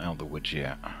not out of the woods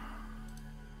yet.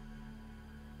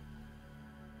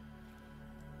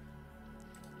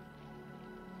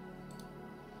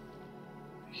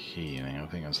 Healing, I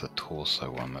think it's the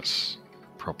torso one that's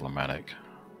problematic.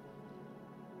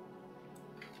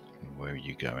 Where are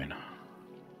you going?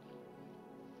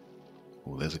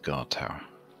 Oh, there's a guard tower.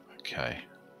 Okay.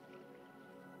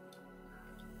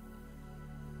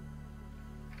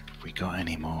 Have we got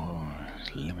any more?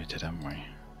 It's limited, haven't we?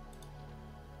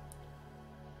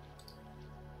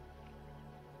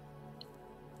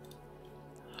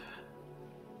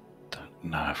 Don't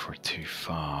know if we're too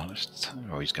far.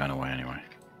 Oh, he's going away anyway.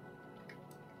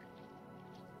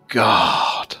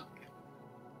 God!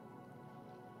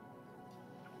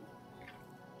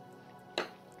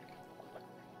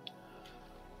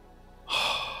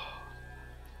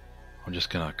 I'm just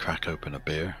gonna crack open a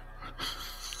beer.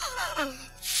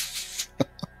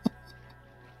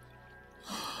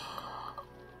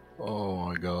 Oh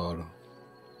my god.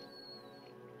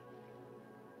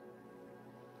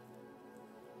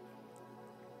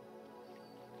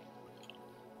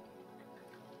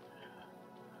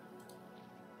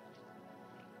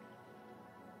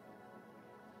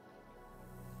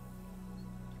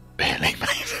 Barely made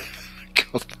it.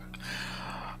 God.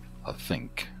 I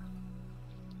think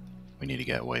we need to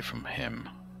get away from him.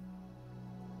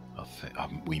 I think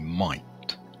we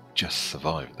might just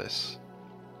survive this.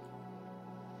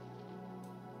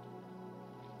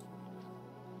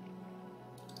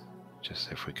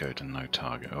 Just if we go to no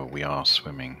target. Oh, we are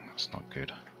swimming. That's not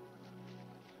good.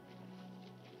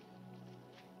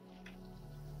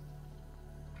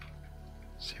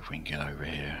 See if we can get over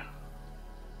here.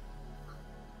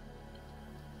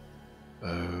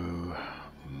 Oh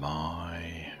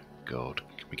my god.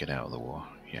 Can we get out of the water?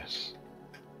 Yes.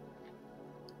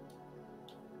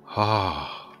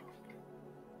 Ah.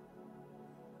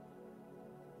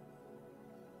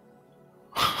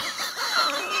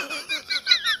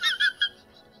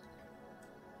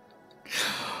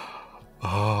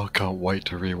 Oh, can't wait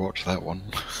to rewatch that one.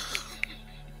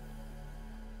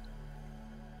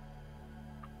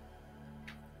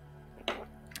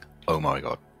 Oh my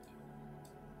god.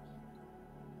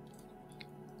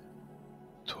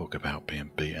 Talk about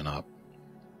being beaten up.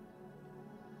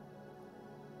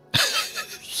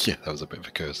 Yeah, that was a bit of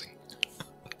a cursing.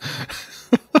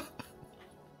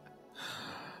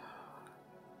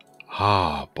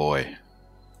 Ah, boy.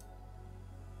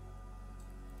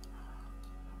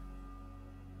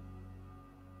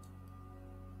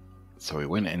 So we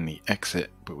went in the exit,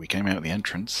 but we came out the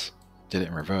entrance. Did it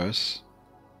in reverse.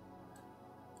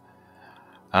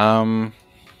 I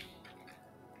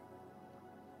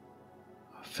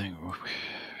think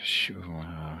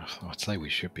I'd say we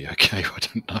should be okay. I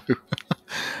don't know.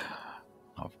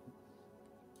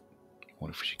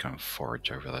 What if we should go and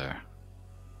forage over there?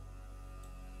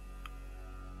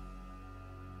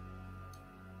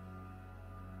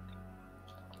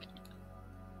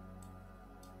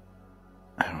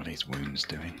 How are these wounds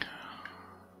doing?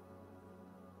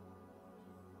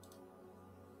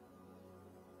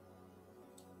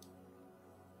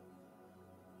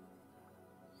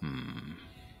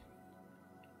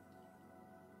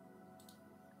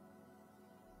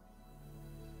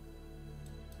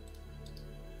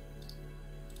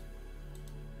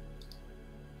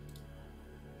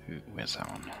 Where's that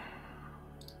one?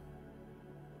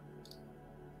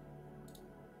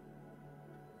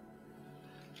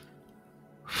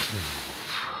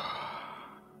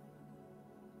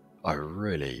 I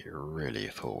really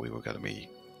thought we were going to be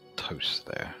toast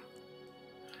there.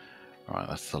 Right,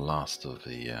 that's the last of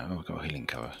the... oh, we've got a healing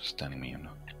cover standing me in.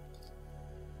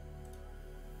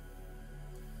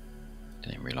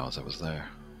 Didn't realise I was there.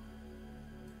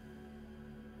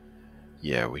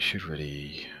 Yeah, we should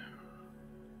really...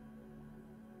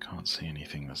 Can't see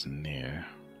anything that's near.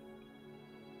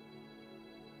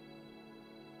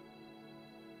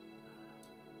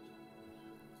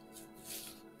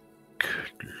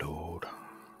 Good lord.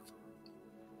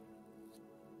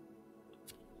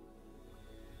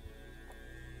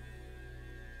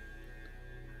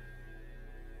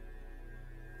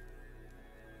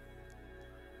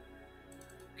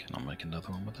 Can I make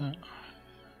another one with that?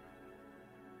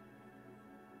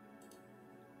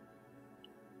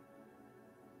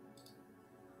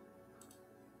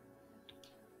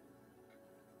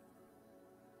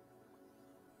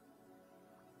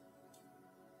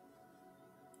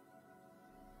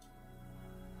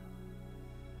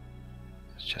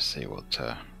 Let's just see what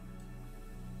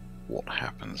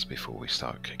happens before we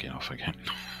start kicking off again.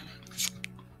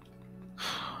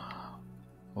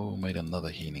 Oh, made another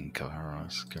healing cover. Alright,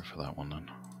 let's go for that one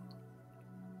then.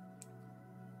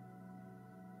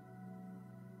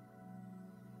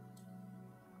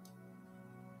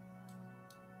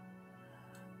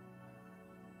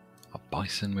 A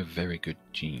bison with very good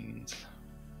genes.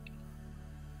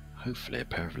 Hopefully a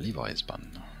pair of Levi's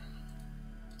bun.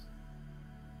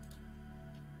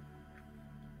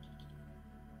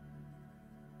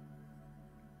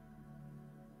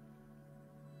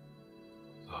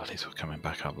 Oh, these were coming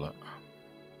back up, look.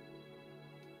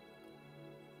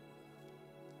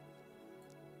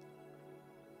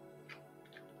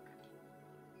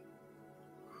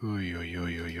 Oy, oy,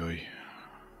 oy, oy, oy.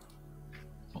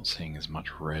 Not seeing as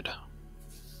much red.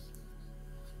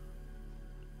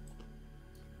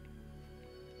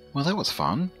 Well, that was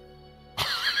fun.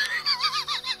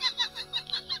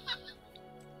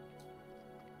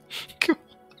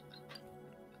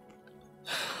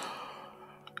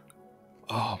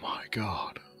 Oh my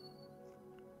god.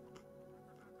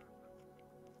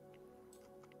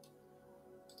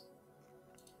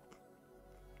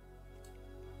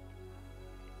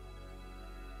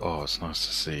 Oh, it's nice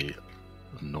to see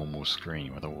a normal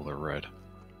screen with all the red.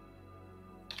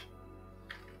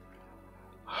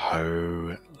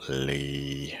 Holy.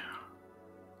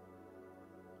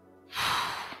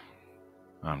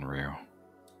 Unreal.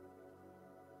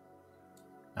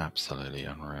 Absolutely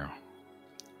unreal.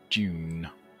 June.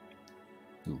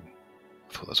 Ooh,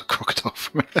 I thought there was a crocodile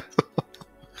for a minute.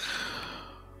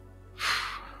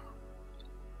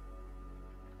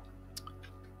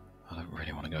 I don't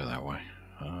really want to go that way.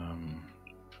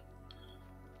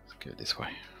 Let's go this way.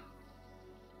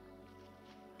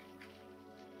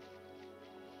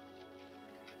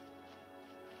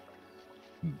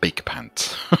 Big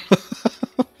pants.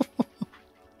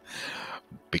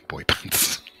 Big boy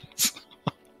pants.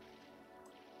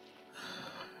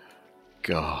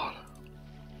 God.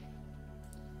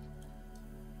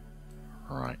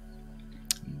 Right.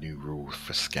 New rules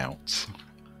for scouts.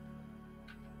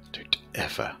 Don't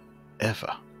ever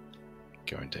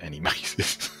go into any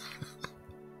mazes.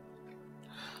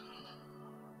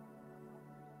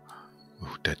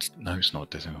 Oh, dead. No, it's not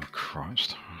dead. Oh,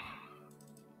 Christ.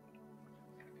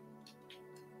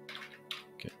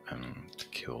 Get them to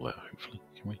kill that, hopefully.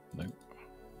 Can we? Nope.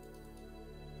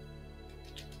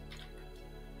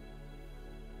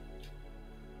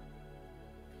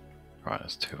 Right,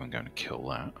 there's two. I'm going to kill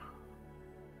that.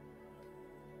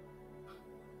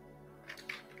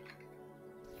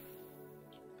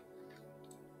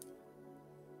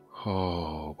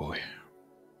 Oh boy.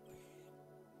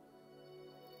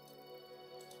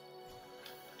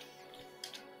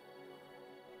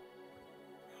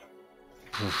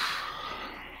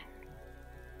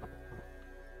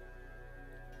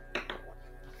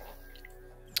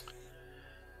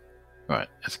 Right,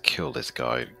 let's kill this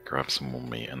guy, grab some more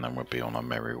meat, and then we'll be on our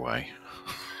merry way.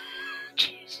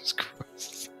 Jesus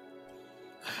Christ.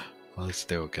 I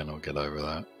still cannot get over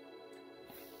that.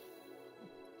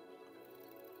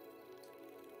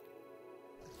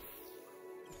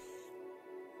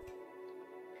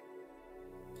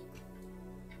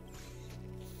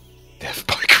 Death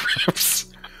by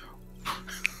crabs.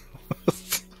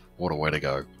 What a way to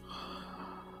go.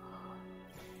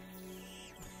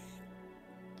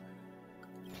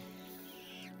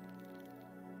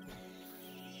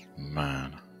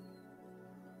 Man.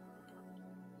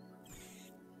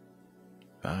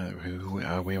 Who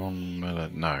are we on?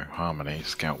 No, Harmony,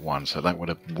 Scout 1, so that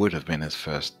would have been his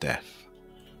first death.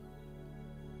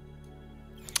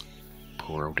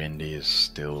 Poor old Indy is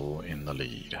still in the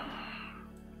lead.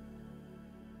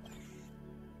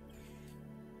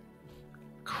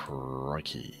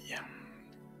 Crikey.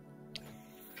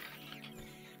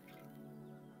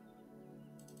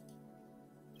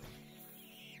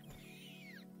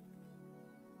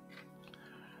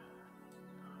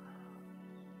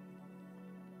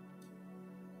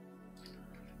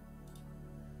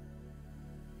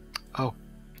 Oh,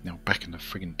 now back in the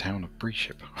friggin' town of Bree.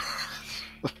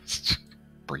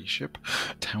 Bree?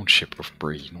 Township of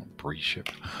Bree, not Bree.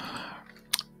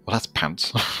 Well, that's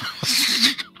pants.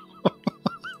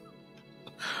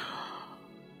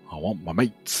 I want my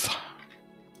mates.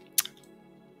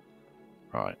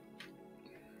 Right.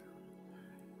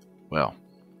 Well,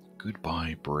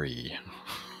 goodbye, Bree.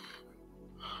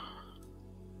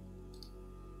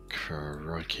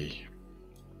 Crikey.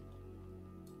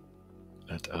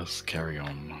 Let us carry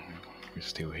on. We're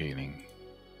still healing.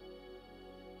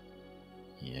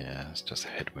 Yeah, it's just a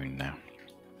head wound now.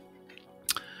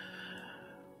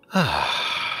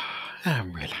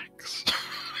 And relax.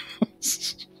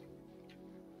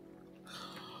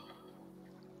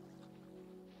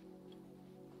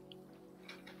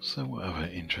 So what other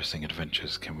interesting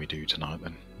adventures can we do tonight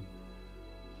then?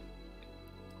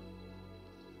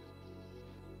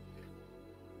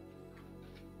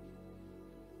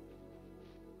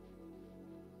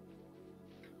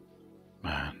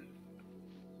 Man.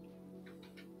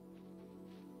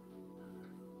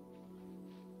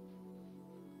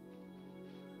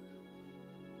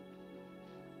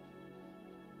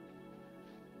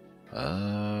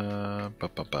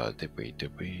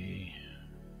 Did we?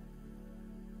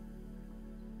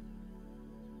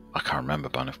 I can't remember,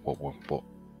 Bunny, what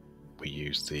we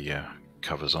used the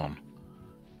covers on.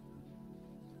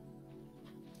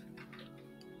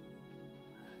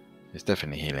 It's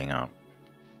definitely healing up.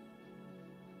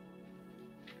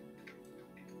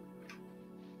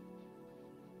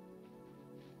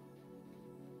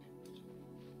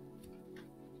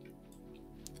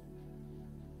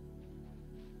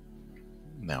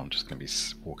 Now I'm just going to be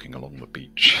walking along the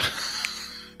beach.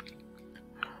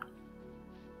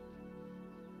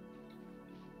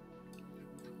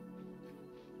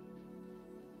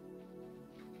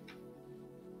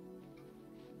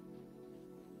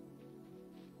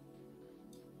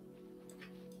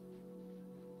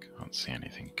 Can't see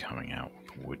anything coming out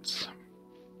of the woods.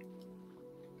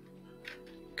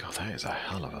 God, that is a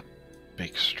hell of a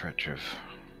big stretch of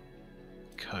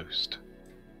coast.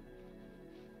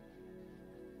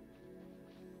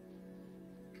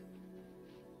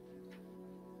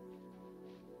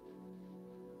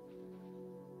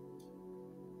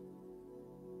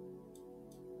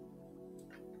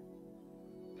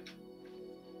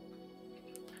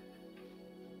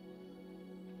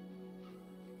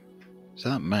 So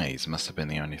that maze must have been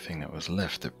the only thing that was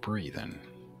left at Bree then.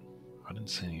 I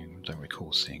don't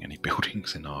recall seeing any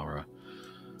buildings in our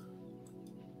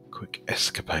quick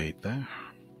escapade there.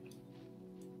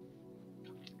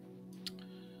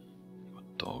 A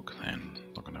dog then,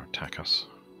 not going to attack us.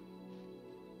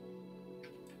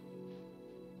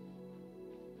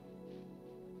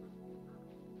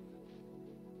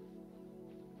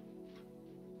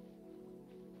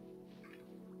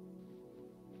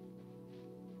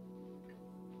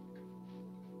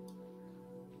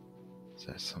 Is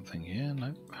there something here?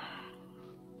 Nope.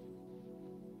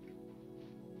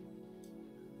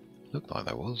 Looked like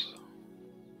there was.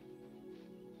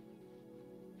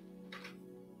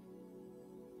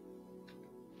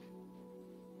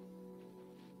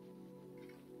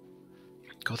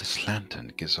 God, this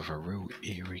lantern gives off a real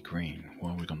eerie green.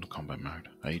 Why are we gone to combat mode?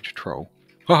 Age troll.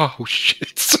 Oh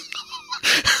shit!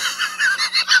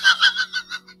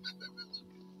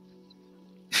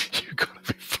 You gotta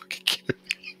be fucking kidding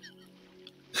me.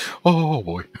 Oh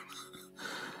boy.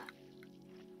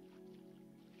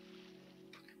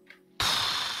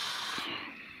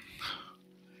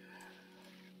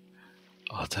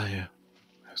 I'll tell you,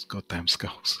 those goddamn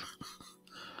skulls.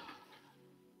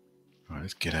 Right,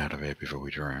 let's get out of here before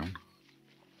we drown.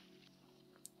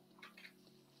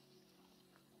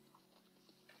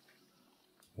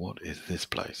 What is this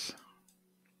place?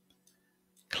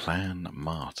 Clan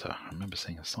Matar. I remember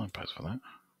seeing a signpost for that.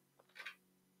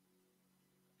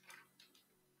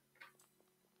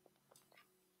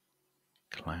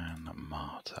 Clan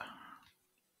Matar.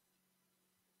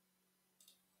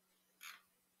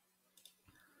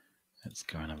 Let's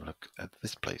go and have a look at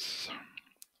this place.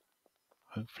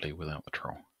 Hopefully without the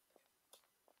troll.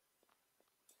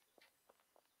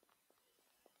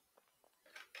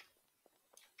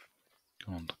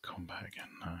 Go on to combat again,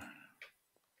 no.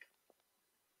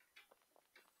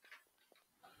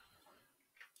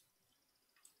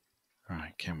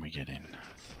 Right, can we get in?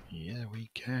 Yeah, we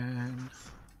can.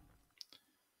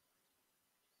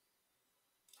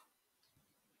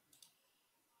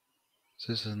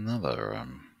 So this is another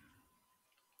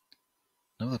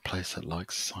place that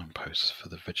likes signposts for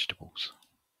the vegetables.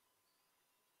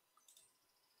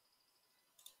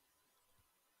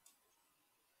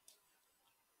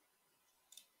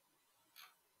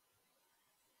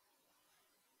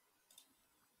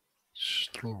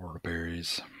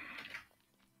 Strawberries.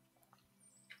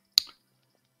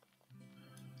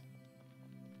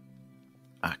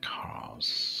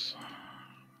 Acaras.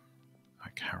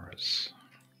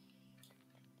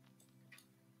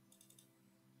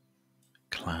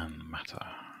 Clan Matar.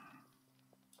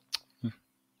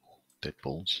 Dead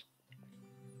balls.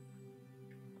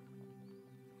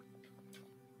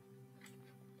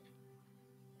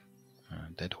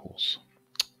 Dead horse.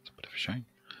 It's a bit of a shame.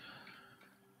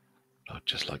 I'd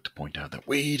just like to point out that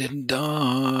we didn't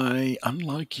die,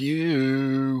 unlike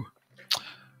you.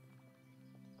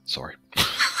 Sorry.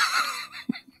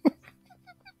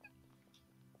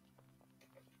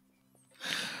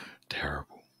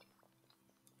 Terrible.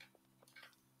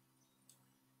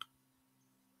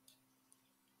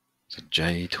 So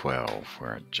J12,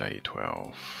 we're at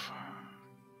J12.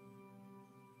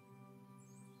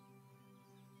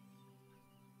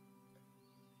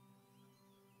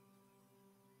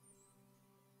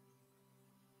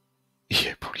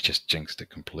 Yeah, probably just jinxed it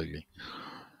completely.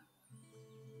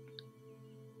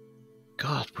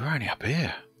 God, we're only up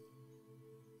here.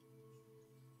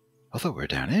 I thought we were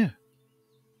down here.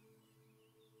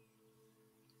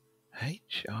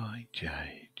 H-I-J-J-12.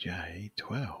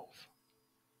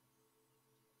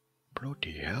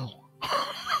 Bloody hell.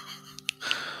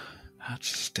 That's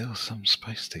still some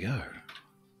space to go.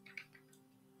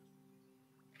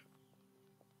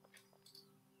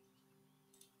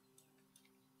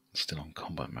 still on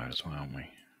combat mode as well, aren't we?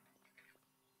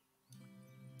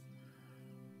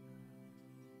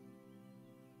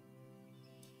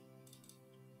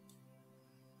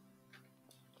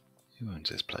 Who owns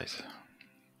this place?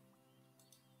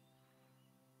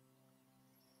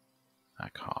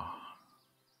 That car.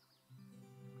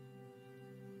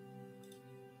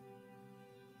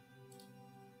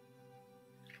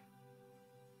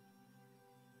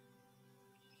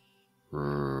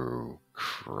 Oh,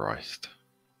 Christ.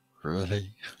 Really?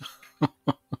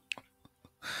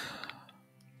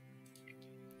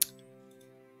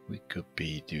 We could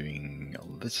be doing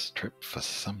this trip for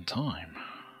some time.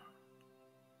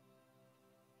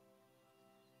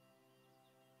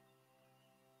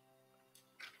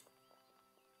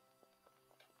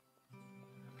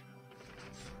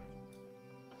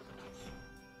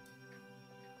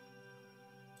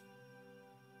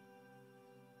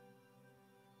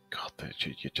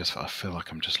 I feel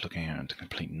like I'm just looking out into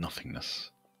complete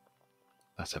nothingness.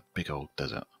 That's a big old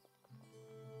desert.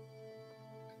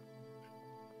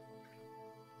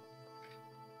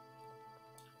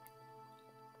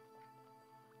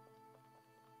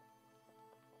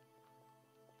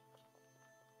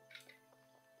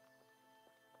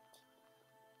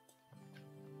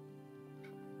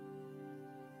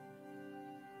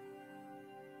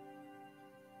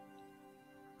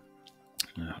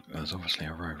 There's obviously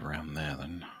a road around there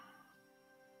then.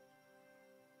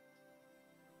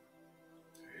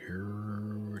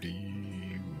 Hurdy-burdy.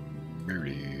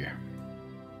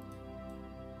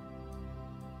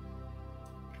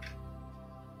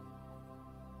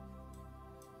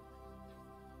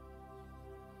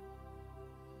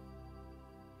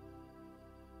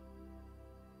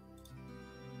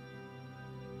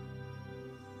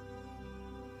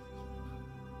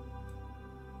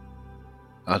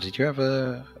 Oh, did you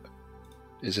ever...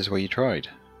 Is this where you tried,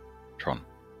 Tron?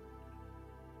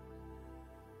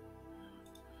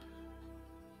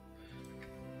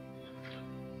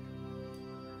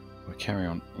 We'll carry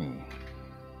on. Ooh.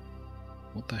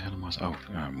 What the hell am I... Oh,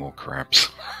 more crabs.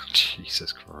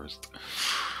 Jesus Christ.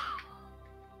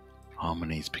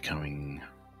 Harmony's becoming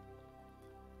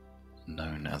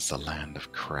known as the land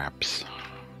of crabs.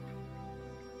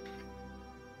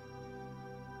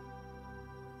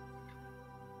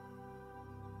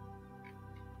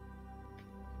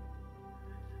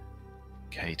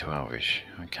 K12-ish,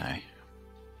 okay.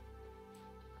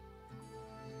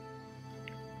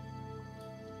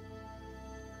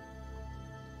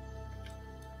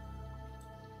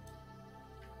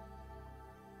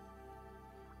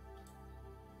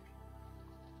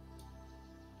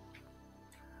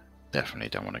 Definitely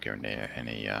don't want to go near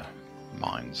any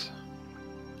mines.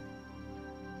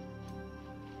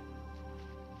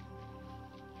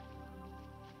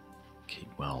 Keep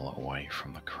well away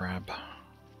from the crab.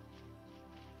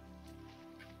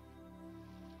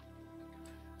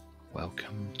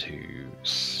 Welcome to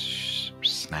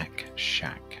Snack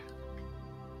Shack.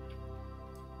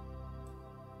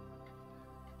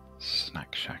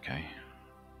 Snack Shack, eh?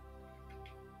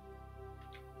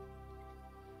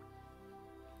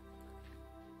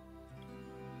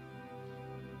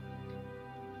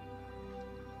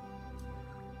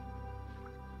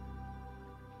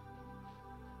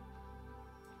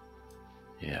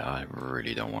 Yeah, I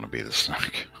really don't want to be the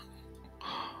snack.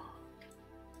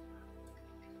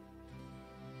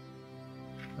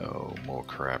 Oh, more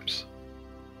crabs.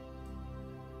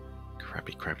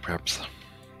 Crabby crabs.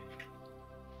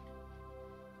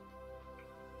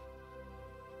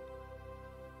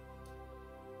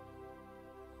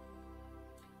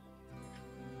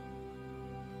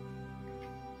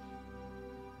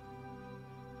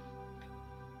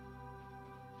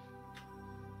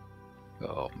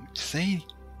 Oh, see?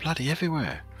 Bloody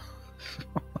everywhere.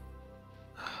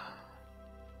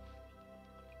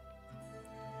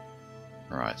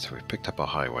 Right, so we've picked up a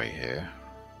highway here.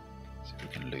 See if we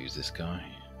can lose this guy.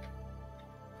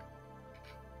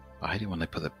 I hate it when they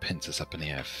put the pincers up in the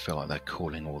air. I feel like they're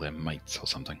calling all their mates or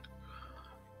something.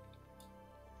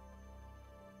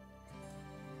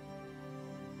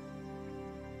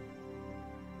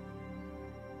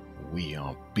 We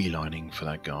are beelining for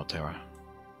that guard tower.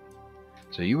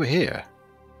 So you were here?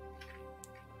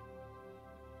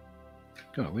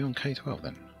 God, are we on K12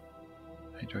 then?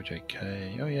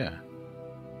 HOJK, oh yeah.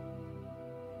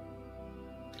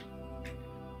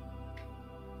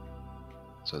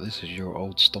 So this is your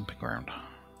old stomping ground.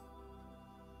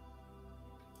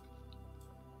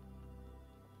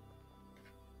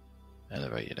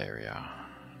 Elevated area.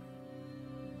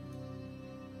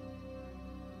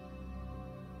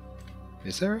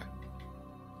 Is there?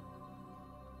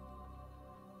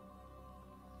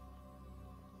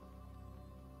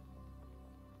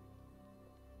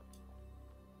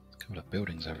 Couple of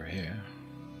buildings over here.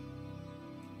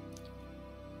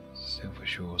 Silver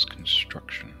Shores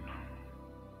Construction.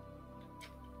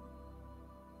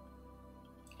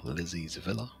 Lizzie's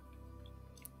Villa.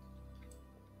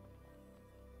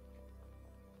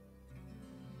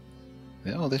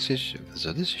 Oh, this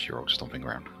is your old stomping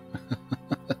ground.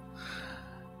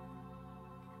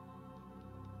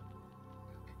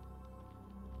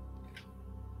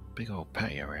 Big old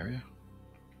patio area.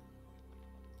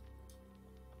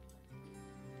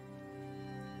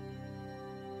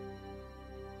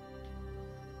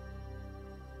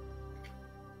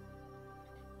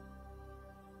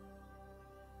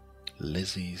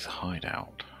 Lizzie's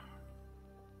Hideout.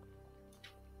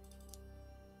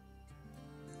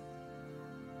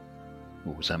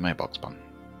 What was that mailbox button?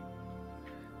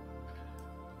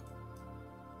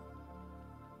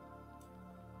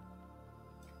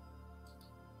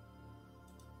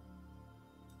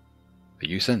 Are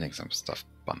you sending some stuff,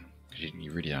 Bun? Because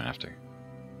you really don't have to.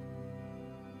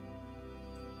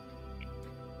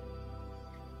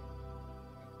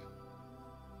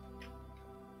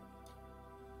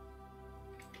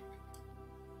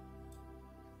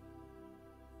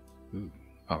 Ooh,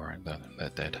 alright, they're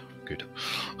dead. Good.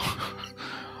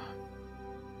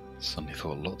 Suddenly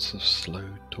thought lots of slow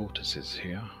tortoises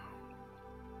here.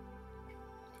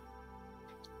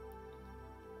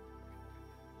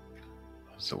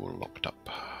 It's all locked up.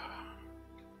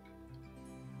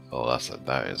 Oh,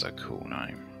 that is a cool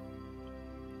name.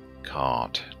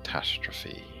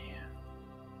 Catastrophe.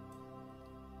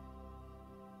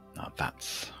 Now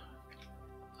that's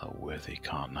a worthy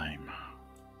card name.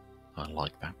 I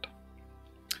like that.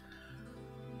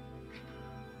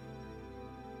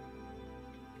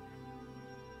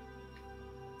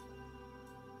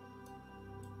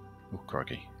 Oh,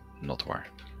 crikey. Not to worry.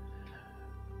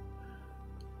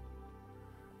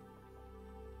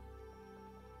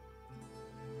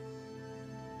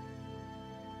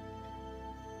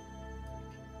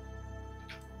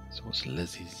 So what's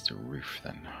Lizzie's roof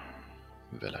then?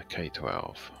 Villa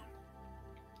K12.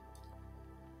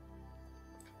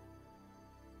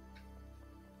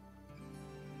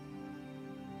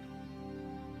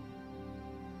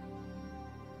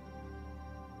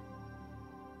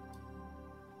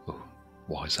 Oh,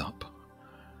 wise up.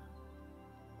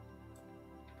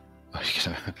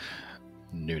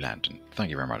 New lantern. Thank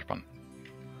you very much, Bun.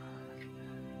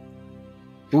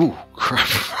 Ooh, crap.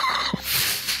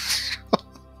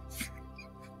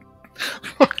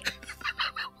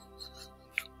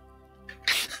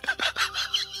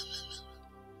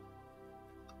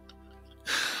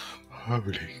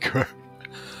 Holy crap.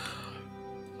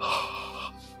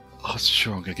 I was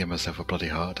sure I'm going to get myself a bloody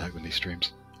heart attack with these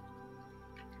streams.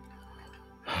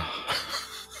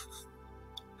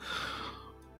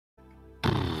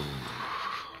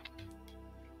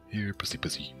 Here, pussy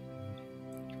pussy.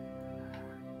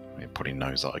 He probably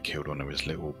knows that I killed one of his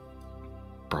little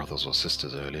brothers or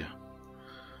sisters earlier.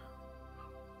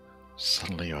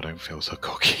 Suddenly I don't feel so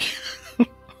cocky.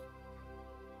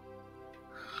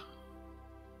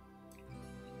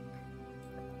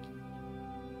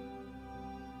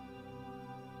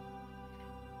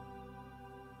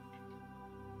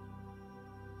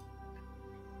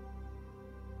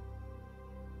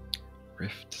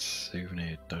 Rift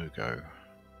Souvenir Dogo.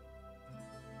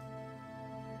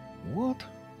 What?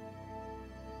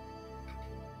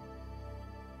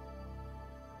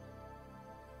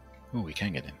 Oh, we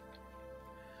can get in.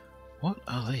 What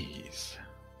are these?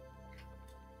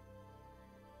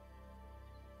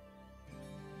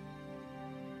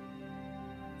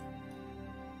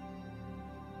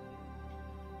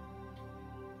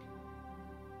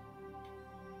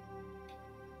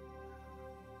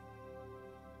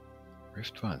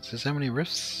 Rift 1. Is this how many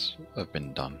rifts have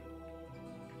been done?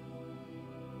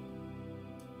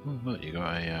 Oh, look, you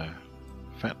got a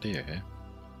fat deer here.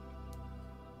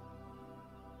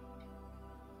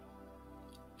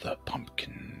 The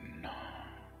pumpkin.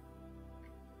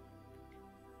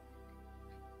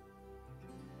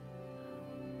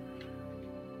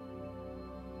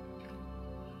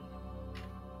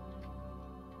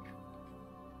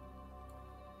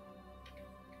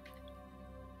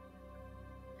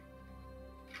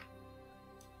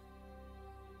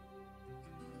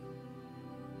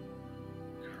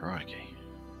 Crikey.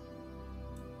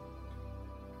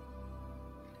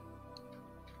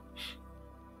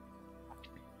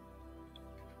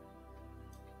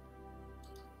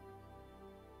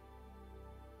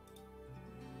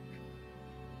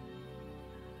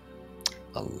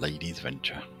 A lady's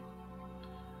venture.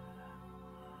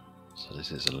 So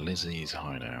this is Lizzie's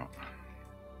hideout.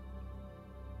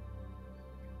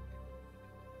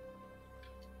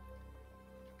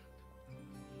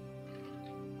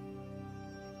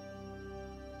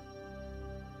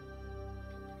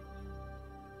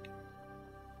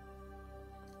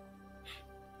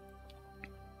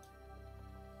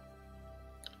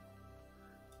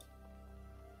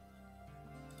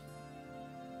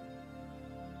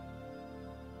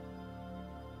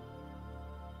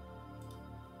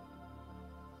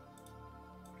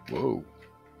 Whoa.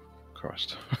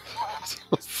 Christ.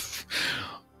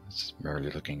 Just merrily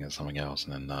looking at something else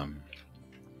and then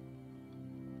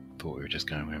thought we were just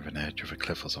going over an edge of a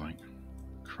cliff or something.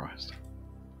 Christ.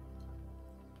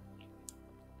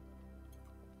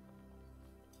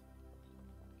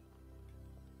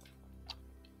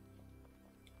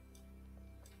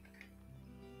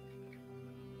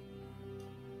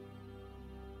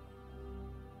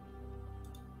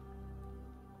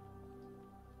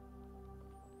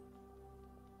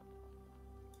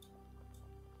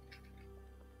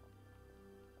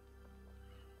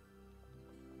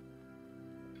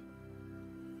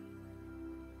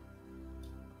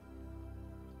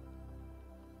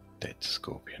 Dead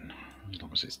scorpion, as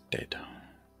long as it's dead.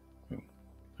 Ooh,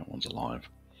 that one's alive.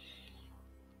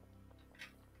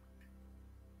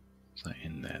 Is that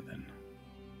in there then?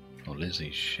 Or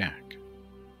Lizzie's shack?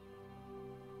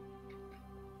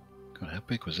 God, how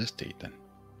big was this deed then?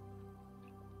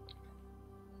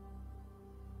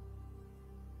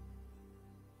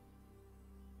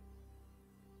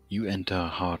 You enter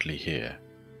hardly here.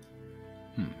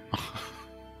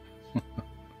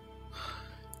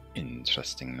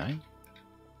 Interesting name.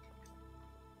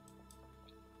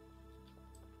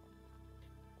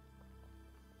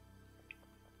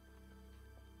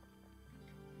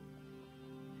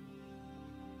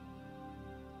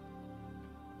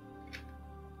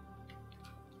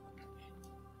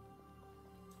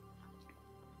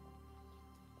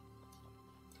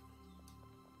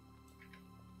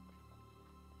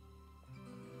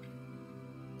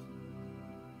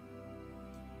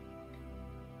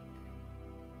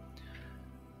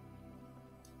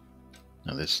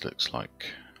 Now this looks like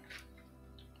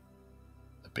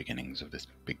the beginnings of this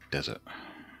big desert.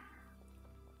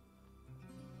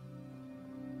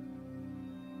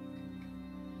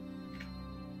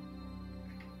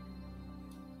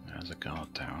 There's a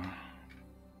guard tower.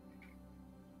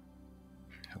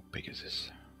 How big is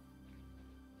this?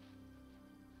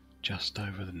 Just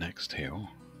over the next hill.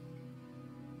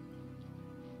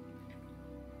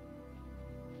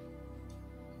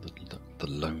 The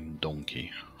lone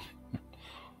donkey.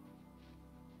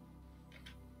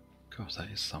 Gosh, that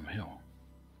is some hill.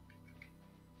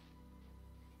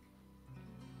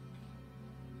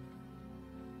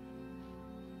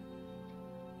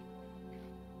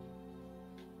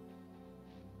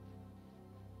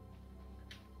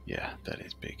 Yeah, that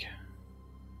is big.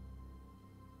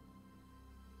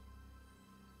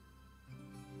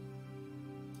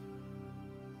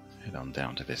 Head on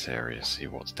down to this area, see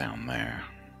what's down there.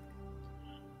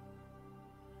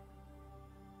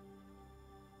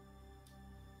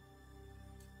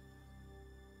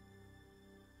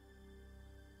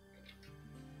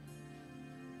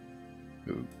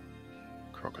 Ooh,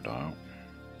 crocodile.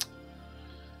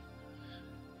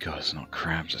 God, it's not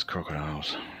crabs, it's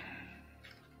crocodiles.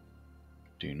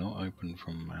 Do not open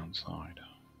from outside.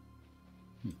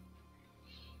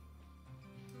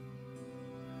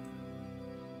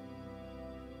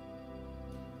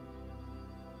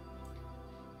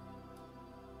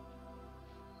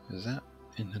 Is that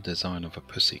in the design of a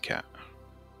pussycat?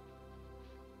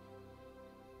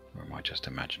 Or am I just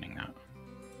imagining that?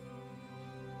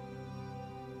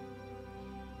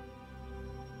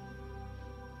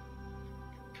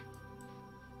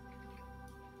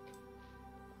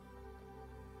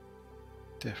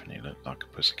 Definitely looked like a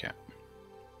pussycat.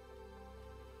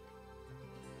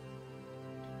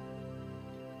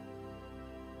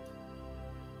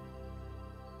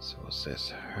 So what's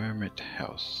this? Hermit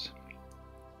house.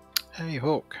 Hey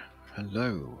Hawk,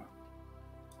 hello.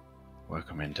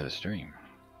 Welcome into the stream.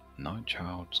 Night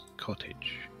Child's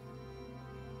cottage.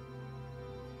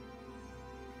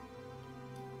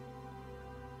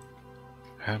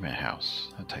 Hermit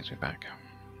house, that takes me back.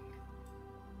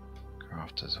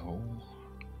 Crafter's hall.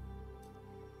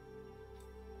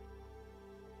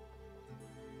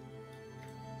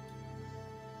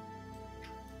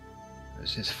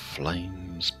 This is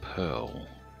Flames Pearl.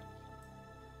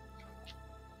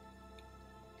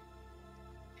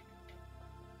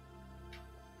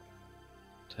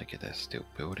 Take it they're still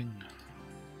building.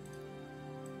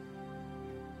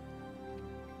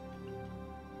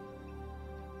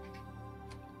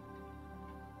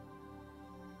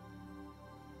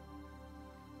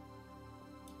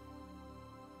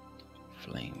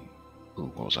 Flame.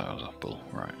 Ooh, what was that? I was a bull,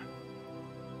 right.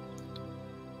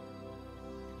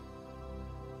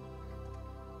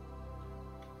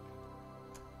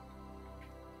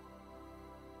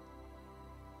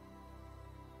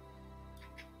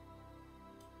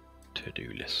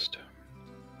 To-do list.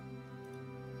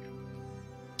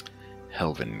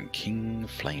 Helvin King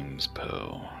Flames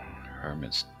Pearl,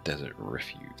 Hermit's Desert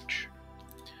Refuge.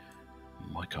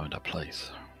 My kind of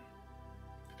place.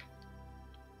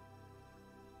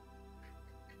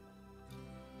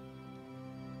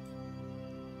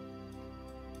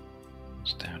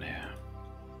 What's down here?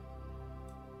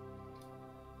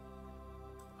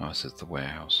 Oh, this is the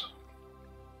warehouse.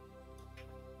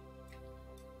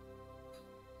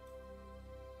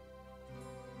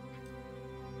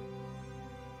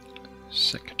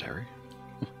 Secretary?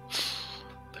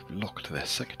 They've locked their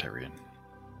secretary in.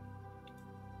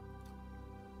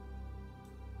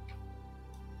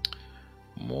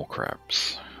 More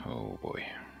crabs. Oh boy.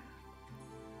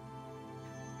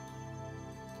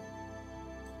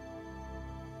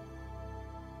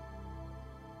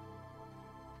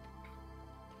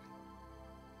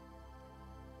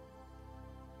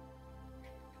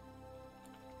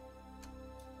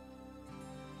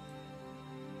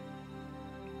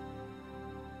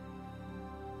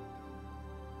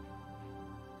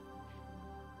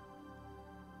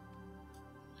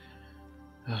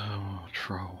 Oh,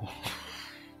 troll.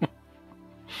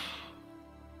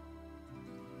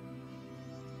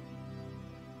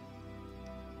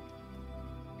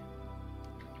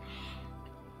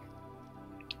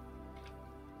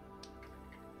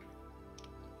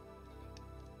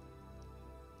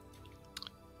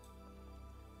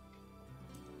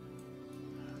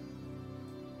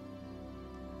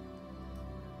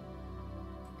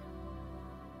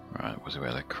 Right, was it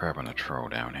where the crab and a troll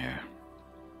down here?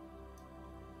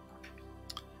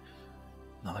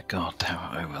 Another guard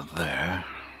tower over there.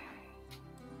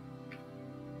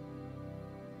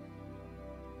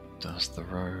 That's the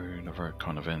road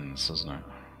kind of ends, doesn't it?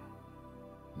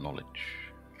 Knowledge.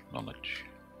 Knowledge.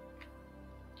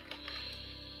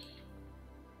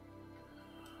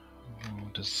 Oh,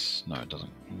 no, it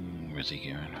doesn't. Where's he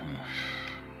going?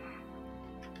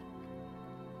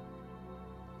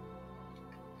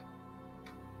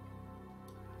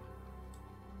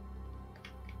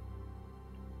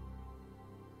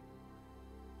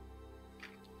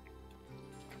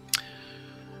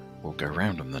 We'll go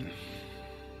round them then.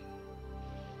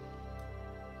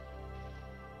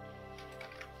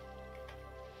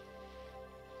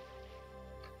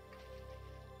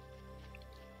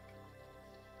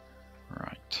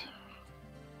 Right.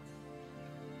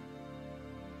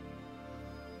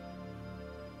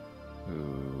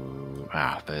 Ooh,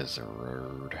 there's the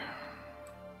road.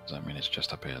 Does that mean it's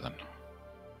just up here then?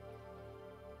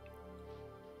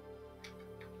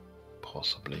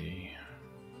 Possibly.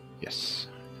 Yes.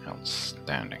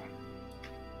 Outstanding.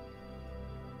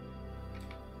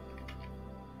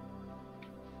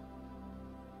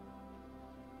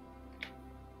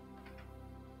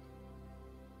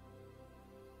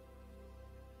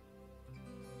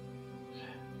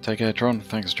 Take care, Tron.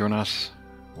 Thanks for joining us.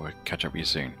 We'll catch up with you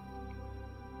soon.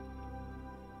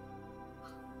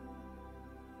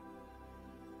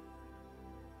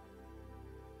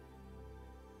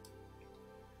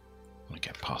 I'm gonna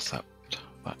get past that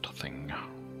thing.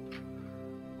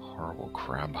 Horrible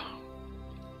crab.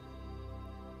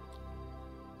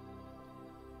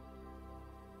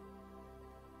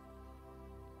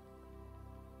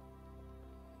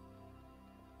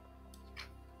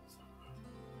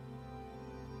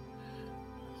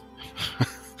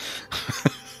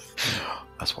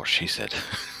 That's what she said.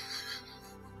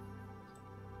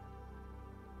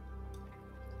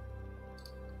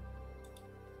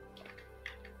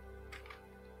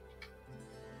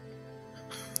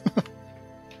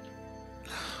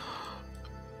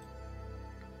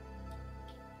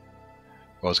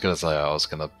 I was going to say I was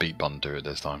going to beat Bundu at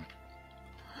this time.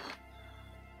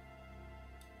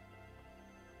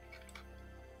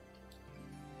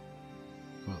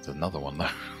 Well, there's another one though.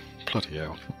 Bloody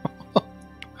hell.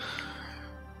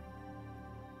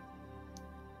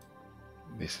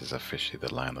 This is officially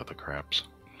the land of the crabs.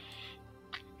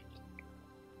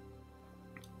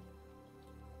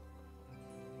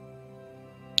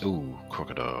 Ooh,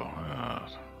 crocodile.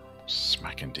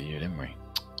 Smack into you, didn't we?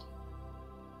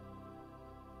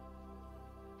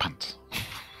 Punt.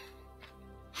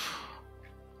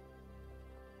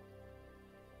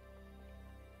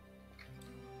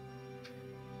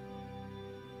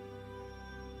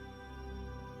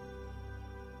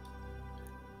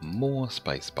 More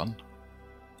space bun.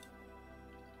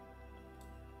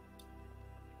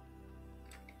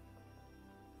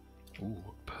 Ooh,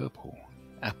 purple.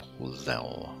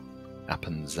 Appenzell.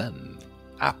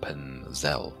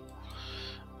 Appenzell.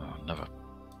 Oh, another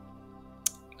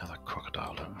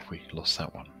crocodile. Have we lost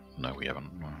that one? No, we haven't.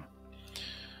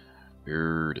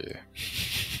 Oh dear.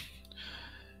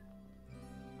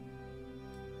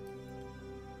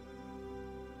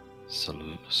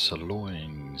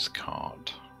 Saloin's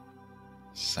cart.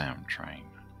 Sound train.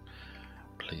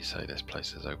 Please say this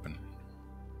place is open.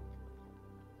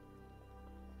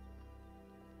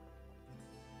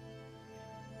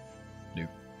 Nope.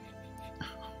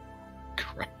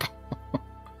 Crap.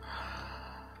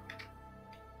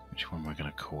 Which one am I going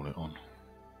to call it on?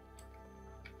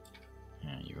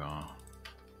 Yeah, you are.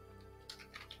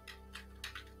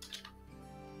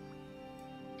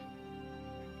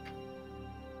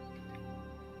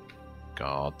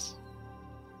 Guards.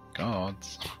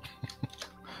 Guards.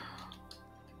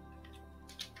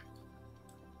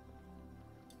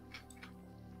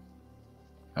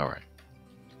 Alright.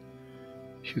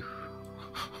 Phew.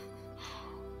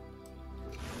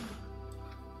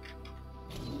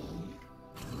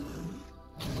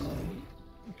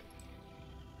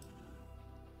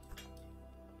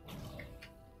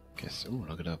 Guess, oh,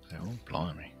 look it up there. Oh,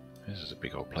 blimey. This is a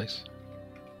big old place.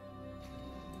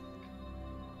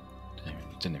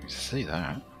 Didn't even see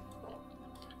that.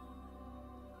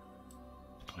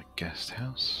 Got a guest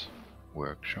house,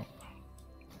 workshop,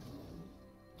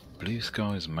 Blue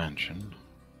Skies Mansion.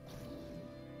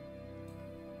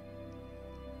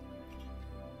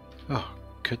 Oh,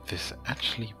 could this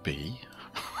actually be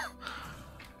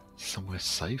somewhere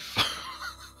safe?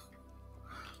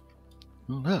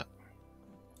 Oh, look.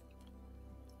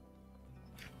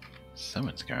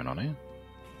 Something's going on here.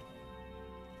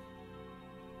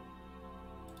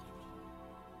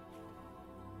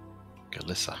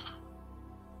 Colossus.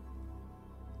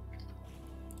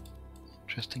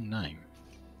 Interesting name.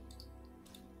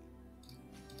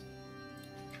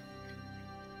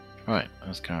 Right,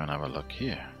 let's go and have a look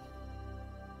here.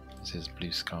 This is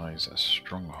Blue Skies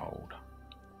Stronghold.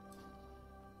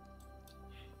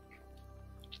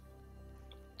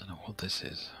 Don't know what this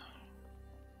is.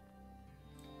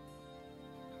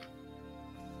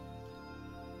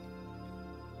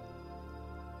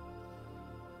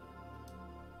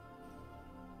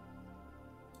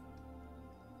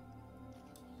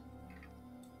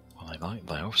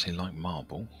 They obviously like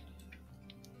marble.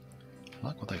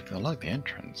 I like the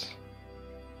entrance.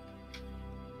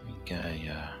 Let me get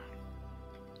a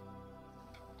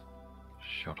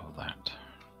shot of that.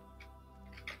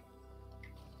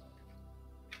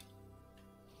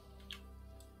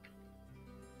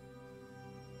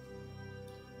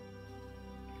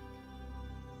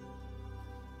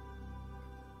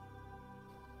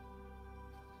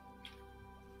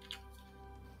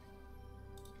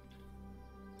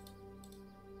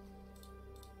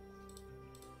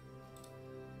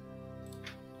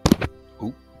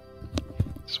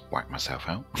 Whack myself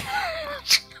out.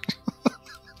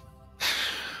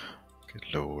 Good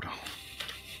lord.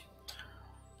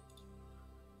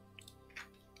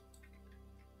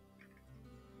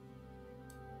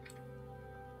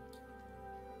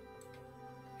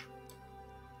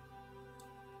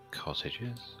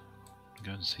 Cottages.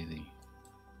 Go and see the...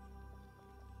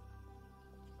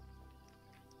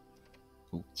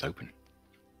 Ooh, it's open.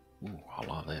 Ooh, I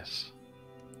like this.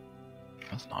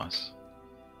 That's nice.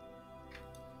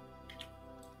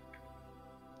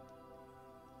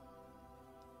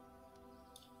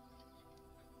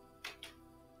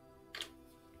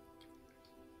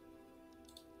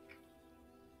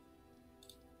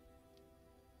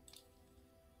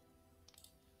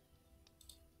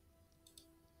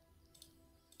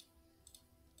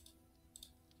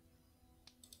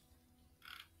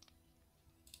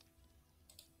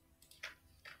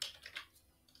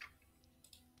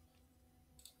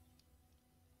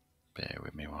 Bear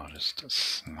with me while I just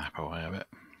snap away a bit.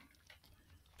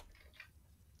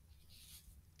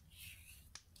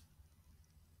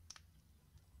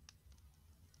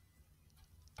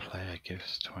 Player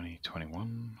Gifts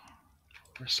 2021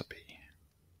 recipe.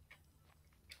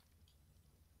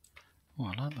 Oh,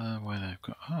 I like the way they've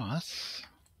got. Oh, that's.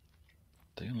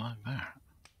 Do you like that?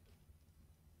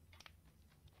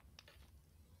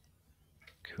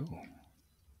 Cool.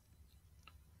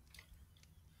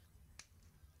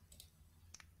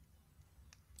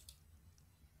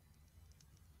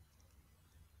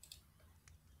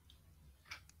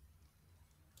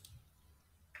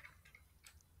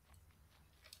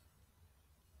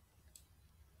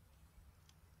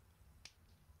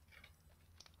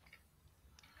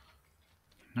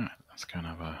 Alright, that's kind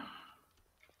of a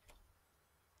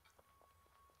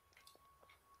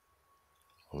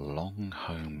Long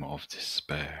Home of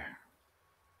Despair.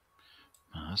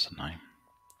 Oh, that's a name.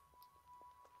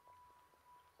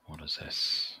 What is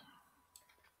this?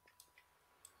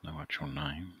 No actual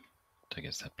name. I think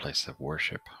it's their place of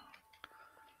worship.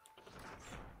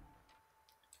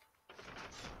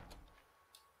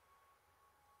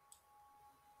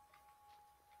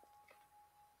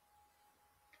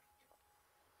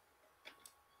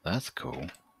 That's cool.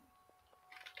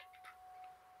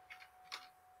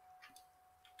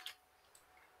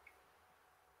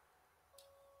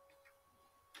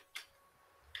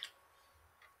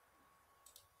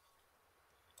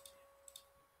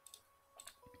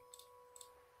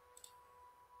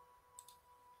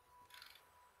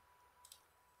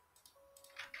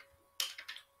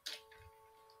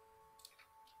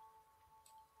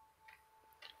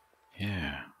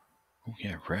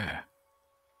 yeah, rare.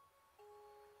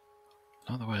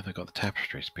 Not the way they got the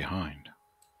tapestries behind.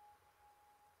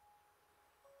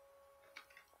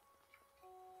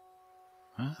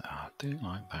 I do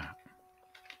like that.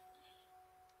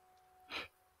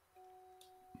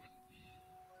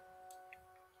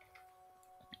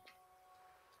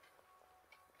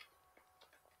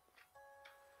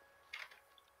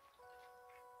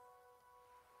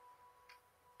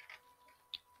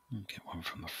 Get one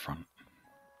from the front.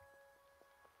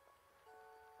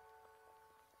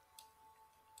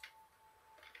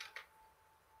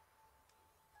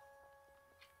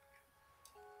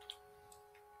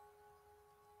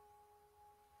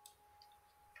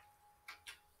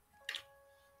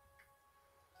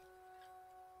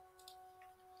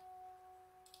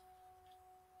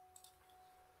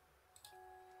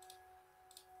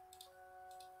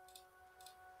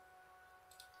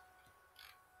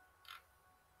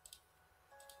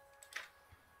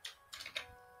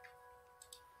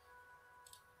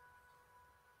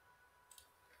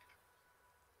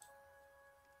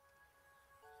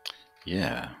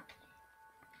 Yeah.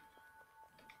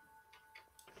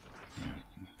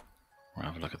 We'll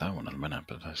have a look at that one in a minute,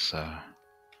 but there's oh,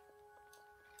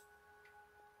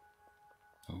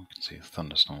 we can see the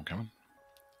thunderstorm coming.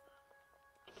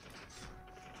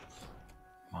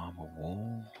 Marble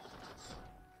wall.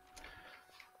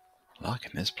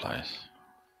 Liking this place.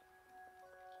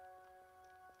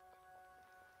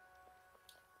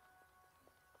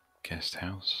 Guest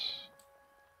house.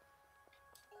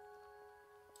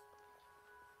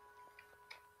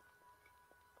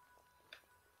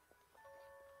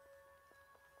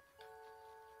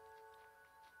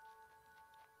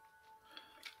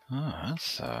 Oh,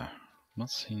 that's not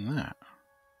seen that.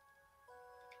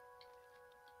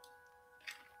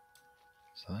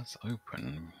 So that's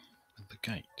open with the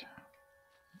gate.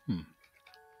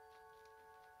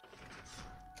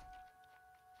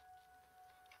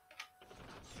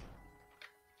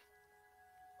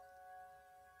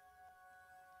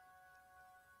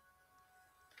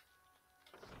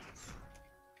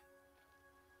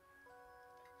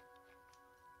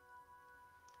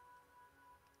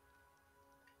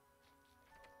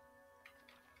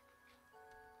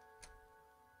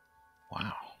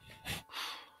 Wow.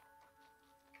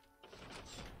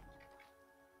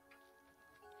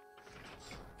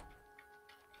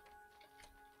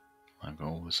 I've got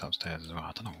all this upstairs as well.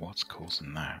 I don't know what's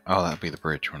causing that. Oh, that'd be the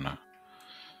bridge, wouldn't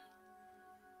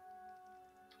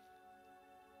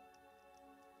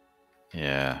it?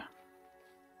 Yeah.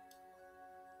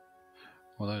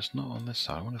 Although it's not on this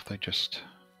side. I wonder if they just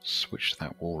switched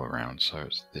that wall around so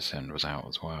this end was out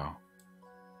as well.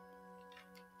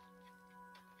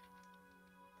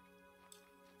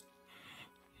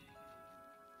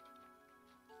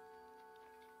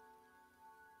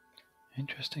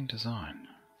 Interesting design.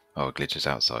 Oh, it glitches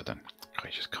outside then. Oh,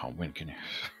 you just can't win, can you?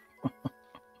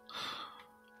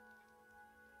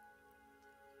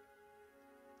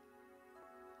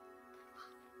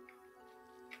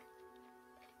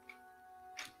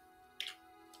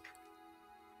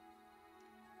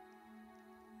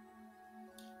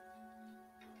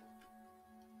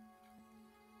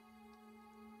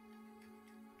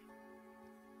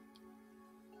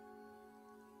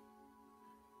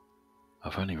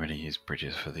 I've only really used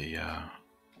bridges for the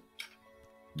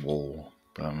wall,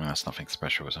 but I mean that's nothing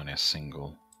special. It's only a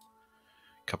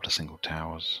couple of single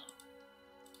towers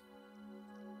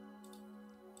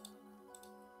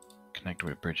connected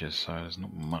with bridges, so there's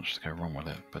not much to go wrong with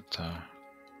it. But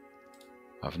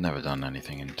I've never done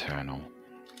anything internal,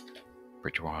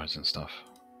 bridge wires and stuff.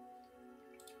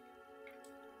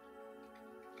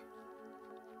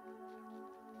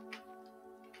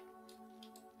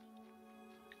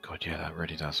 God, yeah, that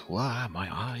really does. Wow, my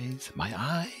eyes, my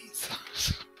eyes.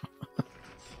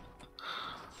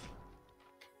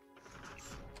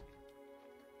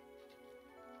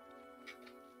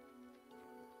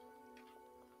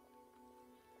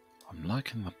 I'm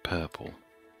liking the purple.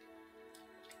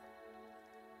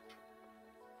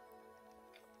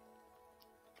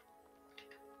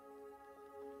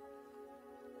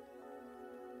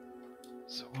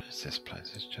 So what is this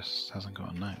place? It just hasn't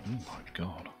got a name. Oh my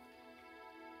god.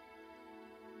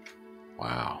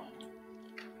 Wow,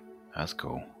 that's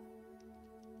cool.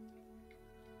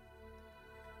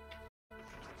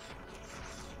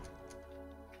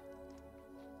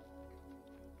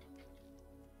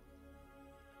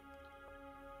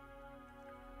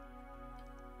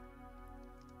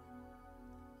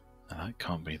 Now that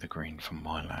can't be the green from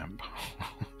my lamp.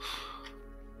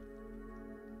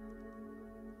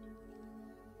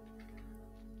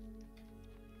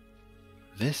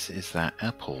 This is that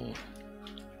apple.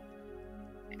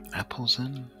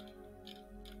 Appenzell?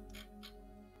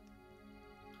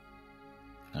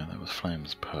 No, that was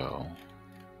Flame's Pearl.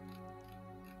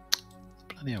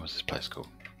 Bloody hell was this place called?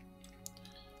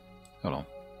 Hold on.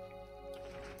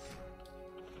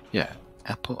 Yeah,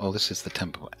 oh, this is the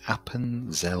temple.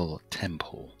 Appenzell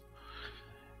Temple.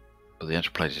 But the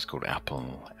actual place is called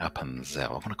Appenzell.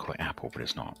 I want to call it Apple, but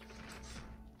it's not.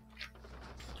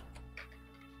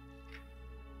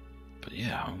 But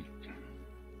yeah, I'm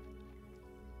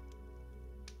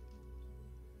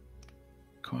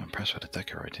quite impressed with the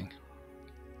decorating.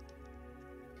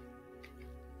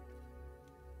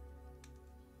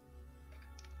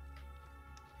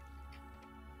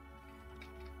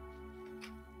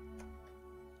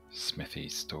 Smithy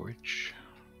storage.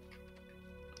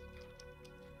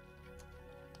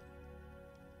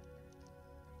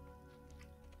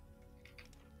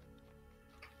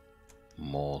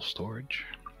 More storage.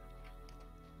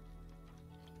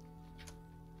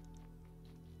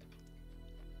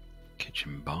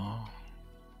 Kitchen bar.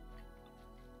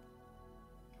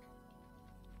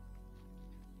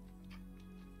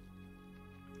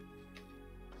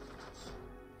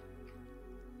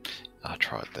 I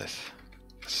tried this.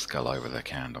 Skull over the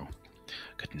candle.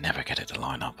 Could never get it to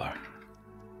line up though.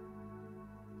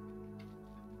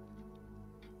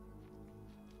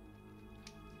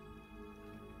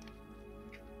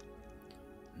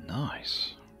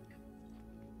 Nice.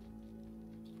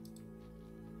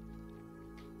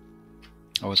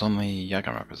 Oh, it's on the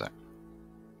Yaga map, is that?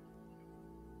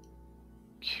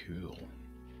 Cool.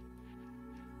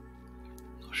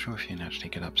 Not sure if you can actually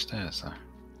get upstairs though.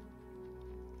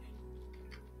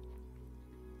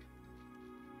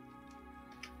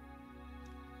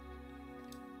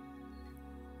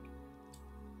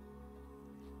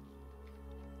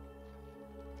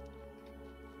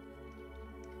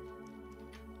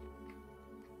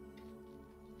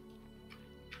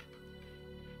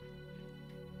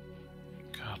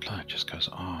 It just goes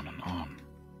on and on.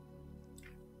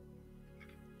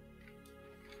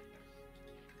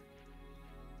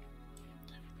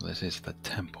 This is the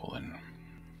temple in.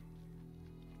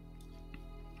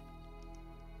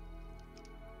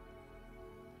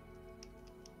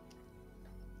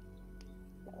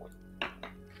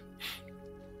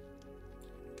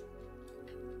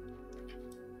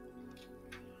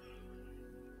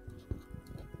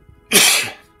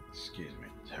 Excuse me,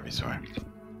 it's heavy, sorry.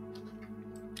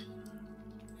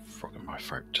 Frog in my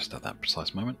throat just at that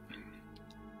precise moment.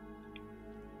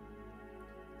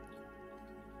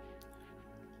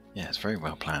 Yeah, it's very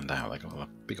well planned out. They've got a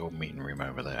big old meeting room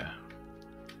over there.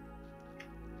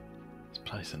 This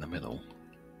place in the middle.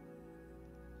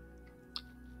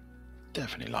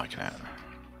 Definitely like that.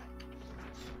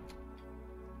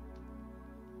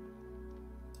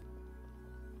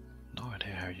 No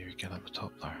idea how you get up the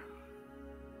top though.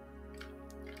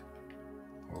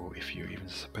 Or if you're even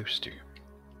supposed to.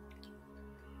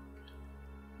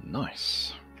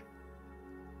 Nice.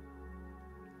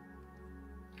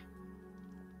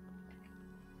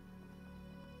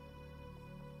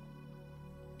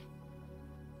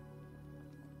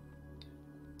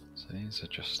 So these are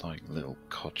just like little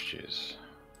cottages.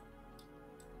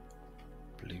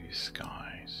 Blue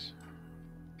skies.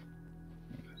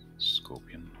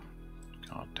 Scorpion.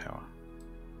 Guard tower.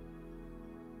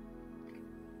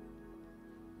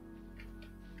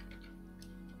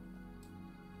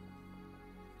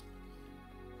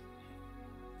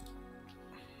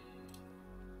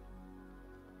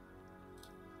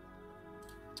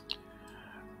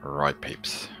 Right,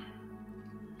 peeps.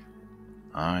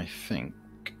 I think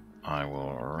I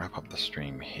will wrap up the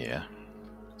stream here.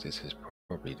 This is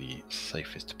probably the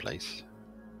safest place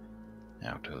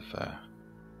out of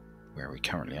where we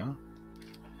currently are.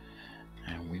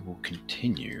 And we will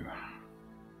continue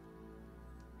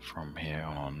from here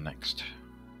on our next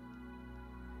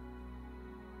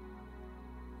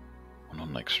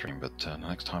stream, but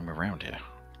next time around here.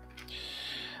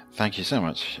 Thank you so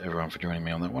much everyone for joining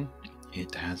me on that one.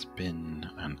 It has been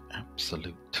an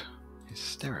absolute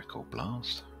hysterical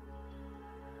blast.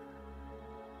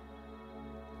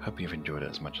 Hope you've enjoyed it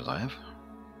as much as I have.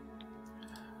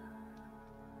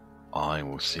 I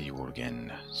will see you all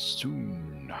again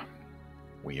soon.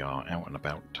 We are out and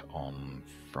about on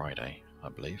Friday, I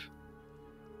believe,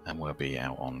 and we'll be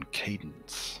out on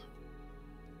Cadence.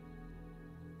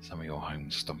 Some of your home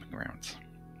stomping grounds.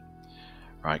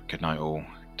 Right, good night all.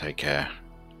 Take care.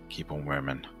 Keep on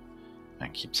worming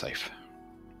and keep safe.